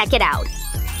 Check it out.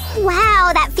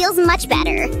 Wow, that feels much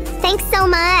better. Thanks so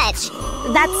much.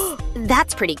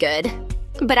 That's pretty good.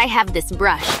 But I have this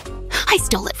brush. I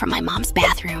stole it from my mom's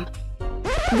bathroom.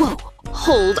 Whoa,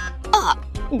 hold up.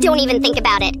 Don't even think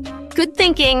about it. Good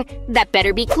thinking. That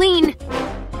better be clean.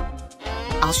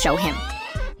 I'll show him.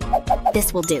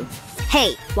 This will do.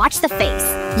 Hey, watch the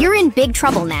face. You're in big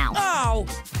trouble now. Ow!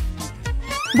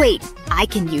 Wait, I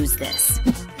can use this.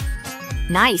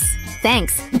 Nice,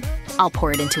 thanks. I'll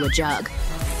pour it into a jug.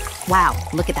 Wow,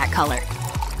 look at that color.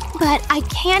 But I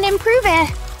can improve it.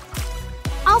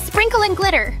 I'll sprinkle in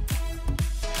glitter.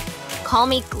 Call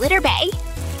me Glitter Bay.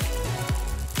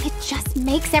 It just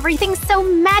makes everything so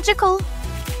magical.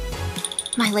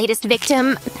 My latest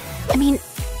victim,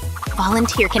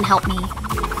 volunteer can help me.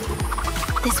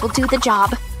 This will do the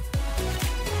job.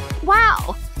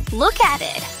 Wow, look at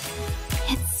it.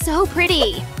 It's so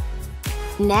pretty.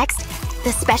 Next,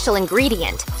 the special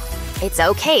ingredient. It's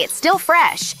okay, it's still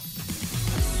fresh.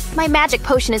 My magic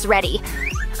potion is ready.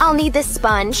 I'll need this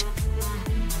sponge,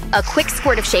 a quick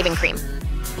squirt of shaving cream,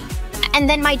 and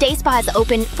then my day spa is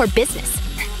open for business.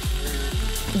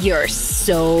 You're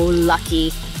so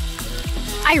lucky.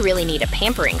 I really need a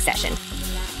pampering session.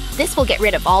 This will get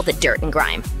rid of all the dirt and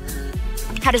grime.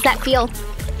 How does that feel?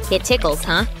 It tickles,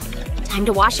 huh? Time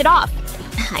to wash it off.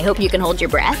 I hope you can hold your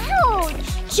breath. Ouch!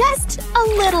 Just a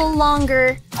little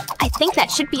longer. I think that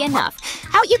should be enough.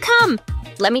 Out you come!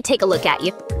 Let me take a look at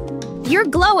you. You're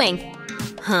glowing.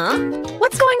 Huh?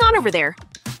 What's going on over there?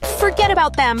 Forget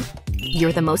about them.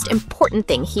 You're the most important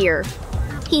thing here.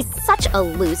 He's such a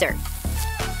loser.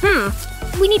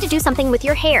 We need to do something with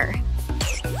your hair.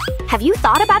 Have you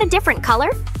thought about a different color?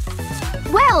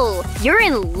 Well, you're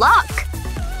in luck.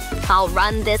 I'll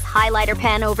run this highlighter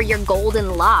pen over your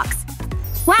golden locks.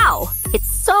 Wow, it's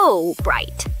so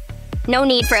bright. No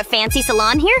need for a fancy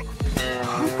salon here?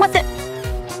 What the…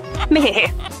 Meh.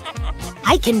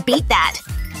 I can beat that.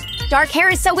 Dark hair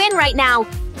is so in right now.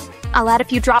 I'll add a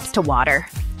few drops to water.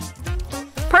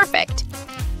 Perfect.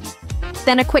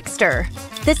 Then a quick stir.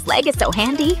 This leg is so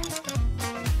handy.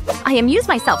 I amuse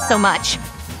myself so much.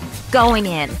 Going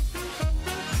in.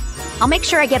 I'll make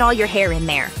sure I get all your hair in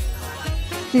there.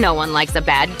 No one likes a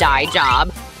bad dye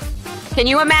job. Can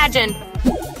you imagine?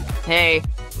 Hey,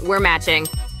 we're matching.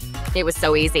 It was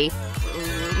so easy.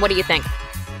 What do you think?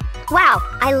 Wow,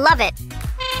 I love it.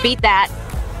 Beat that.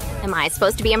 Am I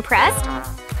supposed to be impressed?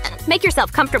 Make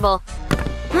yourself comfortable.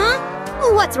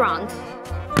 Huh? What's wrong?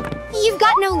 You've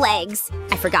got no legs.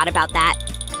 I forgot about that.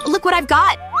 Look what I've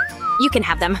got. You can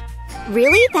have them.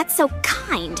 Really? That's so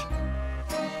kind.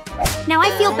 Now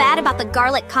I feel bad about the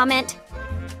garlic comment.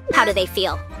 How do they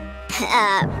feel?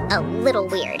 A little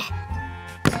weird.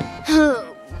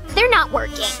 They're not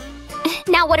working.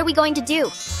 Now what are we going to do?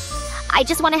 I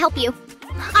just want to help you.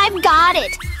 I've got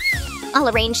it! I'll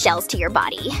arrange shells to your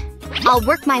body. I'll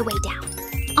work my way down.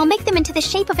 I'll make them into the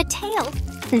shape of a tail.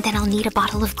 And then I'll need a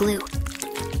bottle of glue.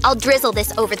 I'll drizzle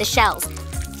this over the shells.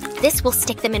 This will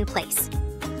stick them in place.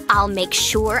 I'll make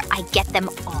sure I get them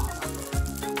all.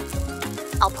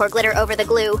 I'll pour glitter over the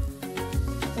glue.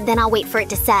 Then I'll wait for it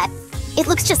to set. It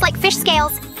looks just like fish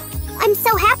scales. I'm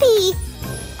so happy!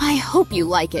 I hope you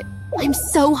like it. I'm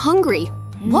so hungry.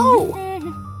 Whoa!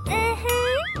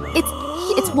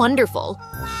 It's wonderful.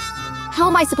 How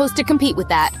am I supposed to compete with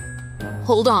that?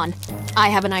 Hold on. I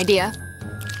have an idea.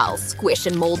 I'll squish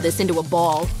and mold this into a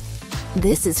ball.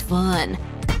 This is fun.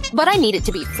 But I need it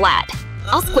to be flat.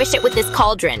 I'll squish it with this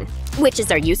cauldron.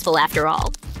 Witches are useful after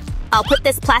all. I'll put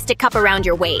this plastic cup around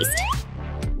your waist.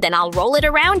 Then I'll roll it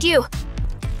around you.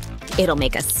 It'll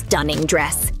make a stunning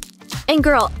dress. And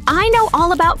girl, I know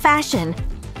all about fashion.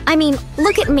 I mean,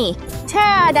 look at me.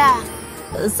 Ta-da!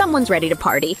 Someone's ready to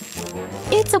party.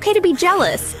 It's okay to be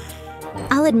jealous.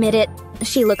 I'll admit it.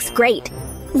 She looks great.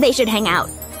 They should hang out.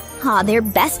 Aw, they're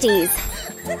besties.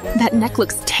 That neck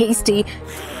looks tasty.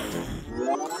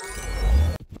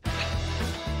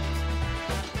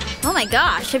 Oh my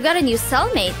gosh, I've got a new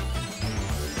cellmate.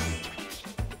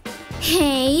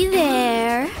 Hey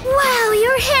there. Wow,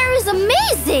 your hair is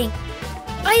amazing!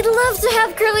 I'd love to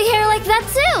have curly hair like that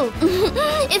too!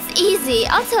 It's easy,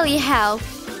 I'll tell you how.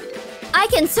 I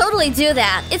can totally do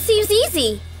that. It seems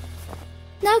easy.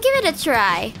 Now give it a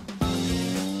try.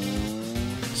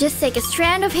 Just take a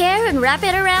strand of hair and wrap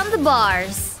it around the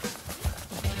bars.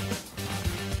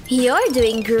 You're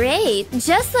doing great,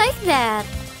 just like that.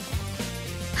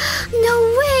 No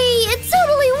way! It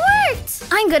totally worked!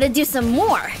 I'm gonna do some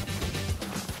more.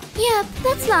 Yep,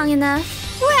 that's long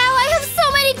enough. Wow, I have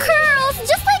so many curls,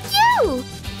 just like you!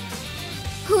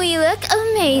 We look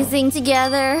amazing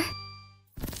together.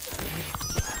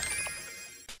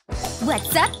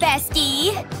 What's up,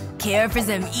 bestie? Care for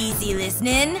some easy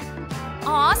listening?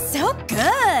 Aw, so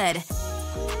good!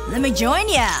 Let me join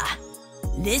ya!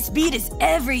 This beat is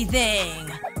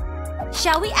everything!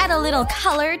 Shall we add a little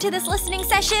color to this listening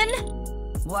session?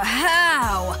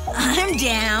 Wow! I'm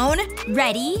down!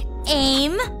 Ready?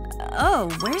 Aim! Oh,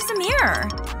 where's the mirror?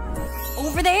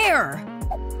 Over there!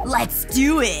 Let's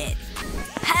do it!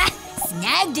 Ha!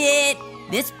 Snagged it!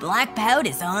 This black pout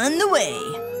is on the way.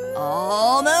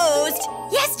 Almost!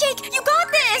 Yes, Jake! You got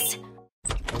this!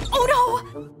 Oh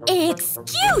no!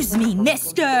 Excuse me,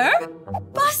 mister!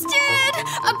 Busted!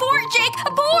 Abort, Jake!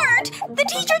 Abort! The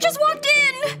teacher just walked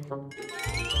in!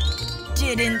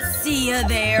 Didn't see you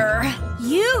there.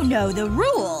 You know the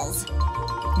rules.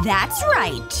 That's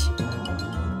right.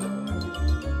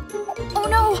 Oh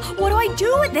no! What do I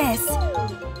do with this?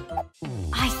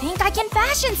 I think I can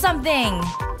fashion something!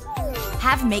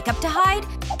 Have makeup to hide?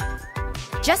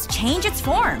 Just change its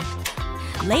form.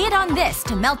 Lay it on this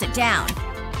to melt it down.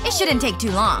 It shouldn't take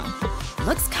too long.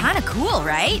 Looks kinda cool,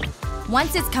 right?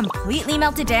 Once it's completely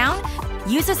melted down,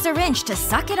 use a syringe to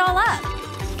suck it all up.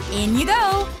 In you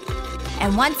go!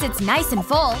 And once it's nice and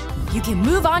full, you can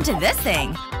move on to this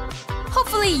thing.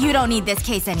 Hopefully you don't need this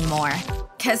case anymore.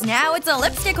 'Cause now it's a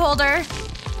lipstick holder.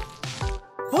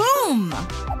 Boom!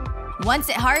 Once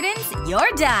it hardens,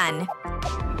 you're done.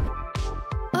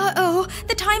 Uh-oh,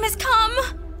 the time has come!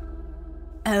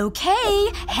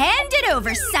 Okay, hand it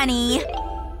over, Sunny.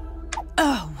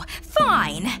 Oh,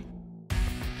 fine.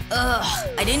 Ugh,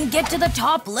 I didn't get to the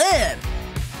top lip.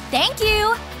 Thank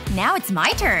you! Now it's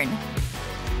my turn.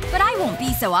 But I won't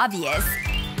be so obvious.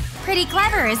 Pretty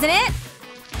clever, isn't it?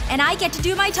 And I get to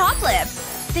do my top lip.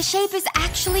 The shape is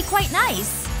actually quite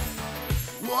nice.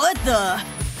 What the?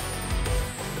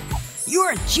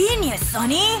 You're a genius,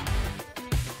 Sunny!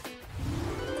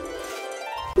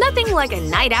 Nothing like a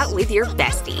night out with your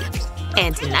bestie.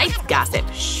 And tonight's gossip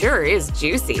sure is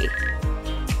juicy.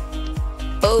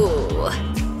 Oh.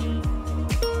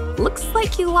 Looks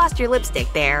like you lost your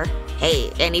lipstick there.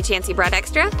 Hey, any chance you brought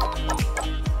extra?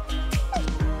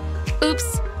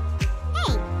 Oops.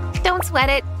 Hey, don't sweat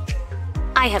it.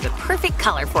 I have a perfect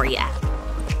color for you.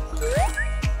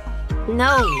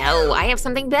 No, I have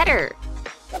something better.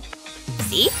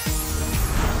 See?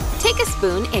 Take a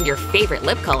spoon and your favorite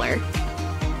lip color.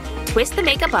 twist the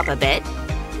makeup up a bit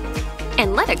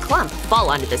and let a clump fall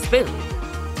onto the spoon.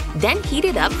 Then heat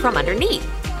it up from underneath.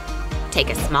 Take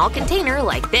a small container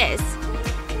like this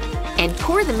and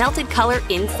pour the melted color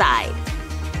inside.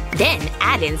 Then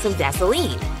add in some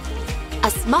Vaseline. A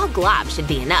small glob should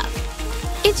be enough.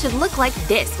 It should look like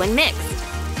this when mixed.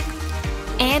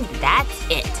 And that's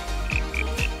it.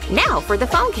 Now for the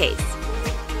phone case.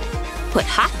 Put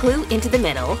hot glue into the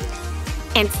middle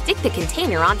and stick the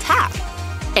container on top.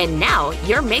 And now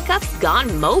your makeup's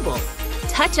gone mobile.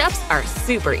 Touch-ups are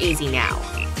super easy now.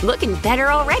 Looking better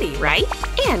already, right?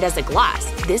 And as a gloss,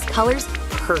 this color's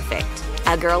perfect.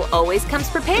 A girl always comes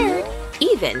prepared,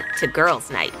 even to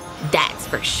girls' night. That's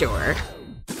for sure.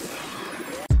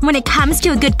 When it comes to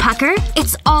a good pucker,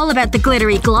 it's all about the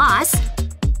glittery gloss.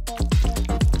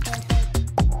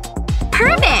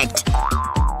 Perfect!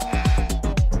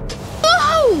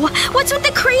 Whoa! What's with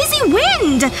the crazy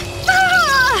wind?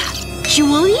 Ah!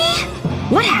 Julie?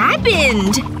 What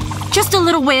happened? Just a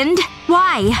little wind.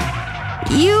 Why?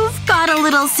 You've got a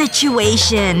little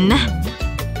situation.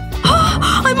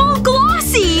 I'm all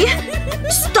glossy!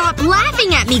 Stop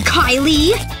laughing at me,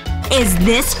 Kylie! Is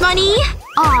this funny?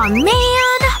 Aw,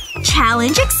 man!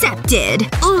 Challenge accepted.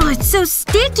 Ugh, it's so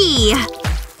sticky.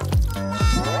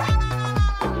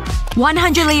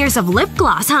 100 layers of lip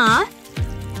gloss, huh?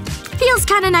 Feels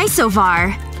kinda nice so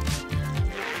far.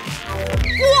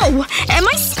 Whoa! Am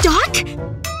I stuck?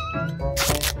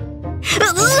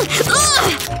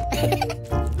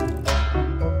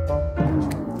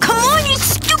 Come on, you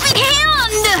stupid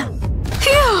hand!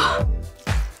 Phew.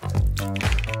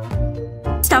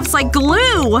 Stuff's like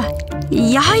glue!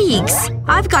 Yikes.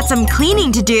 I've got some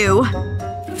cleaning to do.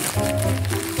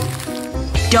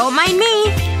 Don't mind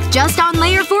me. Just on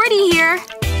layer 40 here.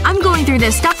 I'm going through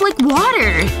this stuff like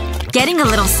water. Getting a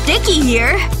little sticky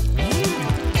here.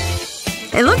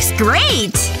 It looks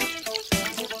great!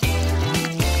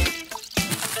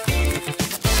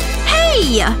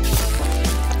 Hey!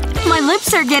 My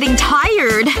lips are getting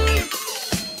tired.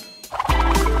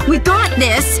 We got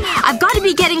this! I've got to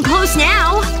be getting close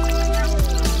now!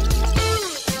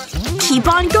 Keep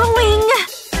on going!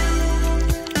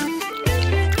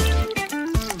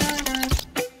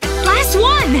 Last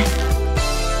one!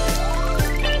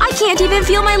 I can't even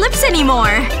feel my lips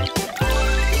anymore!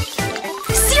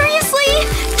 Seriously?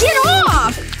 Get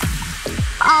off!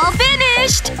 All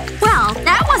finished! Well,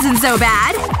 that wasn't so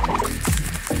bad.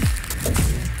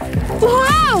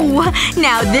 Whoa!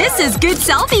 Now this is good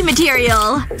selfie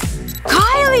material!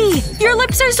 Kylie! Your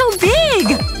lips are so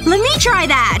big! Let me try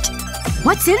that!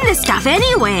 What's in this stuff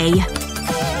anyway?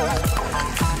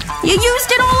 You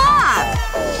used it all up!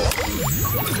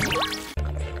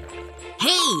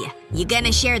 Hey! You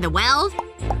gonna share the wealth?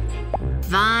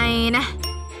 Fine.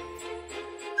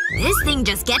 This thing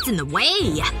just gets in the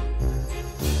way.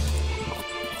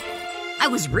 I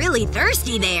was really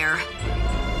thirsty there.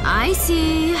 I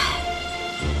see.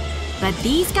 But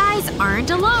these guys aren't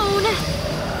alone.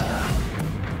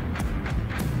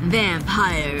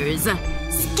 Vampires.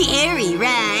 Scary,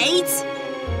 right?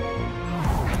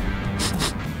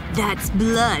 That's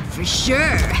blood for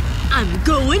sure. I'm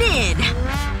going in.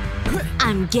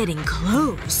 I'm getting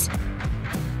close.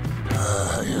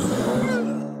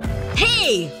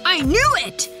 Hey! I knew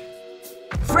it!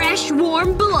 Fresh,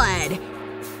 warm blood.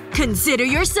 Consider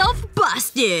yourself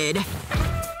busted.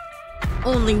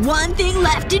 Only one thing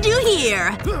left to do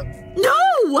here.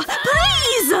 No!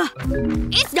 Please!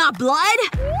 It's not blood!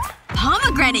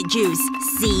 Pomegranate juice,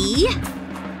 see?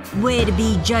 Way to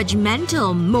be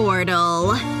judgmental,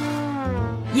 mortal.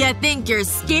 You think you're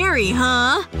scary,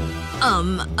 huh?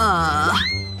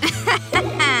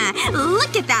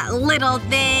 Look at that little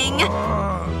thing.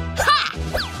 Ha!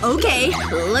 Okay,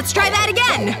 let's try that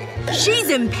again. She's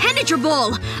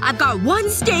impenetrable. I've got one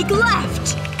stake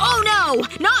left. Oh no!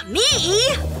 Not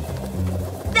me!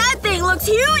 That thing looks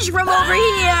huge from over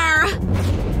here!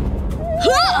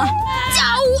 Huh!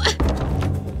 Ow!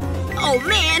 Oh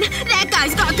man, that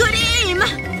guy's got good aim!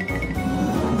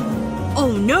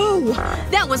 Oh no!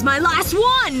 That was my last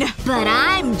one! But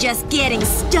I'm just getting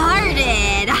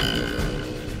started.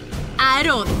 I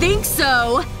don't think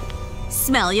so.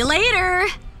 Smell you later.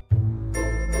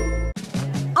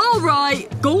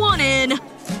 Alright, go on in.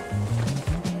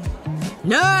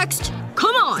 Next!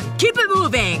 Come on, keep it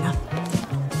moving!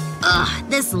 Ugh,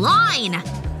 this line!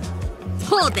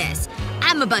 Hold this.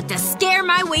 I'm about to scare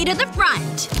my way to the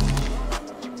front.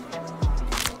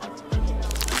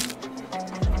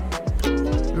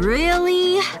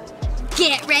 Really?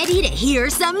 Get ready to hear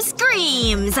some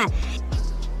screams!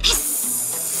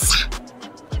 Hiss.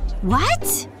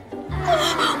 What?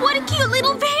 What a cute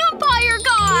little vampire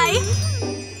guy!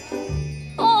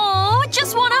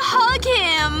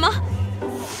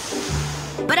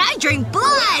 drink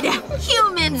blood!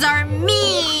 Humans are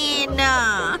mean!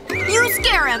 You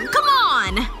scare him, come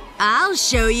on! I'll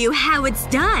show you how it's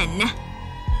done.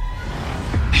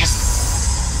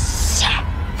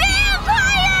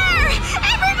 Vampire!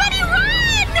 Everybody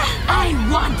run! I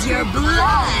want your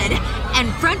blood!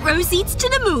 And front row seats to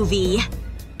the movie.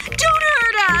 Don't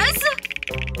hurt us!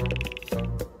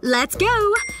 Let's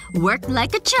go. Work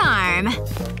like a charm.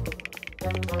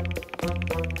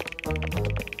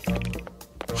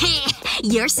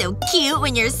 You're so cute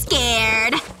when you're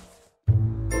scared.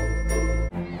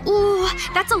 Ooh,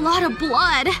 that's a lot of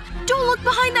blood. Don't look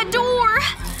behind that door.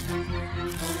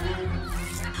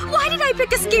 Why did I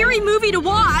pick a scary movie to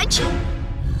watch?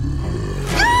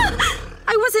 Ah!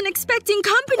 I wasn't expecting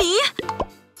company.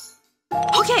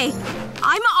 Okay.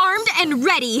 I'm armed and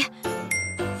ready.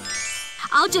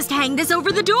 I'll just hang this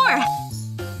over the door.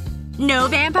 No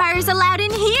vampires allowed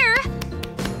in here.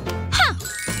 Huh.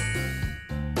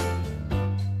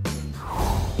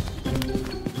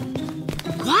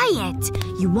 Quiet.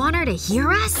 You want her to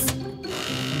hear us?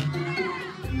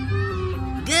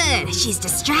 Good. She's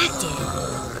distracted.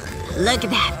 Look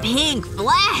at that pink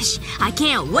flesh. I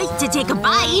can't wait to take a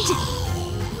bite.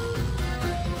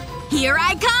 Here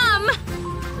I come.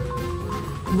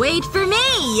 Wait for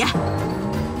me.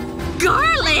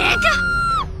 Garlic!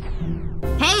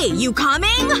 Hey, you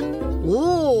coming?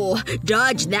 Ooh,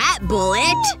 dodge that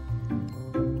bullet.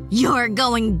 You're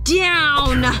going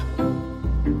down.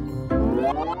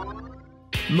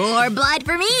 More blood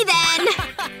for me, then.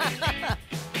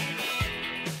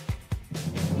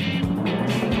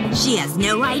 She has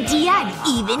no idea I'm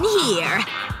even here.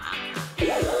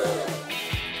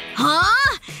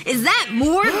 Huh? Is that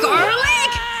more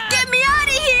garlic? Get me out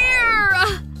of here!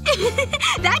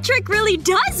 That trick really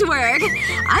does work.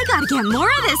 I gotta get more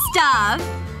of this stuff.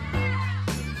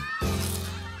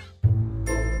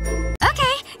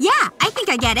 Okay, yeah, I think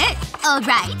I get it.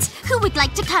 Alright, who would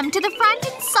like to come to the front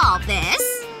and solve this?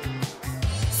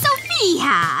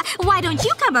 Sophia! Why don't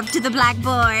you come up to the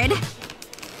blackboard?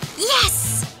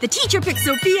 Yes! The teacher picked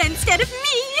Sophia instead of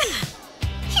me!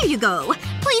 Here you go.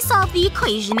 Please solve the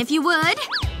equation if you would.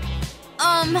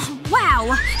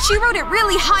 Wow. She wrote it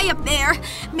really high up there.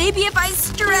 Maybe if I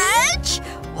stretch?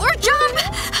 Or jump?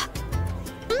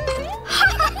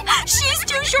 She's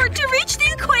too short to reach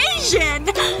the equation!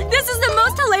 This is the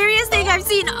most hilarious thing I've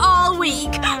seen all week.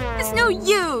 It's no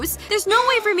use. There's no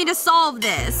way for me to solve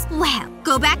this. Well,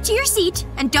 go back to your seat,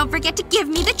 and don't forget to give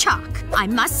me the chalk. I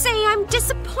must say I'm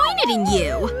disappointed in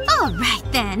you.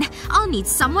 Alright then. I'll need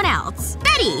someone else.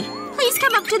 Betty! Please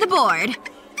come up to the board.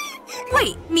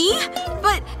 Wait, me?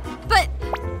 But…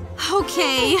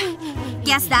 Okay.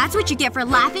 Guess that's what you get for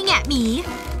laughing at me.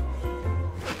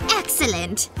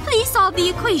 Excellent. Please solve the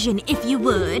equation if you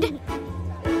would.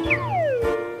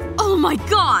 Oh my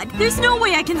god! There's no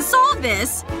way I can solve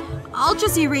this! I'll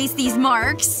just erase these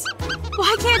marks.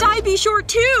 Why can't I be short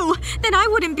too? Then I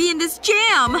wouldn't be in this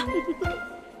jam.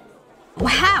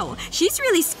 Wow. She's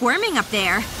really squirming up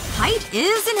there. Height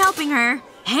isn't helping her.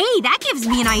 Hey, that gives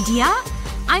me an idea.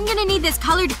 I'm gonna need this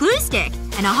colored glue stick.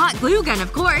 And a hot glue gun,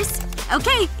 of course.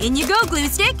 Okay, in you go, glue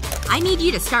stick. I need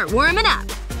you to start warming up.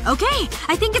 Okay,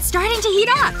 I think it's starting to heat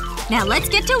up. Now let's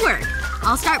get to work.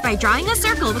 I'll start by drawing a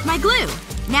circle with my glue.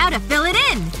 Now to fill it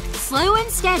in. Slow and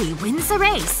steady wins the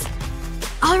race.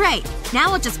 Alright,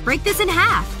 now I'll just break this in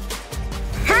half.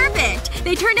 Perfect!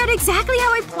 They turned out exactly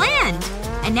how I planned.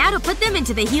 And now to put them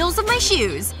into the heels of my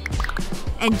shoes.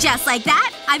 And just like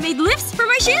that, I made lifts for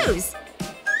my shoes.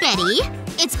 Betty,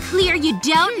 it's clear you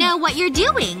don't know what you're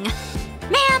doing.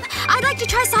 Ma'am, I'd like to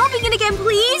try solving it again,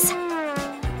 please.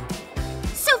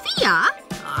 Sophia?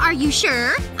 Are you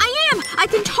sure? I am! I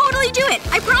can totally do it!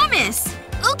 I promise!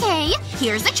 Okay,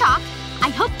 here's the chalk. I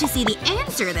hope to see the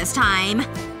answer this time.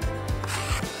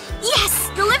 Yes!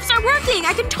 The lifts are working!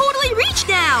 I can totally reach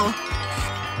now!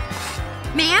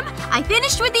 Ma'am, I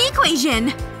finished with the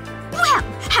equation. Well,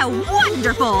 how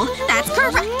wonderful! That's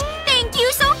correct! Thank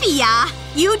you, Sophia!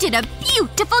 You did a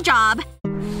beautiful job!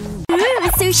 Ooh,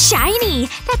 it's so shiny!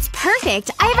 That's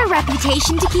perfect. I have a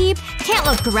reputation to keep. Can't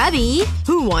look grubby.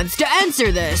 Who wants to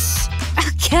answer this? Oh,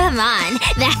 come on.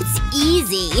 That's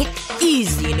easy.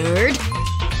 Easy, nerd.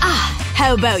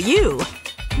 How about you?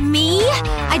 Me?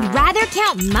 I'd rather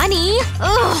count money.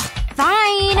 Ugh.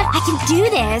 Fine. I can do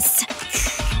this.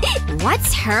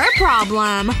 What's her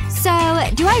problem? So,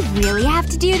 do I really have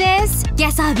to do this?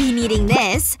 Guess I'll be needing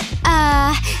this.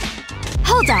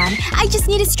 Hold on. I just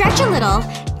need to stretch a little.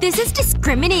 This is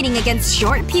discriminating against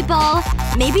short people.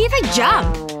 Maybe if I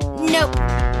jump. Nope.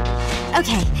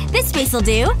 Okay. This space'll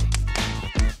do.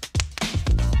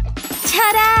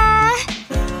 Ta-da!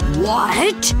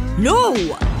 What? No!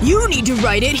 You need to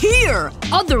write it here!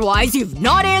 Otherwise, you've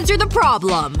not answered the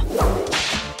problem.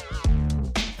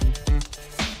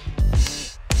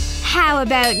 How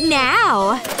about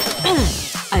now?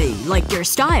 I like your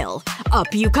style.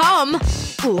 Up you come.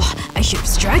 Ooh, I should have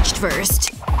stretched first.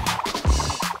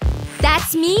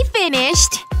 That's me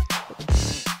finished.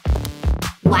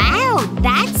 Wow,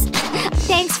 that's…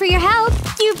 Thanks for your help.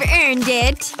 You've earned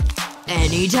it.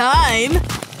 Anytime.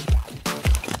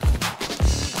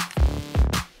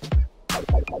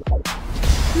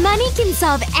 Money can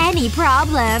solve any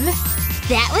problem.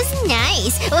 That was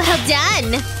nice. Well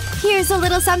done. Here's a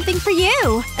little something for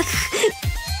you.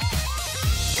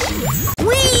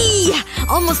 Whee!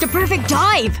 Almost a perfect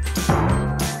dive.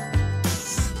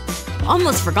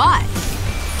 Almost forgot.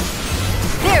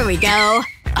 There we go.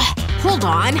 Hold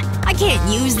on. I can't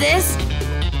use this.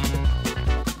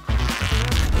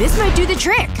 This might do the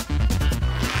trick.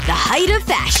 The height of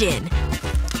fashion.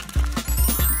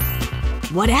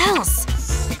 What else?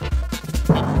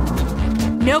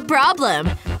 No problem.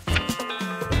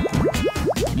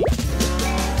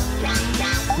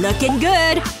 Looking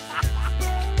good.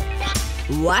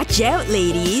 Watch out,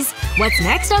 ladies. What's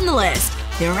next on the list?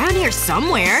 They're around here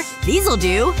somewhere. These'll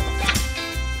do.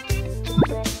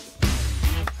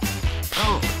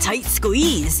 Oh, tight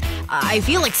squeeze. I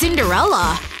feel like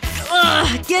Cinderella.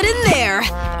 Ugh, get in there.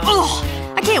 Ugh,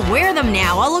 I can't wear them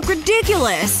now. I'll look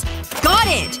ridiculous. Got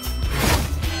it!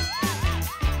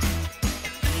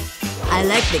 I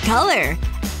like the color.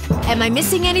 Am I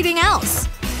missing anything else?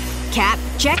 Cap,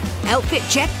 check. Outfit,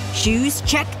 check. Shoes,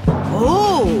 check.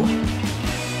 Oh!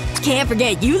 Can't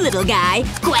forget you, little guy.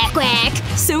 Quack, quack.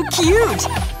 So cute.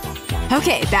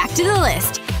 Okay, back to the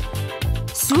list.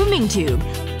 Swimming tube.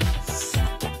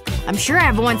 I'm sure I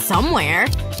have one somewhere.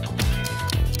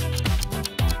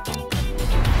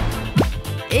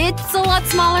 It's a lot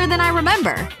smaller than I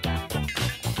remember.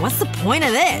 What's the point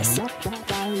of this?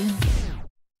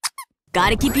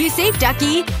 Gotta keep you safe,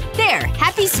 ducky. There,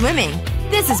 happy swimming.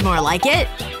 This is more like it.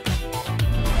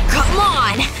 Come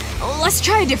on! Let's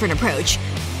try a different approach.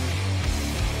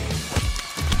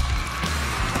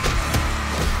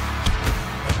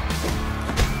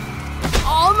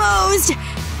 Almost!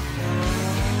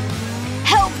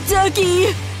 Help,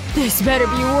 ducky! This better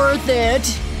be worth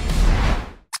it.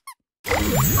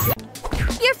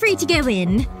 You're free to go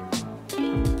in.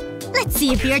 Let's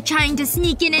see if you're trying to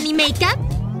sneak in any makeup.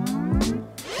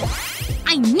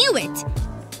 I knew it!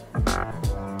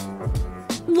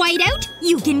 Whiteout?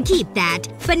 You can keep that.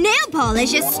 But nail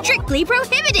polish is strictly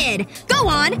prohibited! Go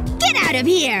on! Get out of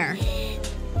here!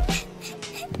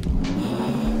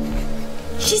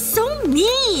 She's so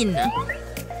mean!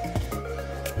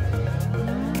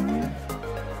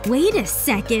 Wait a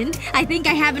second. I think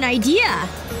I have an idea.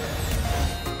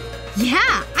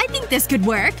 Yeah, I think this could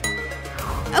work.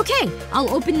 Okay, I'll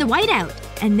open the whiteout.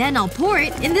 And then I'll pour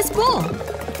it in this bowl.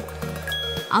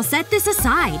 I'll set this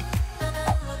aside.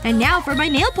 And now for my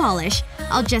nail polish.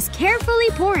 I'll just carefully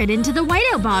pour it into the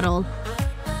whiteout bottle.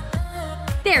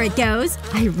 There it goes.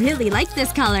 I really like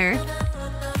this color.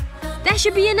 That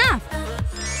should be enough.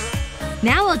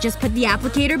 Now I'll just put the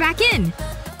applicator back in.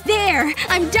 There!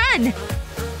 I'm done!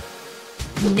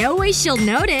 No way she'll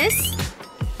notice.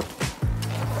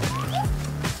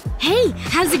 Hey,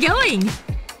 how's it going?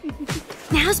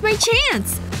 Now's my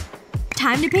chance.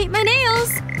 Time to paint my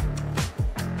nails.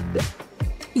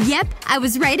 Yep, I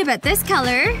was right about this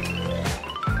color.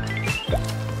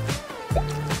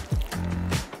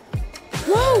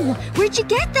 Whoa! Where'd you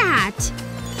get that?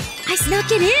 I snuck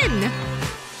it in.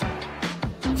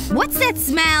 What's that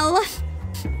smell?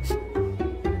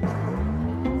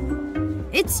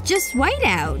 It's just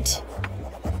whiteout.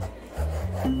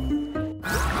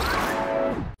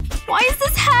 Why is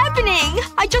this happening?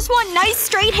 I just want nice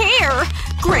straight hair.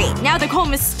 Great, now the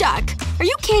comb is stuck. Are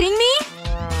you kidding me?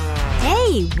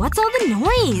 Hey, what's all the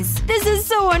noise? This is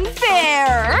so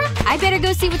unfair. I better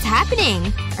go see what's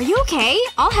happening. Are you okay?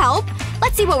 I'll help.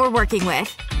 Let's see what we're working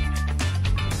with.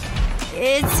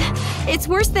 It's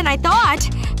worse than I thought.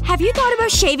 Have you thought about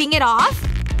shaving it off?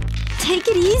 Take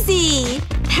it easy.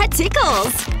 That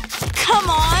tickles. Come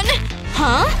on.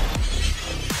 Huh?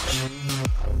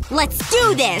 Let's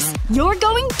do this! You're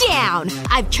going down!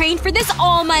 I've trained for this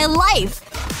all my life!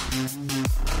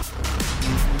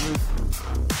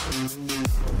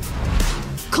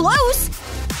 Close!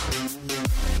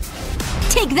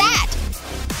 Take that!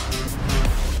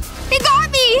 They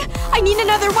got me! I need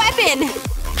another weapon!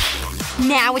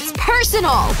 Now it's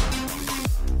personal!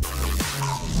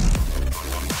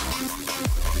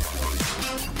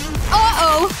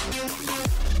 Uh-oh!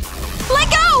 Let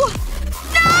go!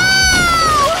 No!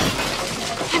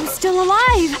 I'm still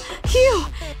alive! Phew!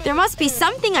 There must be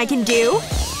something I can do.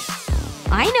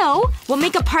 I know! We'll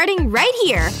make a parting right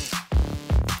here.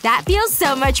 That feels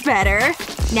so much better.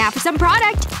 Now for some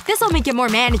product. This'll make it more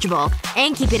manageable.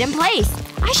 And keep it in place.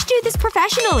 I should do this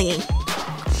professionally.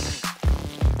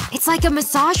 It's like a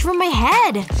massage from my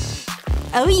head.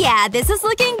 Oh yeah, this is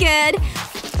looking good.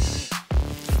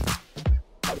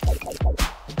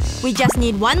 We just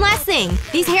need one last thing.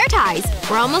 These hair ties.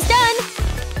 We're almost done.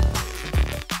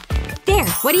 There,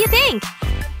 what do you think?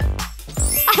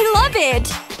 I love it!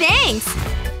 Thanks!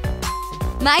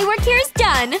 My work here is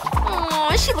done.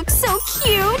 Aw, she looks so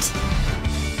cute.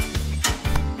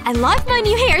 I love my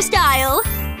new hairstyle.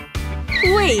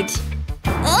 Wait.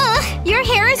 Ugh! Your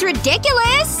hair is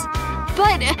ridiculous!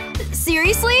 But…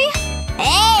 seriously?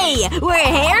 Hey! We're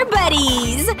hair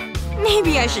buddies!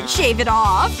 Maybe I should shave it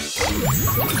off.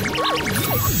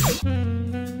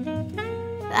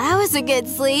 That was a good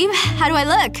sleep. How do I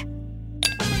look?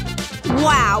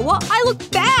 Wow, I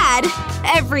look bad!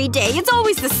 Every day, it's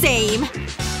always the same.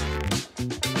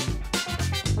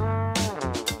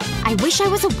 I wish I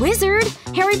was a wizard.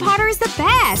 Harry Potter is the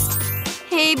best.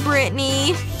 Hey,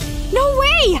 Brittany. No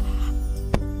way!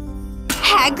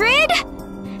 Hagrid?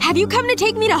 Have you come to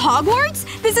take me to Hogwarts?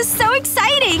 This is so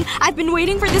exciting! I've been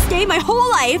waiting for this day my whole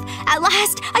life. At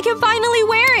last, I can finally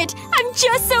wear it. I'm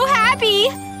just so happy.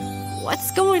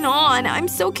 What's going on? I'm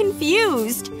so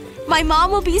confused. My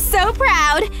mom will be so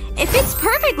proud. It fits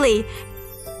perfectly.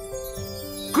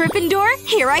 Gryffindor,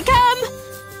 here I come!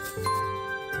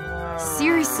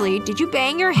 Seriously, did you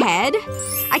bang your head?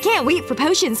 I can't wait for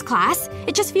potions class.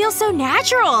 It just feels so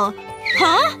natural.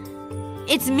 Huh?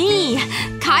 It's me,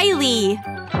 Kylie.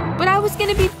 But I was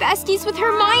gonna be besties with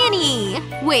Hermione.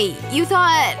 Wait, you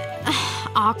thought…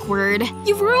 awkward.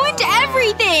 You've ruined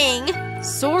everything!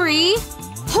 Sorry.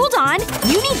 Hold on.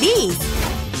 You need these.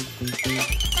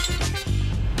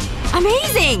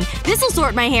 Amazing! This'll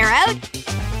sort my hair out.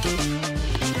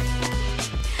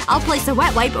 I'll place a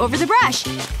wet wipe over the brush.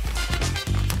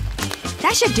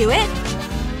 That should do it.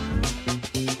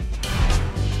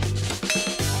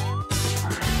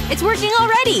 It's working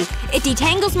already! It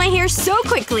detangles my hair so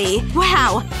quickly.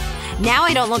 Wow. Now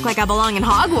I don't look like I belong in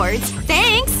Hogwarts.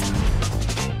 Thanks!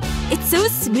 It's so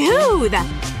smooth!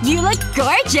 You look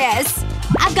gorgeous!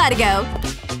 I've gotta go.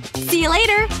 See you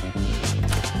later.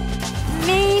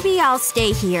 Maybe I'll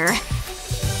stay here.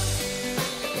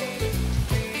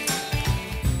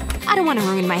 I don't want to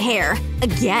ruin my hair.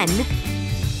 Again.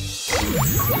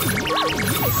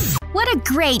 What a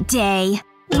great day.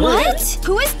 What?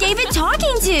 Who is David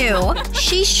talking to?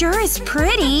 She sure is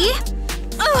pretty.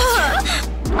 Ugh.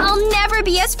 I'll never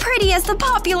be as pretty as the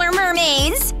popular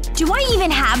mermaids. Do I even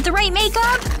have the right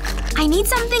makeup? I need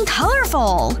something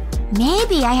colorful.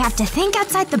 Maybe I have to think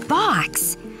outside the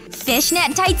box.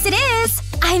 Fishnet tights it is!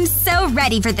 I'm so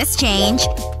ready for this change.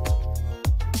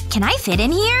 Can I fit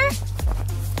in here?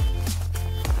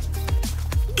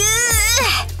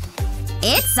 Gah!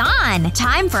 It's on!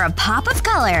 Time for a pop of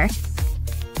color.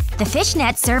 The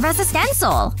fishnets serve as a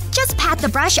stencil. Just pat the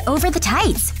brush over the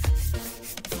tights.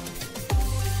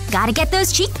 Gotta get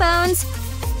those cheekbones.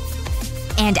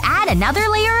 And add another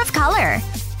layer of color.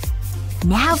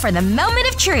 Now for the moment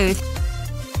of truth.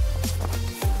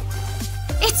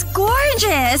 It's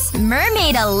gorgeous!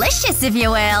 Mermaid-alicious, if you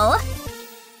will.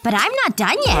 But I'm not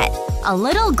done yet. A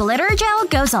little glitter gel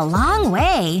goes a long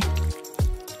way.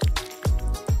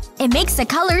 It makes the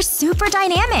colors super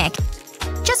dynamic.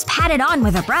 Just pat it on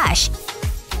with a brush.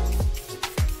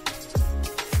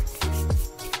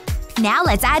 Now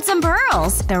let's add some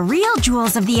pearls. The real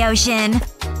jewels of the ocean.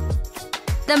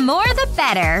 The more the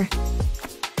better.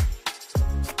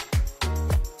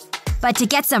 But to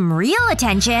get some real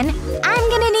attention, I'm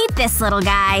gonna need this little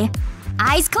guy.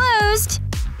 Eyes closed.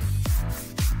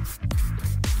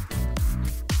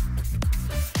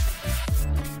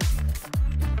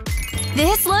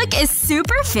 This look is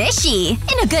super fishy.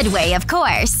 In a good way, of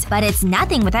course. But it's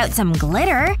nothing without some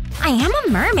glitter. I am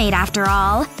a mermaid after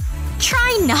all.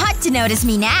 Try not to notice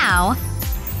me now.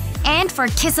 And for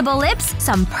kissable lips,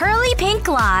 some pearly pink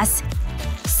gloss.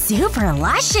 Super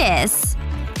luscious.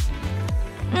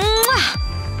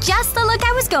 Mwah! Just the look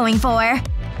I was going for.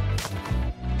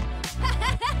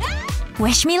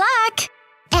 Wish me luck.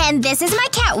 And this is my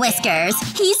cat Whiskers.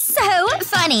 He's so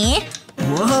funny.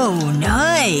 Whoa,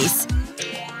 nice.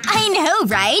 I know,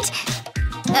 right?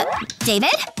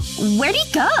 David? Where'd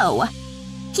he go?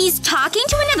 He's talking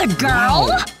to another girl?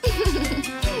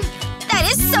 That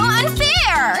is so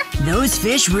unfair! Those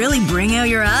fish really bring out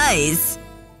your eyes.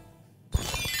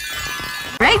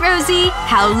 Right, Rosie.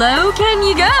 How low can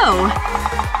you go?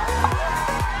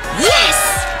 Yes!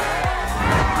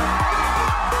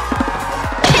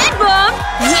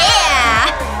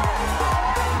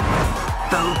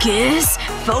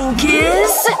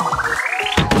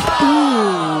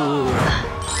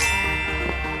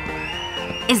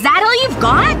 Is that all you've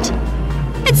got?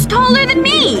 It's taller than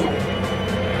me!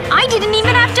 I didn't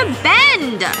even have to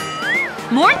bend!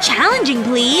 More challenging,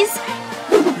 please.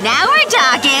 Now we're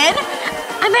talking!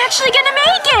 I'm actually gonna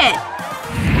make it!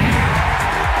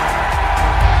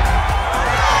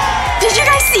 Did you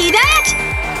guys see that?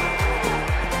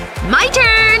 My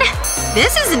turn!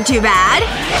 This isn't too bad.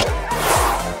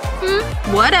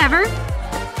 Whatever.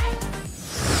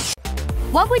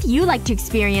 What would you like to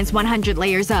experience 100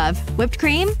 layers of? Whipped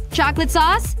cream? Chocolate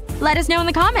sauce? Let us know in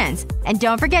the comments. And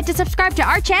don't forget to subscribe to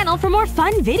our channel for more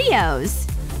fun videos.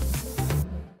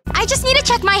 I just need to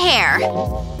check my hair.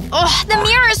 Ugh, the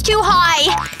mirror is too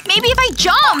high. Maybe if I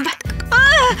jump.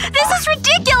 Ugh, this is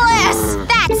ridiculous!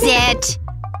 That's it.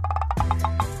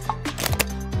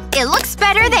 It looks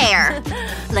better there.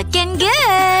 Looking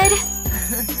good.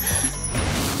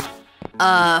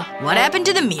 What happened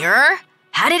to the mirror?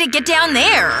 How did it get down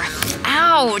there?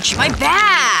 Ouch, my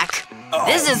back!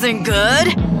 This isn't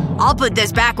good. I'll put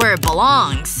this back where it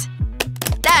belongs.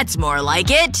 That's more like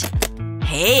it.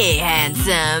 Hey,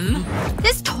 handsome.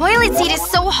 This toilet seat is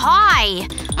so high.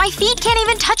 My feet can't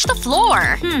even touch the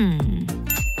floor.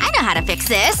 I know how to fix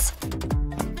this.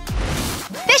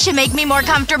 This should make me more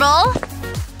comfortable.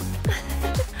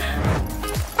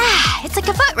 It's like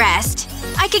a footrest.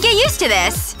 I could get used to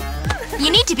this. You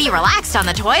need to be relaxed on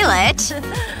the toilet.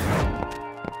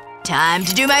 Time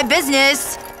to do my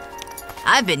business.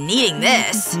 I've been needing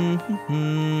this.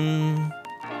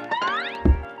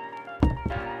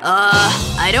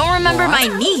 I don't remember my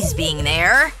knees being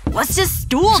there. What's this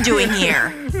stool doing here?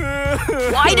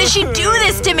 Why does she do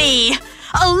this to me?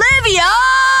 Olivia!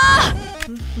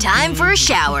 Time for a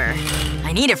shower.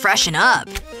 I need to freshen up.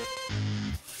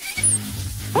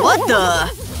 What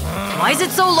the? Why is it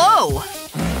so low?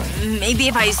 Maybe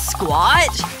if I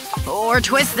squat? Or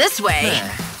twist this way.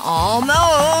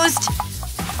 Almost.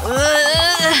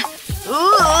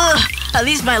 At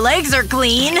least my legs are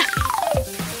clean.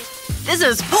 This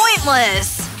is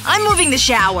pointless. I'm moving the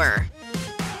shower.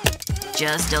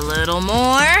 Just a little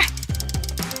more.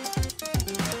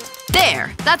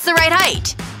 There. That's the right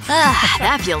height.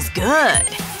 That feels good.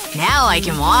 Now I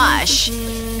can wash.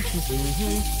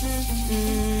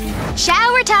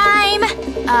 Shower time!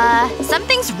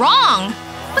 Something's wrong.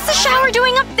 What's the shower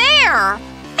doing up there?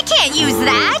 I can't use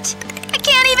that. I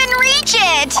can't even reach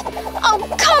it! Oh,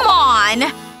 come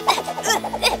on!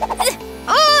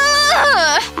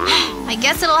 I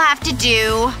guess it'll have to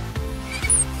do.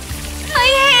 I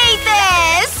hate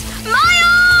this!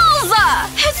 Miles!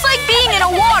 It's like being in a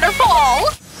waterfall!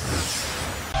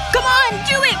 Come on,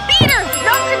 do it! Beat her!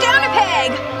 Knock her down a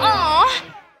peg! Aw.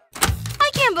 I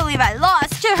can't believe I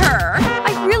lost to her.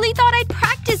 I really thought I'd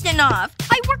practiced enough.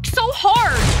 I worked so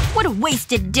hard. What a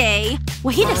wasted day.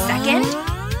 Wait a second.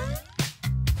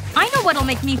 I know what'll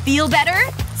make me feel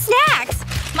better. Snacks!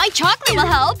 My chocolate will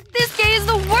help. This day is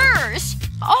the worst.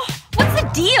 Oh, what's the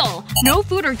deal? No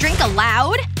food or drink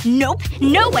allowed? Nope.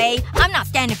 No way. I'm not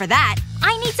standing for that.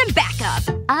 I need some backup.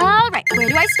 Alright, where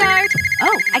do I start?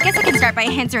 Oh, I guess I can start by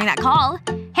answering that call.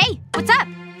 Hey, what's up?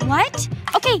 What?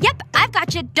 Okay, yep, I've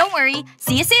got you. Don't worry.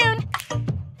 See you soon.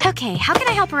 Okay, how can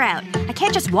I help her out? I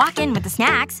can't just walk in with the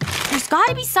snacks. There's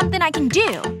gotta be something I can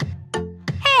do.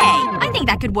 Hey, I think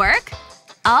that could work.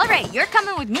 Alright, you're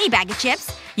coming with me, bag of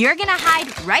chips. You're gonna hide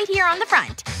right here on the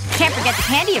front. Can't forget the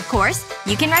candy, of course.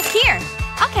 You can rest here.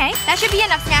 Okay, that should be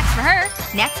enough snacks for her.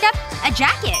 Next up, a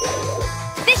jacket.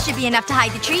 This should be enough to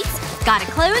hide the treats. Gotta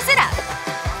close it up.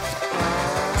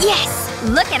 Yes!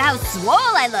 Look at how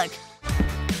swole I look.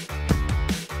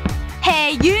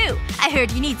 Hey, you! I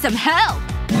heard you need some help.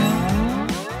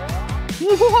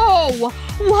 Whoa!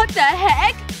 What the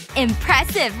heck?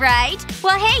 Impressive, right?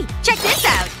 Well, hey, check this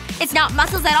out. It's not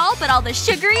muscles at all, but all the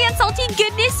sugary and salty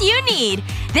goodness you need.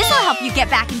 This will help you get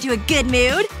back into a good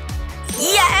mood.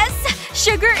 Yes!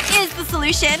 Sugar is the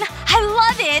solution. I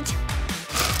love it!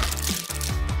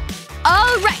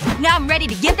 Alright, now I'm ready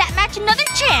to give that match another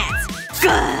chance.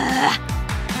 Gah!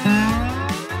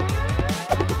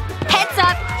 Heads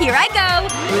up, here I go.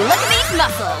 Look at these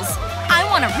muscles. I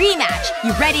want a rematch.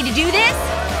 You ready to do this?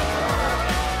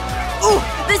 Ooh,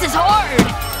 this is hard!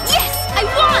 Yes! I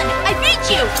won! I beat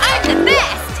you! I'm the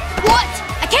best! What?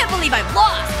 I can't believe I've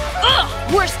lost!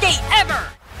 Ugh! Worst day ever!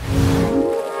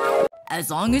 As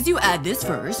long as you add this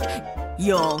first,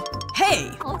 you'll…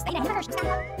 Hey!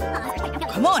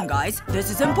 Come on, guys. This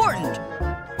is important.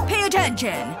 Pay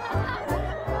attention.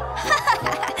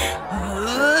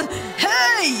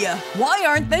 Hey! Why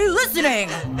aren't they listening?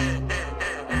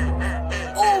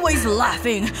 Always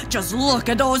laughing. Just look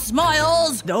at those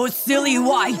smiles. Those silly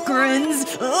wide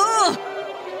grins. Ugh!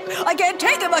 I can't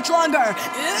take it much longer.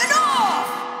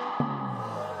 Enough!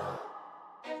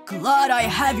 Glad I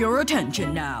have your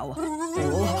attention now.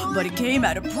 Oh, but it came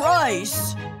at a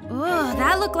price. Ugh,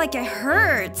 that looked like it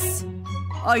hurts.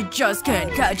 I just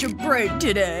can't catch a break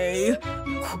today.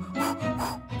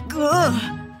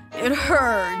 Ugh, it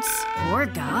hurts. Poor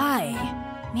guy.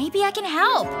 Maybe I can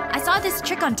help. I saw this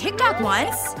trick on TikTok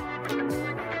once.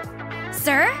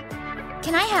 Sir?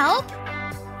 Can I help?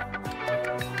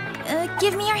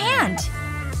 Give me your hand.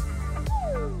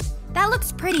 That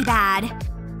looks pretty bad.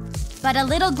 But a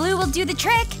little glue will do the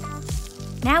trick.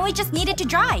 Now we just need it to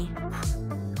dry.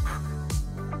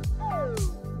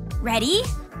 Ready?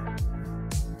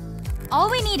 All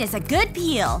we need is a good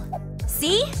peel.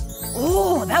 See?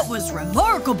 Oh, that was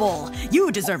remarkable!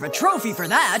 You deserve a trophy for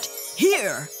that.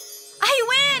 Here.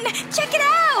 I win! Check it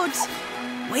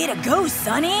out! Way to go,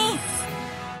 Sunny!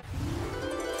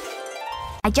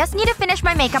 I just need to finish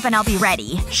my makeup and I'll be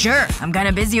ready. Sure, I'm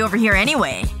kinda busy over here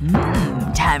anyway.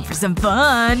 Time for some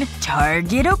fun.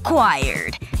 Target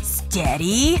acquired.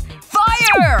 Steady.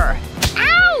 Fire!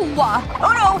 Ow!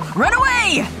 Oh no! Run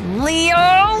away!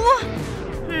 Leo?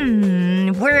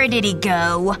 Where did he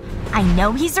go? I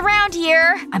know he's around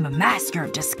here. I'm a master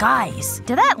of disguise.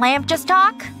 Did that lamp just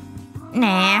talk?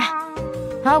 Nah.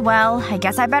 Oh well, I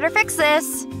guess I better fix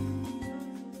this.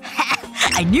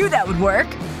 I knew that would work.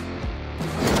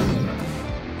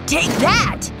 Take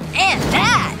that! And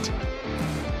that!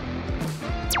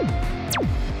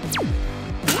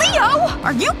 Leo!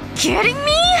 Are you kidding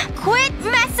me? Quit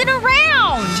messing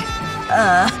around!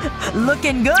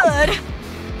 Looking good.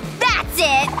 That's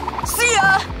it! See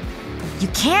ya! You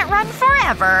can't run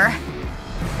forever.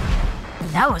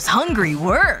 That was hungry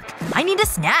work. I need a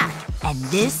snack. And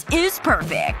this is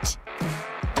perfect.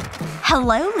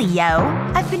 Hello, Leo.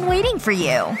 I've been waiting for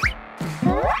you.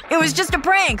 It was just a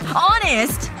prank.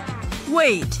 Honest!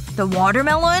 Wait. The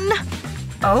watermelon?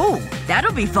 Oh,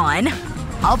 that'll be fun.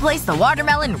 I'll place the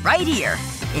watermelon right here.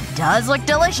 It does look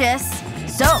delicious.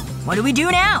 So, what do we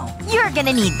do now? You're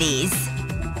gonna need these.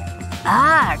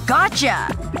 Ah, gotcha!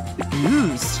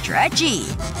 Ooh, stretchy.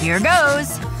 Here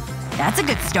goes. That's a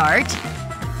good start.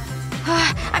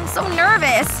 I'm so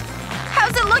nervous.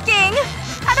 How's it looking?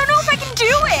 I don't know if I can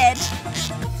do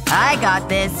it. I got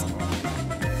this.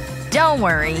 Don't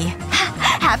worry.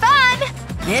 Have fun!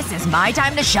 This is my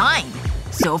time to shine.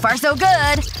 So far so good.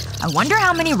 I wonder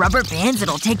how many rubber bands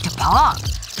it'll take to pop.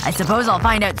 I suppose I'll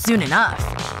find out soon enough.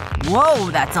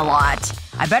 Whoa, that's a lot.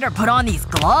 I better put on these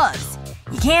gloves.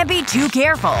 You can't be too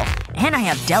careful. And I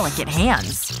have delicate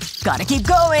hands. Gotta keep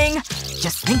going.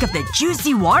 Just think of the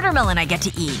juicy watermelon I get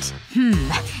to eat.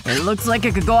 It looks like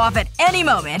it could go off at any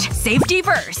moment. Safety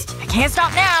first. I can't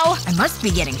stop now. I must be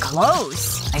getting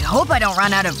close. I hope I don't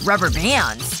run out of rubber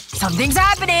bands. Something's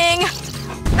happening!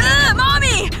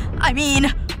 Mommy! I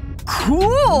mean…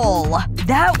 cool!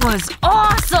 That was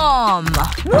awesome!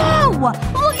 Whoa!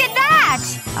 Look at that!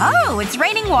 Oh, it's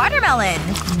raining watermelon.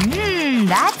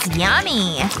 That's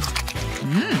yummy.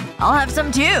 I'll have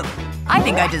some too. I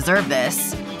think I deserve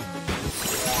this.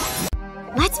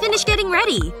 Let's finish getting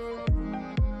ready.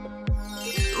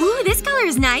 Ooh, this color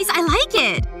is nice. I like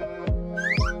it.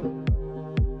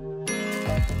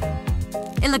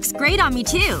 It looks great on me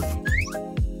too.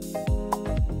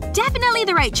 Definitely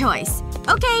the right choice.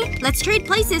 Okay, let's trade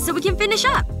places so we can finish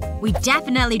up. We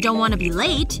definitely don't want to be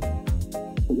late.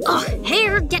 Ugh,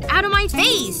 hair, get out of my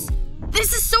face!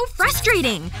 This is so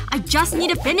frustrating! I just need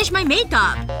to finish my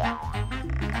makeup.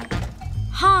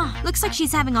 Huh, looks like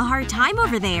she's having a hard time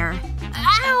over there.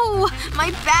 Ow!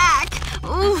 My back!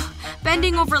 Ooh,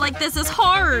 bending over like this is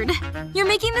hard. You're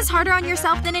making this harder on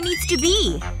yourself than it needs to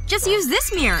be. Just use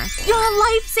this mirror. You're a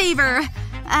lifesaver!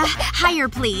 Higher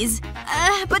please.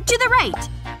 But to the right.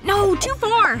 No, too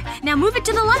far. Now move it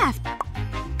to the left.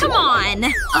 Come on!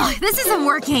 Ugh, this isn't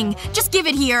working. Just give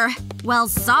it here. Well,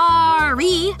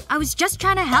 sorry. I was just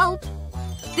trying to help.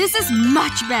 This is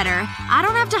much better. I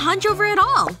don't have to hunch over at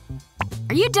all.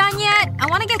 Are you done yet? I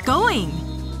want to get going.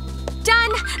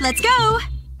 Done. Let's go.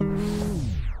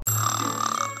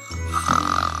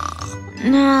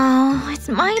 No, it's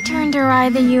my turn to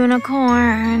ride the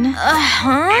unicorn.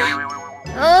 Huh?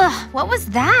 Ugh, what was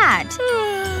that?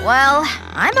 Well,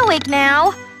 I'm awake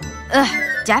now.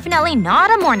 Ugh, definitely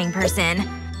not a morning person.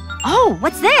 Oh,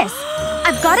 what's this?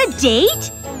 I've got a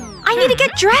date? I need to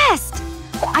get dressed.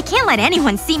 I can't let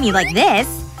anyone see me like this.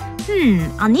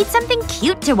 I'll need something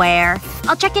cute to wear.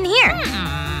 I'll check in here.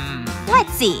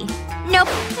 Let's see. Nope,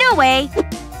 no way.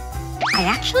 I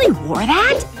actually wore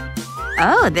that?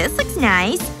 Oh, this looks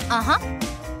nice.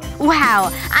 Wow,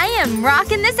 I am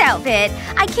rocking this outfit.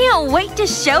 I can't wait to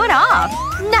show it off.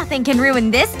 Nothing can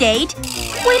ruin this date.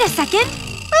 Wait a second.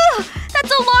 Ugh,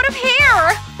 that's a lot of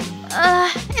hair.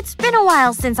 It's been a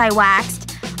while since I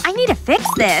waxed. I need to fix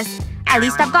this. At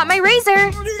least I've got my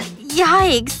razor.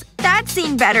 Yikes. That's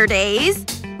seen better days.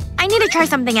 I need to try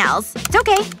something else. It's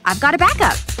okay. I've got a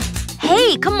backup.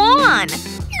 Hey, come on!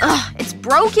 Ugh, it's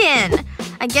broken.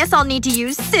 I guess I'll need to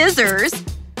use scissors.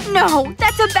 No,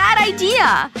 that's a bad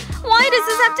idea. Why does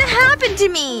this have to happen to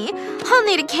me? I'll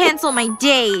need to cancel my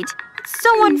date. It's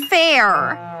so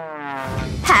unfair.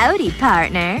 Howdy,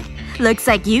 partner. Looks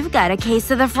like you've got a case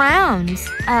of the frowns.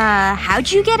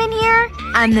 How'd you get in here?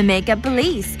 I'm the makeup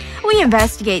police. We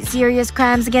investigate serious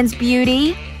crimes against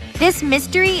beauty. This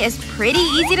mystery is pretty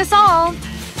easy to solve.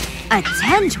 A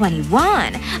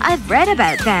 1021. I've read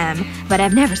about them, but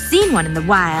I've never seen one in the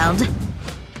wild.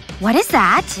 What is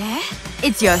that?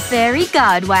 It's your fairy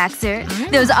god waxer.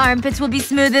 Those armpits will be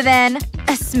smoother than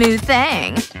a smooth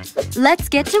thing. Let's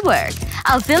get to work.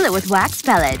 I'll fill it with wax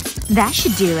pellets. That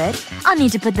should do it. I'll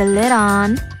need to put the lid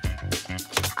on.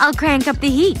 I'll crank up the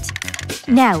heat.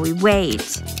 Now we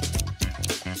wait.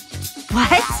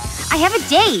 What? I have a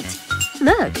date!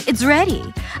 Look, it's ready.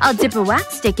 I'll dip a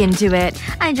wax stick into it.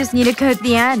 I just need to coat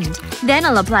the end. Then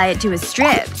I'll apply it to a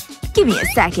strip. Give me a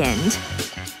second.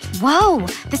 Whoa,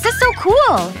 this is so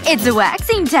cool! It's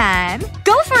waxing time!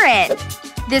 Go for it!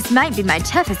 This might be my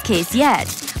toughest case yet.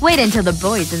 Wait until the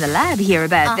boys in the lab hear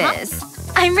about this.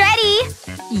 I'm ready!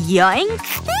 Yoink!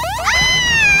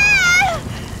 Ah!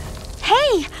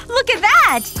 Hey, look at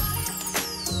that!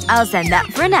 I'll send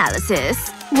that for analysis.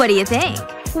 What do you think?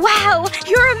 Wow,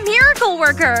 you're a miracle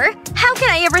worker! How can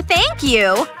I ever thank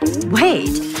you? Wait,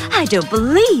 I don't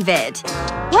believe it.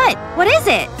 What? What is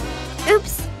it?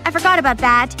 Oops, I forgot about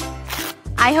that.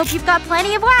 I hope you've got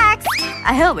plenty of wax.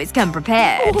 I always come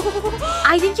prepared.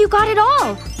 I think you got it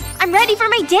all. I'm ready for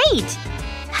my date.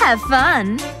 Have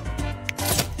fun.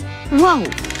 Whoa.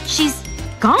 She's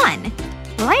gone.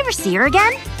 Will I ever see her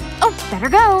again? Oh, better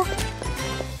go.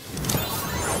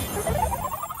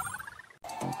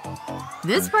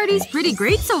 This party's pretty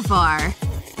great so far.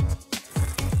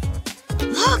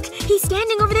 Look! He's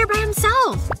standing over there by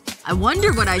himself. I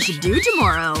wonder what I should do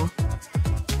tomorrow.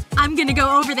 I'm gonna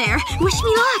go over there. Wish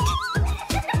me luck!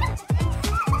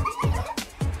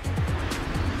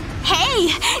 Hey!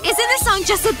 Isn't this song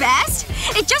just the best?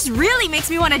 It just really makes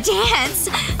me want to dance!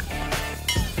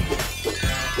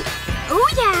 Oh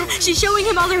yeah! She's showing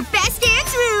him all her best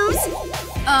dance moves!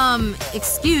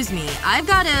 Excuse me. I've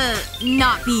gotta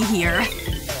not be here.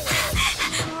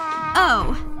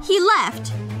 Oh. He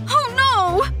left. Oh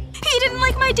no! He didn't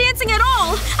like my dancing at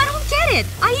all! I don't get it!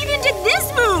 I even did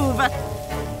this move!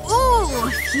 Ooh,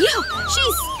 phew.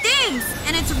 She stinks!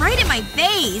 And it's right in my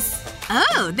face.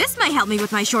 Oh, this might help me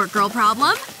with my short girl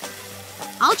problem.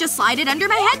 I'll just slide it under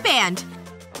my headband.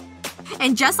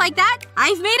 And just like that,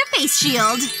 I've made a face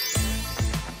shield.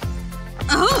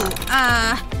 Oh,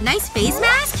 nice face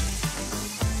mask?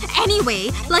 Anyway,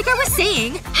 like I was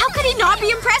saying, how could he not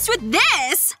be impressed with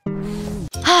this?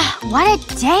 What a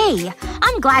day.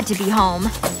 I'm glad to be home.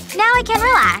 Now I can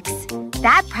relax.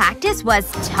 That practice was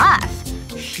tough.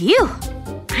 Phew.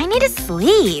 I need to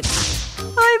sleep.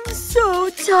 I'm so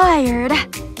tired.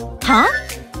 Huh?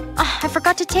 I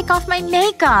forgot to take off my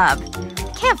makeup.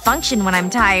 Can't function when I'm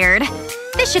tired.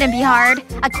 This shouldn't be hard.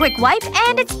 A quick wipe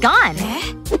and it's gone.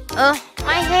 Ugh,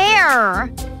 my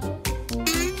hair.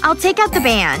 I'll take out the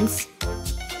bands.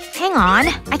 Hang on.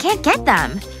 I can't get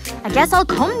them. I guess I'll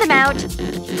comb them out.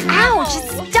 Ouch,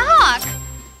 it's stuck!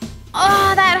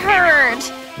 Oh, that hurt.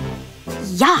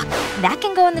 Yuck. That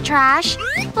can go in the trash.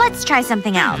 Let's try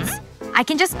something else. I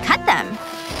can just cut them.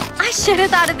 I should have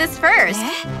thought of this first.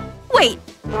 Wait.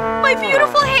 My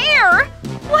beautiful hair!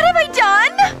 What have I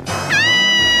done?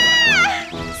 Ah!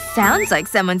 Sounds like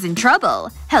someone's in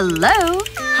trouble. Hello?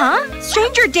 Huh?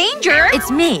 Stranger danger? It's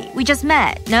me. We just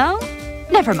met, no?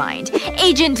 Never mind.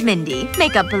 Agent Mindy.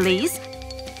 Makeup police.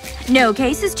 No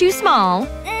case is too small.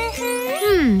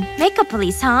 Makeup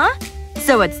police, huh?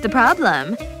 So what's the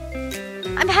problem?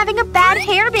 I'm having a bad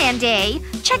hairband day.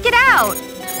 Check it out.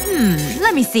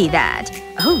 Let me see that.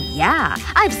 Oh yeah.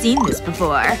 I've seen this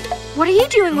before. What are you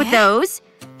doing with those?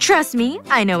 Trust me,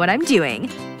 I know what I'm doing.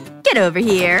 Get over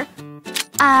here.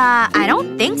 I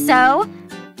don't think so.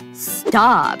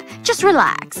 Stop. Just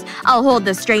relax. I'll hold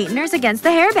the straighteners against the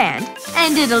hairband.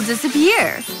 And it'll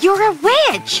disappear. You're a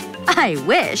witch! I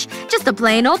wish. Just a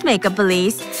plain old makeup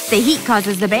police. The heat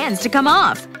causes the bands to come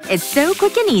off. It's so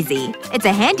quick and easy. It's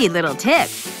a handy little tip.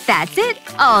 That's it.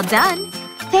 All done.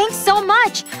 Thanks so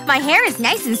much. My hair is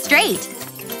nice and straight.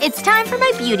 It's time for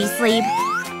my beauty sleep.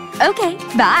 Okay,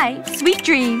 bye. Sweet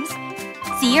dreams.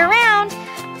 See you around.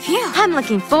 Phew, I'm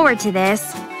looking forward to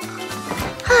this.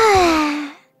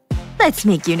 Let's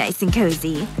make you nice and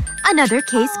cozy. Another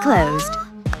case closed.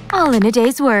 All in a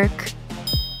day's work.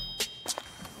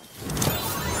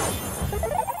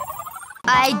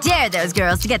 I dare those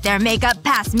girls to get their makeup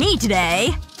past me today.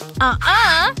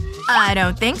 I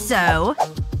don't think so.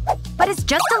 But it's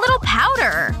just a little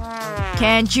powder.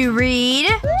 Can't you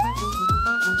read?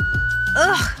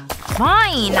 Ugh.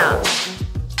 Fine.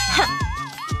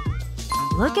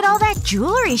 Look at all that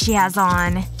jewelry she has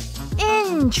on.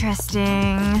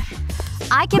 Interesting.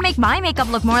 I can make my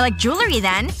makeup look more like jewelry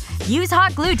then. Use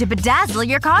hot glue to bedazzle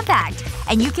your compact.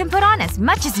 And you can put on as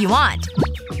much as you want.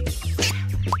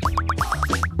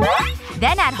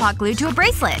 Then add hot glue to a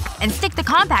bracelet and stick the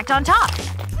compact on top.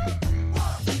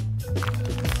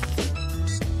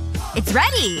 It's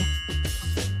ready!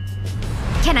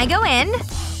 Can I go in?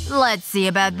 Let's see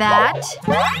about that.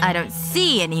 I don't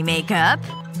see any makeup.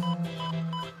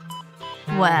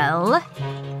 Well…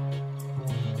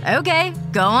 okay,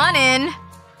 go on in.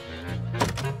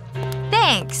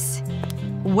 Thanks.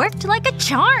 Worked like a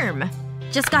charm.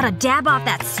 Just gotta dab off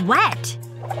that sweat.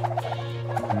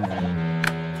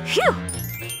 Phew!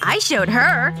 I showed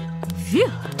her. Phew!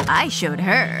 I showed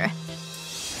her.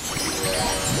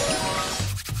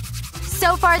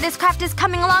 So far this craft is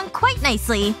coming along quite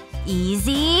nicely.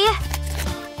 Easy.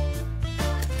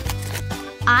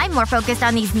 I'm more focused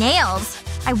on these nails.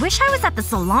 I wish I was at the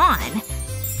salon.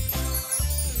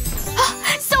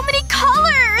 So many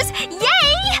colors!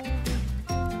 Yay!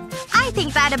 I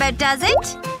think that about does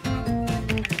it.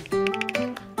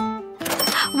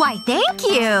 Why, thank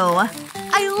you!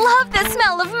 I love the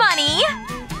smell of money!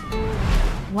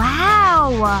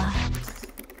 Wow.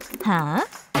 Huh?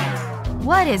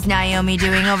 What is Naomi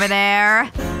doing over there?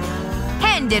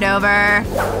 Hand it over.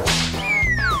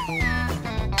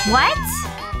 What?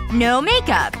 No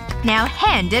makeup. Now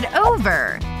hand it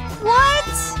over. What?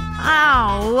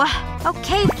 Ow.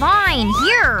 Okay, fine.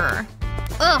 Here.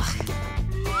 Ugh.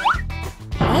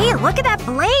 Hey, look at that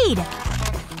blade!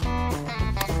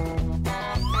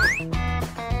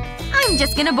 I'm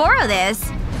just gonna borrow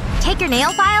this. Take your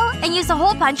nail file and use a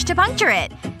hole punch to puncture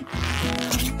it.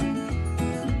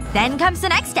 Then comes the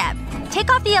next step.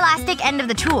 Take off the elastic end of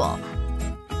the tool.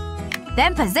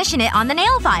 Then position it on the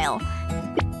nail file.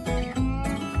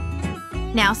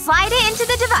 Now slide it into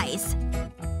the device.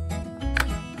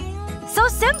 So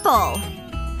simple!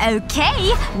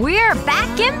 Okay, we're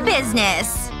back in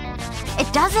business!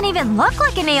 It doesn't even look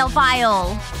like a nail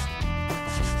file!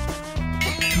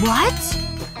 What?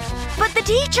 But the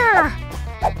teacher!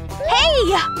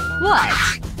 Hey!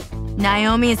 What?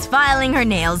 Naomi is filing her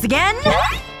nails again?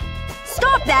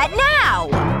 Stop that now!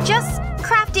 Just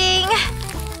crafting.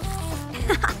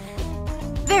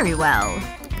 Very well.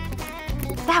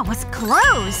 That was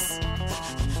close.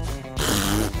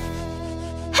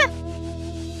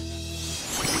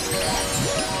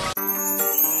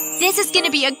 This is gonna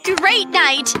be a great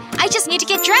night! I just need to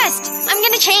get dressed. I'm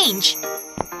gonna change.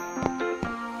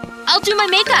 I'll do my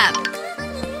makeup.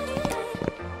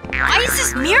 Why is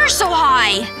this mirror so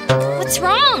high? What's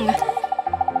wrong?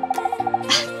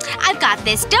 I've got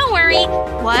this, don't worry.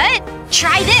 What?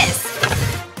 Try this.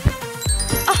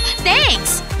 Oh,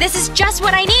 thanks! This is just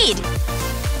what I need.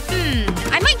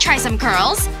 I might try some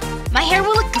curls. My hair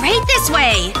will look great this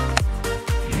way.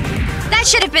 That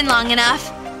should have been long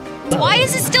enough. Why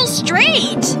is it still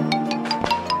straight?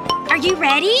 Are you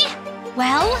ready?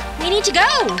 Well, we need to go.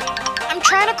 I'm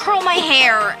trying to curl my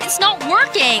hair. It's not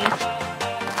working.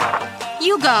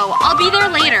 You go. I'll be there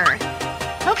later.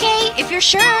 Okay, if you're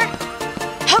sure.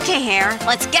 Okay, hair.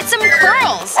 Let's get some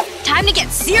curls. Time to get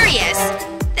serious.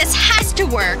 This has to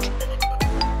work.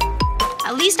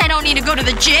 At least I don't need to go to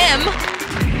the gym.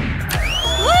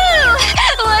 Woo!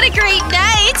 What a great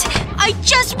night! I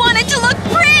just wanted to look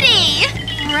pretty!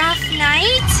 Rough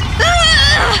night?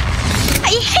 Ugh!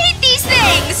 I hate these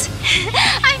things!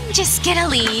 I'm just gonna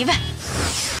leave.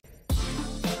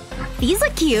 These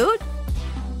look cute.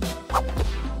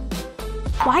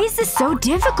 Why is this so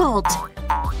difficult?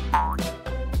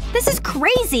 This is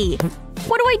crazy!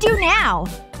 What do I do now?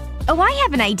 Oh, I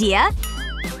have an idea.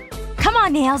 Come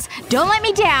on, nails. Don't let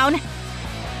me down.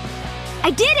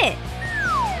 I did it!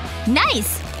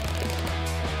 Nice!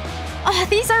 Oh,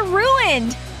 these are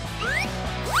ruined!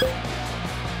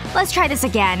 Let's try this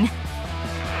again.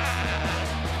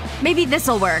 Maybe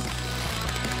this'll work.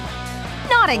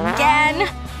 Not again!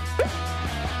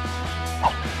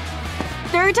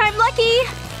 Third time lucky!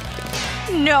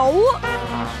 No!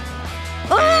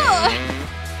 Ugh!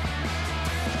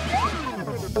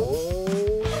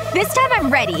 This time I'm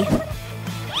ready.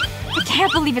 I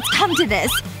can't believe it's come to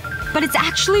this. But it's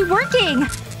actually working!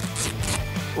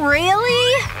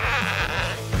 Really?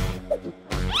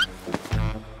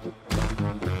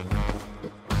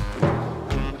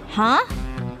 Huh?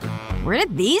 Where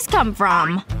did these come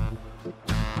from?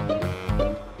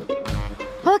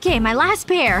 Okay, my last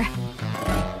pair.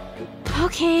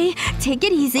 Okay, take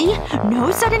it easy. No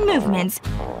sudden movements.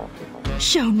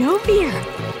 Show no fear.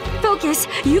 Focus.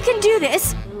 You can do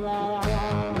this.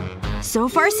 So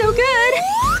far, so good.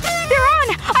 They're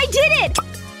on! I did it!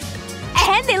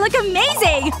 And they look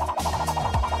amazing!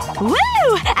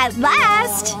 Woo! At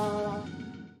last!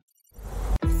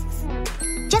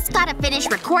 Just gotta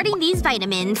finish recording these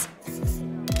vitamins.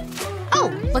 Oh,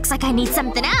 looks like I need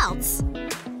something else.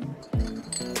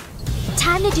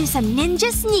 Time to do some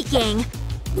ninja sneaking.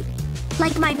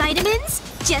 Like my vitamins?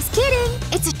 Just kidding.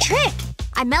 It's a trick.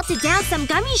 I melted down some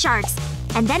gummy sharks.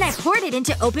 And then I poured it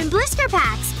into open blister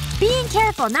packs. Being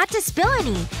careful not to spill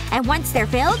any. And once they're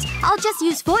filled, I'll just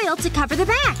use foil to cover the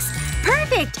backs.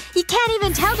 Perfect! You can't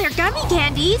even tell they're gummy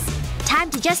candies. Time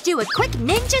to just do a quick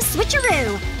ninja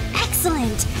switcheroo.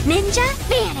 Excellent. Ninja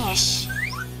vanish.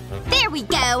 There we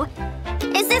go.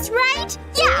 Is this right?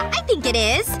 Yeah, I think it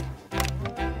is.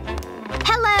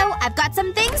 Hello, I've got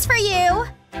some things for you.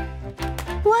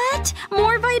 What?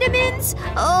 More vitamins?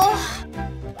 Oh.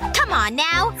 Come on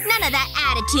now. None of that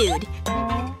attitude.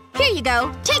 Here you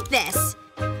go. Take this.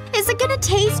 Is it gonna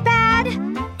taste bad?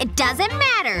 It doesn't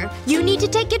matter. You need to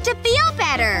take it to feel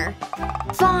better.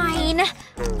 Fine.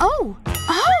 Oh.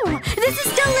 Oh! This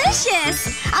is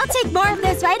delicious! I'll take more of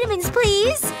those vitamins,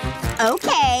 please.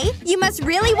 Okay. You must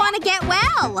really want to get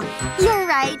well. You're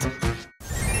right.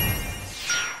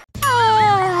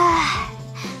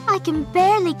 I can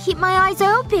barely keep my eyes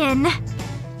open.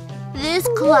 This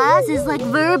class is like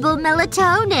verbal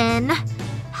melatonin.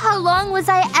 How long was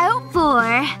I out for?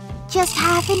 Just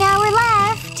half an hour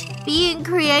left. Being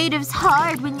creative's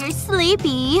hard when you're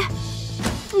sleepy.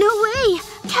 No way!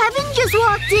 Kevin just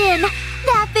walked in!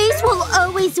 That face will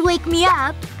always wake me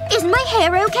up. Is my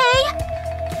hair okay?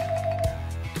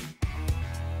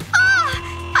 Ah!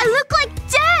 I look like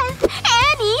death!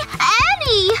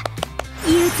 Annie!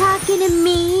 You talking to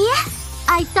me?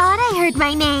 I thought I heard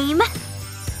my name.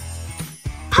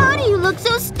 How do you look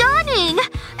so stunning?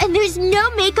 And there's no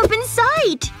makeup in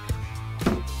sight.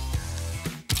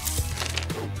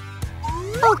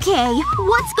 Okay,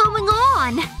 what's going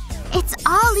on? It's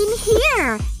all in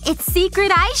here. It's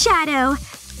secret eyeshadow.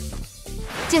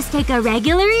 Just take a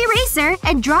regular eraser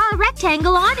and draw a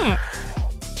rectangle on it.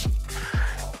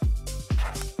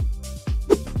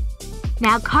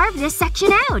 Now carve this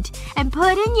section out and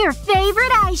put in your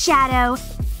favorite eyeshadow.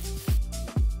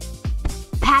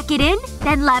 Pack it in,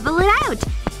 then level it out.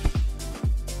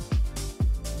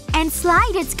 And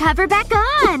slide its cover back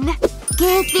on.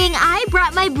 Good thing I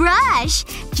brought my brush.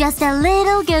 Just a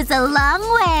little goes a long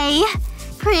way.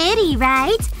 Pretty,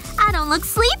 right? I don't look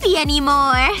sleepy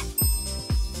anymore.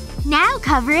 Now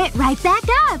cover it right back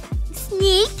up.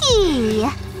 Sneaky.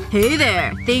 Hey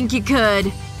there. Think you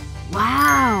could…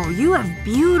 Wow, you have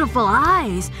beautiful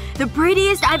eyes. The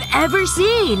prettiest I've ever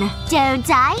seen. Don't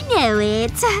I know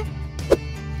it?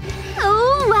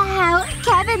 Oh, wow.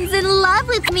 Kevin's in love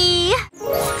with me.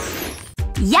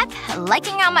 Yep,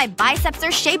 liking how my biceps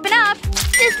are shaping up.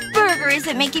 This burger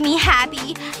isn't making me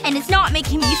happy. And it's not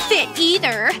making me fit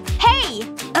either. Hey!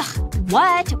 Ugh,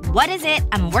 what? What is it?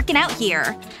 I'm working out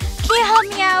here. Can you help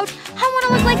me out? I want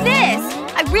to look like this.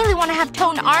 I really want to have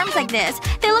toned arms like this.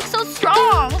 They look so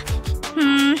strong.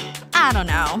 I don't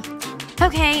know.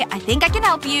 Okay, I think I can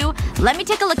help you. Let me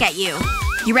take a look at you.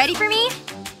 You ready for me?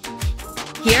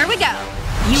 Here we go.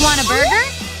 You want a burger?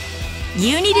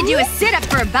 You need to do a sit-up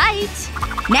for a bite.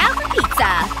 Now for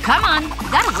pizza. Come on.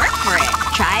 You gotta work for it.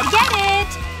 Try to get it.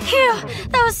 Phew.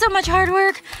 That was so much hard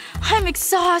work. I'm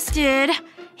exhausted.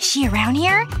 Is she around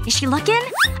here? Is she looking?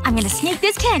 I'm gonna sneak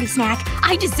this candy snack.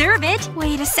 I deserve it.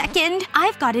 Wait a second.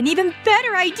 I've got an even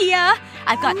better idea.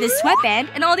 I've got this sweatband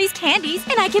and all these candies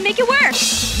and I can make it work.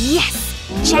 Yes!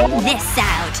 Check this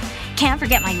out. Can't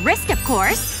forget my wrist, of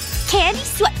course. Candy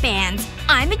sweatbands.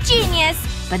 I'm a genius.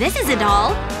 But this isn't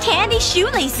all. Candy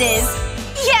shoelaces.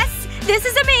 Yes! This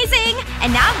is amazing!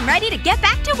 And now I'm ready to get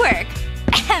back to work.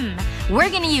 Ahem. We're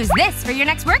gonna use this for your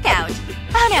next workout.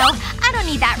 Oh no. I don't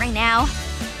need that right now.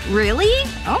 Really?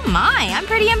 Oh my. I'm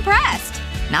pretty impressed.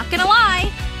 Not gonna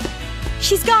lie.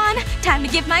 She's gone. Time to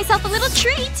give myself a little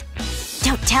treat.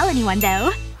 Don't tell anyone,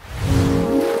 though.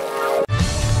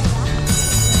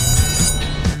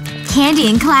 Candy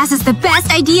in class is the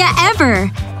best idea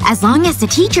ever! As long as the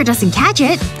teacher doesn't catch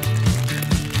it.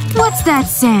 What's that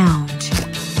sound?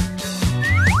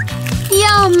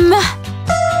 Yum!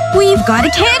 We've got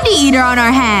a candy eater on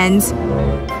our hands!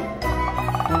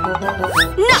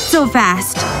 Not so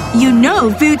fast! You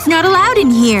know food's not allowed in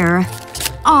here.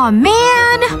 Aw,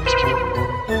 man!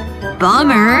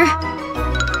 Bummer.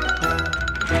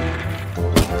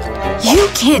 You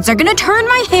kids are gonna turn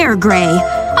my hair gray.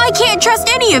 I can't trust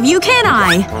any of you, can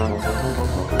I?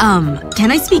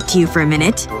 Can I speak to you for a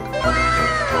minute?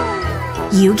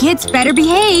 You kids better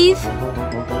behave.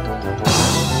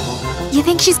 You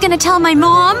think she's gonna tell my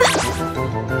mom?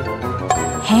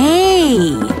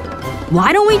 Hey.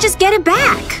 Why don't we just get it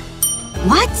back?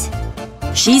 What?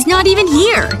 She's not even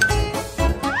here.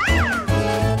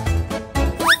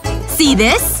 See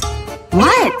this?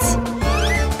 What?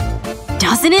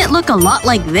 Doesn't it look a lot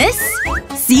like this?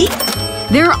 See?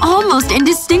 They're almost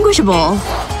indistinguishable.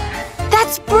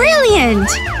 That's brilliant!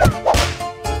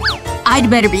 I'd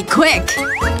better be quick.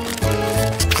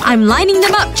 I'm lining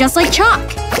them up just like chalk.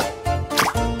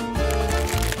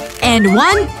 And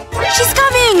one… She's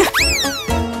coming!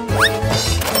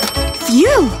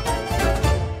 Phew!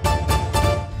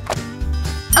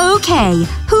 Okay,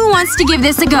 who wants to give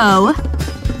this a go?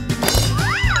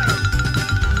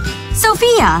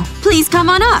 Sophia, please come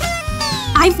on up.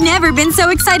 I've never been so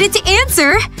excited to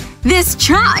answer! This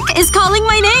chalk is calling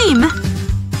my name!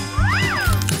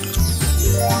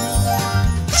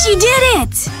 She did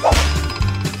it!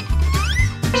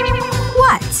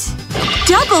 What?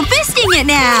 Double fisting it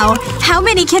now! How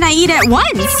many can I eat at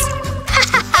once? Ha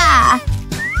ha ha!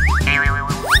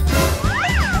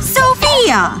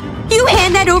 Sophia! You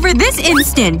hand that over this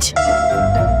instant!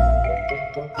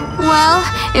 Well,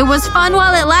 it was fun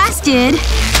while it lasted.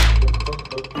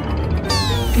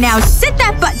 Now sit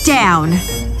that butt down!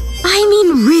 I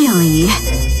mean, really.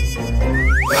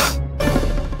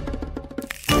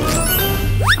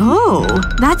 Oh,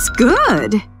 that's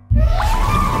good.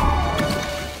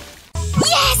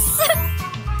 Yes!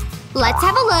 Let's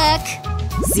have a look.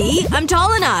 See? I'm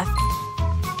tall enough.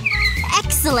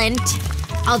 Excellent.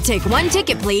 I'll take one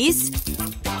ticket, please.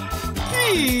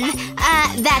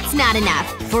 That's not enough.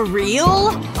 For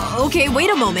real? Okay, wait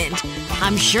a moment.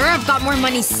 I'm sure I've got more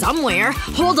money somewhere.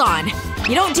 Hold on.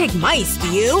 You don't take mice, do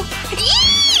you?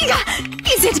 Eee!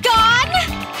 Is it gone?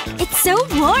 It's so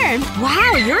warm.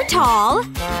 Wow, you're tall.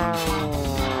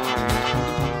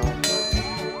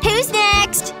 Who's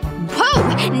next?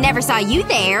 Whoa! Never saw you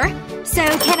there. So,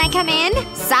 can I come in?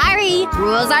 Sorry.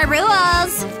 Rules are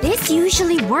rules. This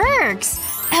usually works.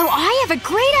 Oh, I have a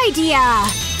great idea.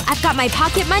 I've got my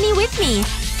pocket money with me.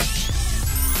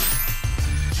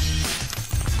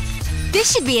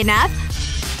 This should be enough.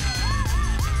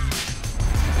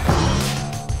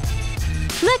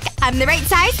 Look, I'm the right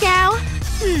size now.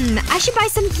 I should buy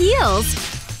some heels.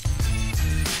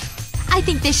 I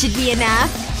think this should be enough.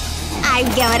 I'm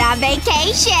going on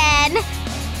vacation.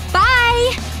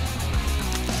 Bye!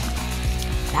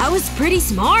 That was pretty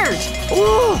smart.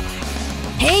 Ooh!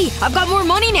 Hey, I've got more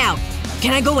money now.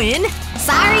 Can I go in?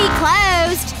 Sorry,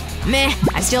 closed. Meh,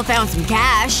 I still found some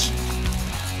cash.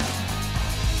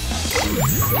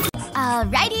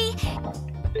 Alrighty.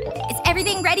 Is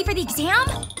everything ready for the exam?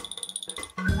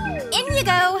 In you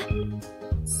go.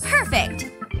 Perfect.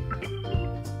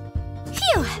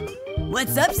 Phew.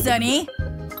 What's up, Sonny?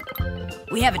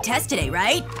 We have a test today,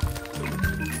 right?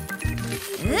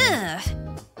 Ugh.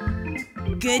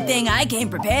 Good thing I came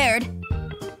prepared.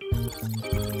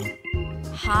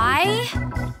 Hi?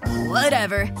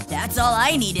 Whatever. That's all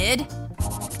I needed.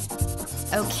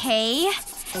 Okay.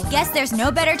 Guess there's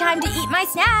no better time to eat my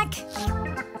snack.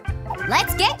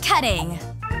 Let's get cutting.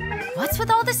 What's with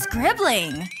all the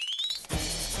scribbling?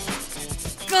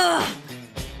 Ugh.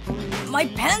 My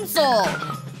pencil!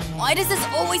 Why does this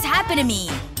always happen to me?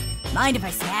 Mind if I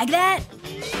snag that?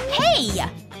 Hey!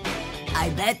 I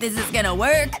bet this is gonna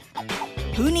work.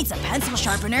 Who needs a pencil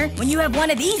sharpener when you have one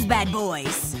of these bad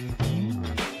boys?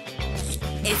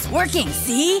 It's working,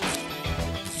 see?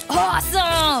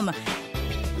 Awesome!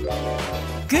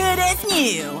 Good as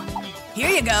new. Here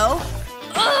you go.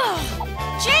 Ugh!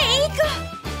 Jake!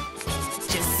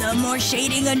 Just some more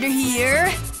shading under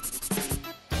here.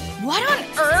 What on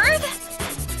earth?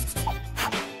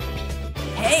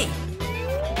 Hey.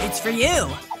 It's for you.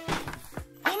 Oh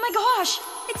my gosh!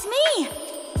 It's me!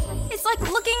 It's like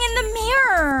looking in the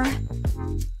mirror.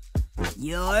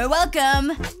 You're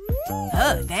welcome.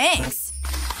 Oh, thanks.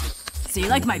 So you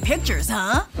like my pictures,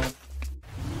 huh?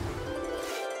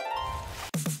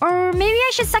 Or maybe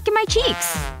I should suck in my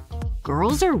cheeks.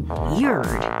 Girls are weird.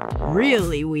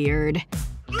 Really weird.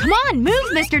 Come on,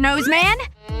 move, Mr. Noseman!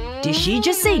 Did she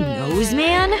just say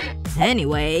Noseman?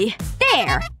 Anyway.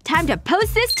 There! Time to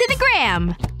post this to the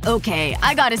gram! Okay,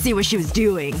 I gotta see what she was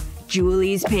doing.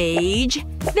 Julie's page.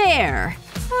 There.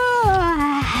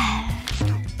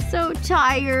 So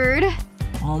tired.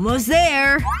 Almost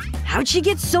there. How'd she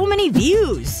get so many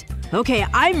views? Okay,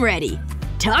 I'm ready.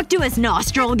 Talk to us,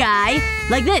 nostril guy.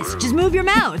 Like this. Just move your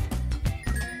mouth.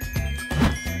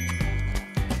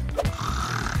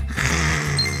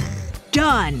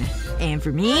 Done. And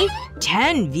for me,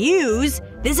 10 views?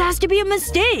 This has to be a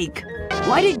mistake.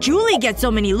 Why did Julie get so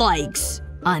many likes?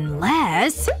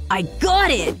 Unless… I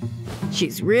got it!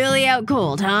 She's really out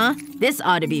cold, huh? This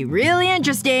ought to be really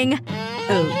interesting.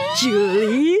 Oh,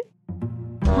 Julie?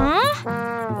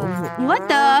 Huh? What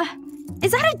the…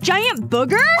 Is that a giant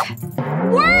booger?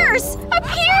 Worse! A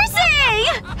piercing!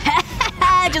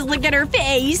 Just look at her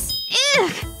face.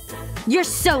 Ugh. You're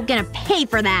so gonna pay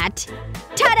for that.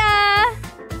 Ta-da!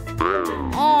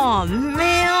 Aw,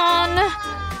 man.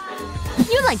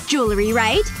 You like jewelry,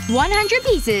 right? 100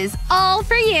 pieces. All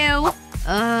for you.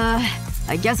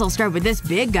 I guess I'll start with this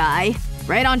big guy.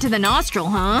 Right onto the nostril,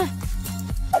 huh?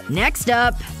 Next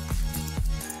up.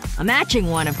 A matching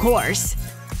one, of course.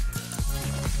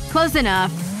 Close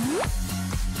enough.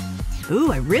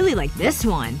 Ooh, I really like this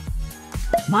one.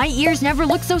 My ears never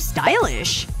look so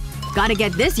stylish. Gotta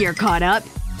get this ear caught up.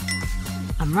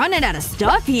 I'm running out of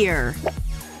stuff here.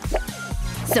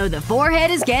 So the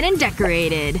forehead is getting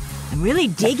decorated. I'm really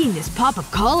digging this pop of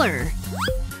color.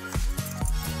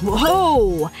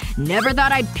 Whoa! Never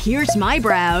thought I'd pierce my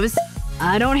brows.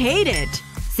 I don't hate it.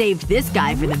 Saved this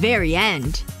guy for the very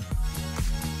end.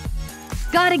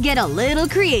 Gotta get a little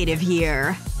creative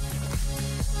here.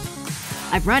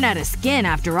 I've run out of skin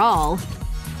after all.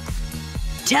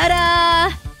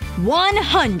 Ta-da!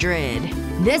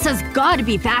 100! This has gotta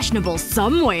be fashionable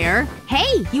somewhere.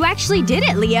 Hey, you actually did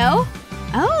it, Leo.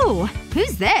 Oh,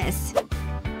 who's this?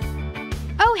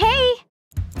 Oh, hey.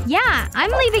 Yeah,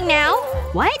 I'm leaving now.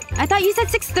 What? I thought you said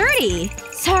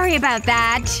 6:30. Sorry about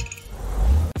that.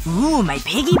 Ooh, my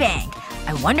piggy bank.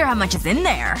 I wonder how much is in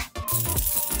there.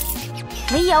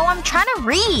 Leo, I'm trying to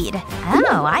read.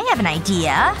 Oh, I have an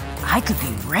idea. I could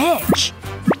be rich.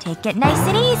 Take it nice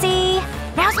and easy.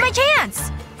 Now's my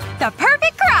chance. The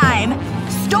perfect crime.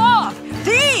 Stop!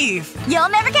 Thief! You'll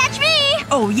never catch me!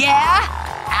 Oh yeah?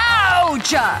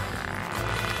 Ouch!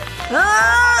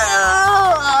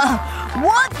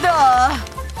 What the?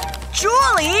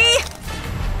 Julie?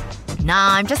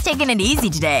 Nah, I'm just taking it easy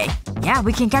today. Yeah,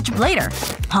 we can catch up later.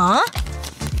 Huh?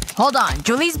 Hold on,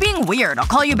 Julie's being weird. I'll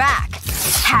call you back.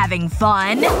 Having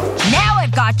fun? Now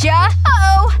I've gotcha!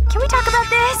 Uh-oh. Can we talk about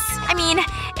this? I mean,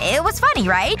 it was funny,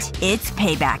 right? It's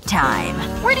payback time.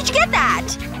 Where did you get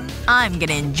that? I'm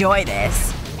gonna enjoy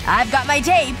this. I've got my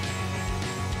tape.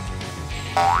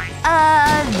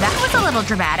 That was a little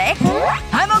dramatic.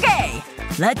 I'm okay.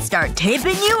 Let's start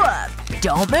taping you up.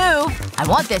 Don't move. I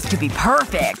want this to be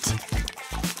perfect.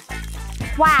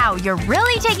 Wow, you're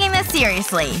really taking this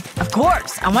seriously. Of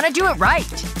course. I want to do it right.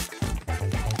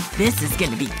 This is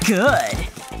gonna be good.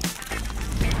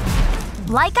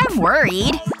 Like I'm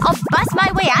worried. I'll bust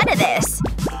my way out of this.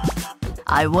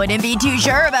 I wouldn't be too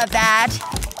sure about that.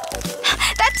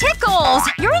 That tickles!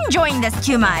 You're enjoying this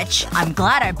too much. I'm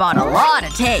glad I bought a lot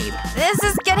of tape. This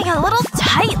is getting a little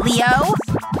tight, Leo.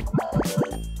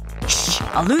 Shh.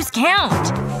 I'll lose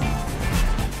count.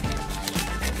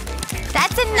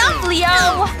 That's enough,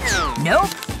 Leo! Nope.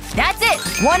 That's it.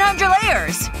 100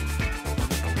 layers.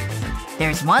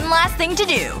 There's one last thing to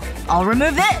do. I'll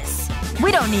remove this.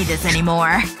 We don't need this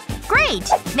anymore. Great!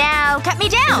 Now cut me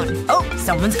down. Oh,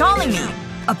 someone's calling me.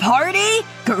 A party?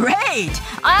 Great!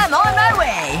 I'm on my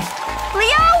way.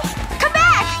 Leo? Come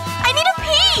back! I need a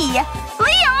pee!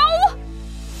 Leo!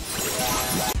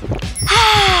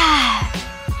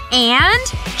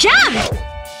 And… jump!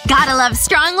 Gotta love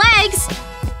strong legs!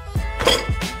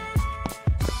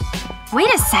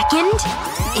 Wait a second.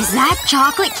 Is that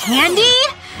chocolate candy?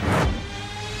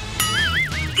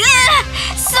 Ugh,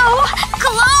 so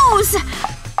close!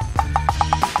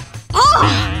 Ugh!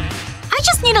 I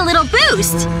just need a little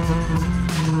boost.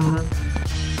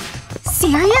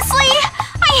 Seriously?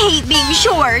 I hate being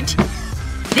short.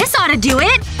 This ought to do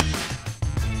it.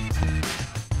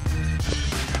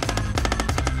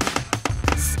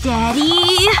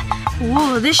 Steady.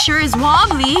 Whoa, this sure is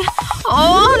wobbly.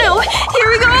 Oh no! Here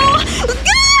we go!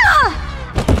 Gah!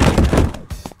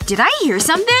 Did I hear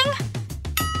something?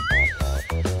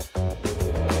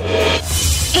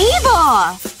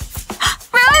 Ava!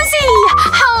 Rosie!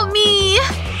 Help me!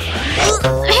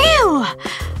 Ew!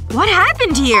 What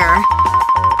happened here?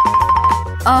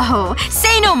 Oh,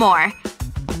 say no more.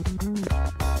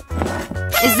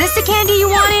 Is this the candy you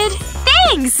wanted?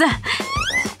 Thanks!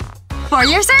 For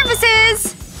your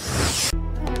services!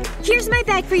 Here's my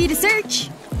bag for you to search.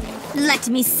 Let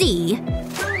me see.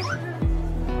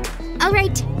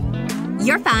 Alright.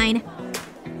 You're fine.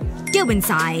 Go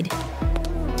inside.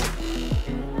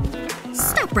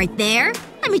 Stop right there.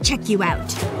 I'm Let me check you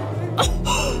out.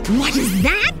 Oh, what is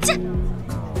that?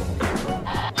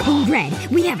 Code Red,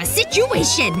 we have a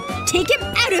situation! Take him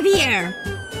out of here!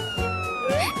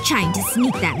 Trying to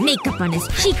sneak that makeup on his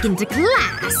cheek into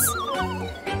class.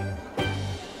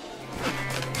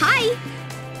 Hi!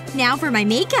 Now for my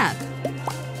makeup.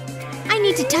 I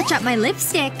need to touch up my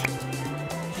lipstick.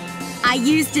 I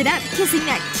used it up kissing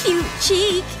that cute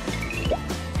cheek.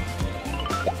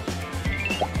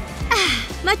 Ah,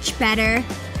 much better.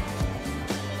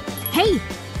 Hey,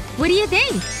 what do you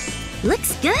think?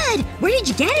 Looks good. Where did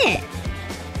you get it?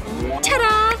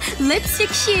 Ta-da! Lipstick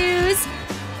shoes!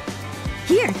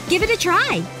 Here, give it a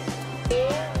try.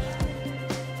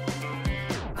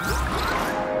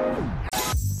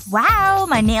 Wow,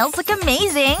 my nails look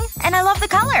amazing! And I love the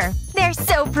color. They're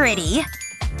so pretty.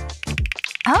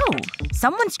 Oh,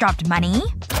 someone's dropped money.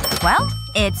 Well,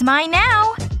 it's mine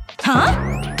now.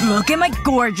 Huh? Look at my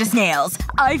gorgeous nails.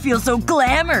 I feel so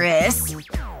glamorous.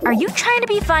 Are you trying to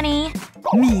be funny?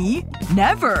 Me?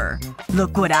 Never.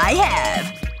 Look what I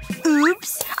have.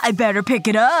 Oops. I better pick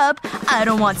it up. I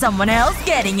don't want someone else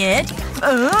getting it.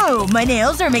 Oh, my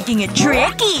nails are making it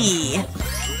tricky.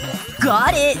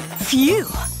 Got it. Phew.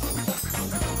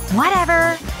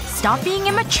 Whatever. Stop being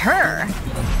immature.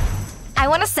 I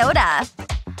want a soda.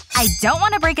 I don't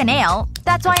want to break a nail.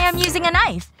 That's why I'm using a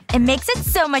knife. It makes it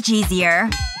so much easier.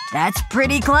 That's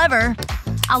pretty clever.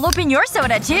 I'll open your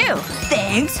soda too.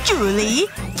 Thanks, Julie.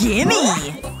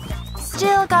 Gimme.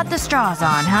 Still got the straws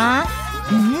on, huh?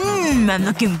 I'm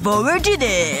looking forward to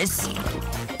this.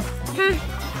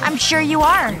 I'm sure you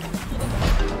are.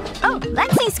 Oh,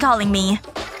 Lexi's calling me.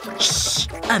 Shh.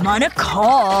 I'm on a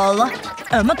call.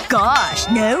 Oh my gosh,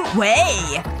 no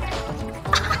way.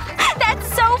 That's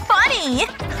so funny!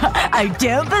 I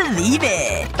don't believe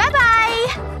it.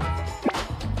 Bye-bye!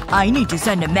 I need to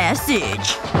send a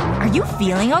message. Are you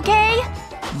feeling okay?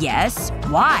 Yes.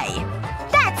 Why?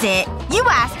 That's it. You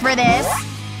asked for this.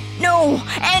 No!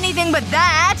 Anything but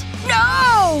that!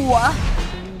 No!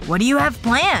 What do you have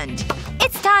planned?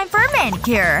 It's time for a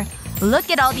manicure. Look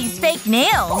at all these fake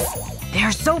nails.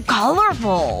 They're so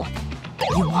colorful.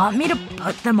 You want me to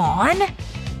put them on?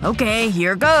 Okay,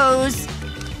 here goes.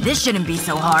 This shouldn't be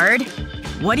so hard.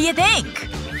 What do you think?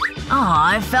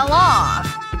 Aw, it fell off.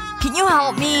 Can you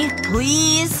help me,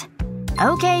 please?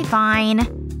 Okay, fine.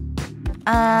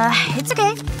 It's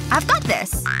okay. I've got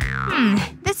this.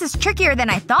 This is trickier than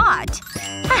I thought.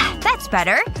 That's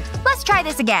better. Let's try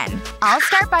this again. I'll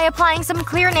start by applying some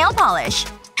clear nail polish.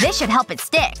 This should help it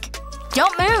stick.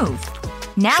 Don't move.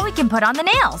 Now we can put on the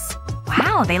nails.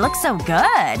 Wow, they look so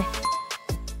good.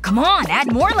 Come on,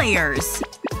 add more layers.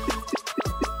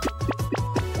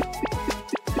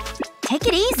 Take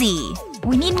it easy.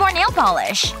 We need more nail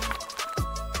polish.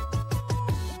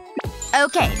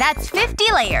 Okay, that's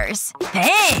 50 layers.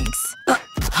 Thanks!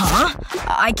 Huh?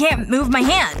 I can't move my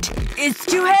hand. It's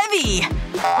too heavy.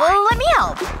 Well, let me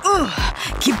help. Ugh.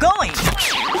 Keep going.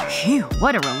 Phew,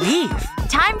 what a relief.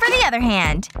 Time for the other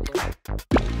hand.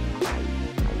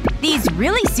 These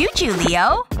really suit you,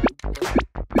 Leo.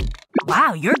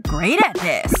 Wow, you're great at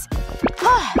this.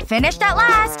 Finished at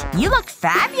last. You look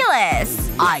fabulous.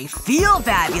 I feel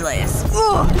fabulous.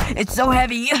 Ugh, it's so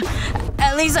heavy.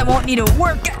 At least I won't need to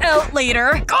work out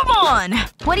later. Come on!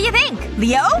 What do you think,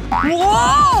 Leo?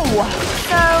 Whoa!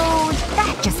 So,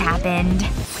 that just happened.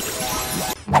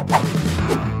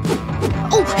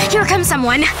 Oh, here comes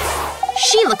someone.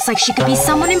 She looks like she could be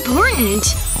someone important.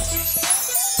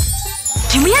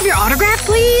 Can we have your autograph,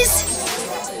 please?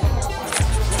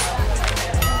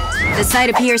 The site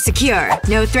appears secure.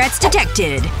 No threats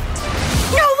detected.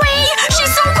 No way!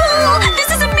 She's so cool! This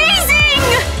is amazing!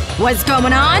 What's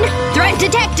going on? Threat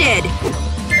detected!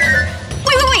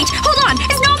 Wait! Hold on!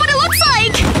 It's not what it looks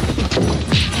like!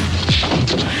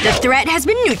 The threat has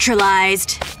been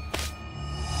neutralized.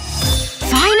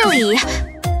 Finally!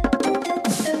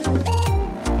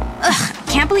 Ugh,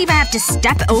 can't believe I have to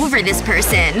step over this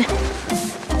person.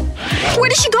 Where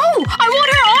did she go? I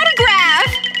want her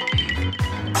autograph!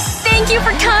 Thank you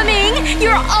for coming!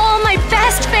 You're all my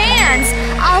best fans!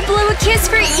 I'll blow a kiss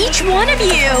for each one of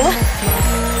you!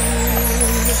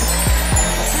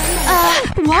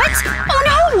 What? Oh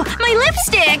no! My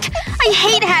lipstick! I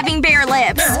hate having bare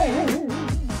lips!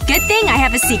 Good thing I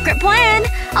have a secret plan.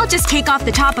 I'll just take off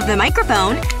the top of the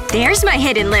microphone. There's my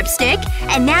hidden lipstick.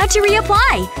 And now to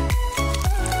reapply.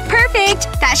 Perfect!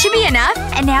 That should be enough.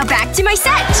 And now back to my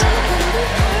set!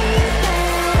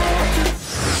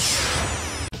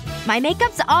 My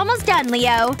makeup's almost done,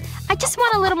 Leo. I just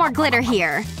want a little more glitter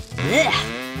here. Ugh.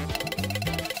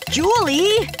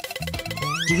 Julie!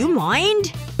 Do you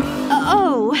mind?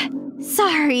 Oh.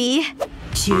 Sorry.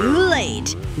 Too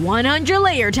late. 100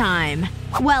 layer time.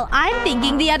 Well, I'm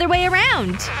thinking the other way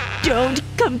around. Don't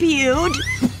compute.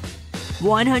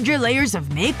 100 layers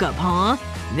of makeup, huh?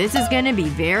 This is gonna be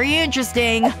very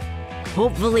interesting.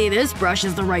 Hopefully this brush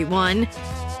is the right one.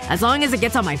 As long as it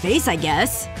gets on my face, I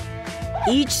guess.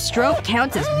 Each stroke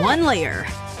counts as 1 layer.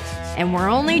 And we're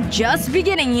only just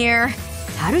beginning here.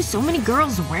 How do so many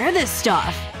girls wear this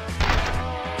stuff?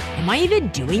 Am I even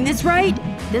doing this right?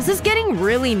 This is getting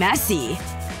really messy.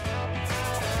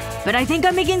 But I think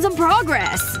I'm making some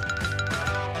progress.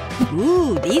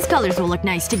 Ooh, these colors will look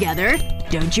nice together.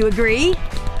 Don't you agree?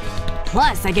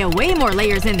 Plus, I get way more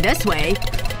layers in this way.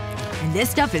 And this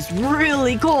stuff is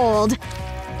really cold.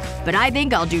 But I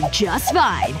think I'll do just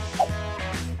fine.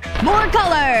 More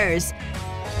colors!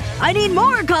 I need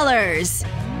more colors!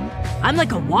 I'm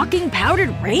like a walking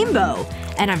powdered rainbow.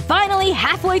 And I'm finally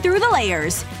halfway through the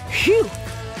layers. Phew.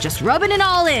 Just rubbing it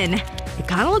all in. It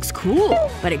kinda looks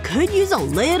cool, but it could use a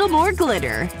little more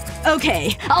glitter.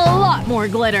 Okay, a lot more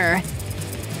glitter.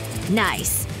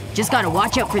 Nice. Just gotta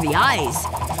watch out for the eyes.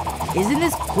 Isn't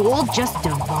this cool just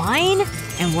divine?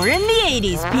 And we're in the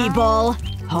 80s, people.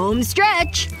 Home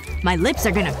stretch. My lips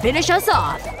are gonna finish us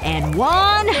off. And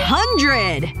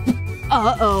 100!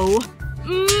 Uh-oh.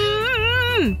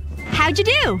 How'd you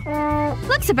do?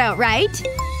 Looks about right.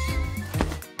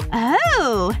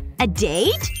 Oh. A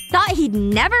date? Thought he'd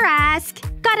never ask.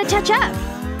 Gotta touch up.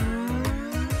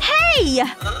 Hey!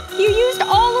 You used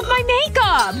all of my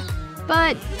makeup!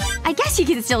 But I guess you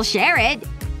can still share it.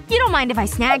 You don't mind if I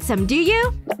snag some, do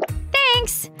you?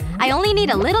 Thanks. I only need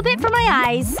a little bit for my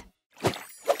eyes.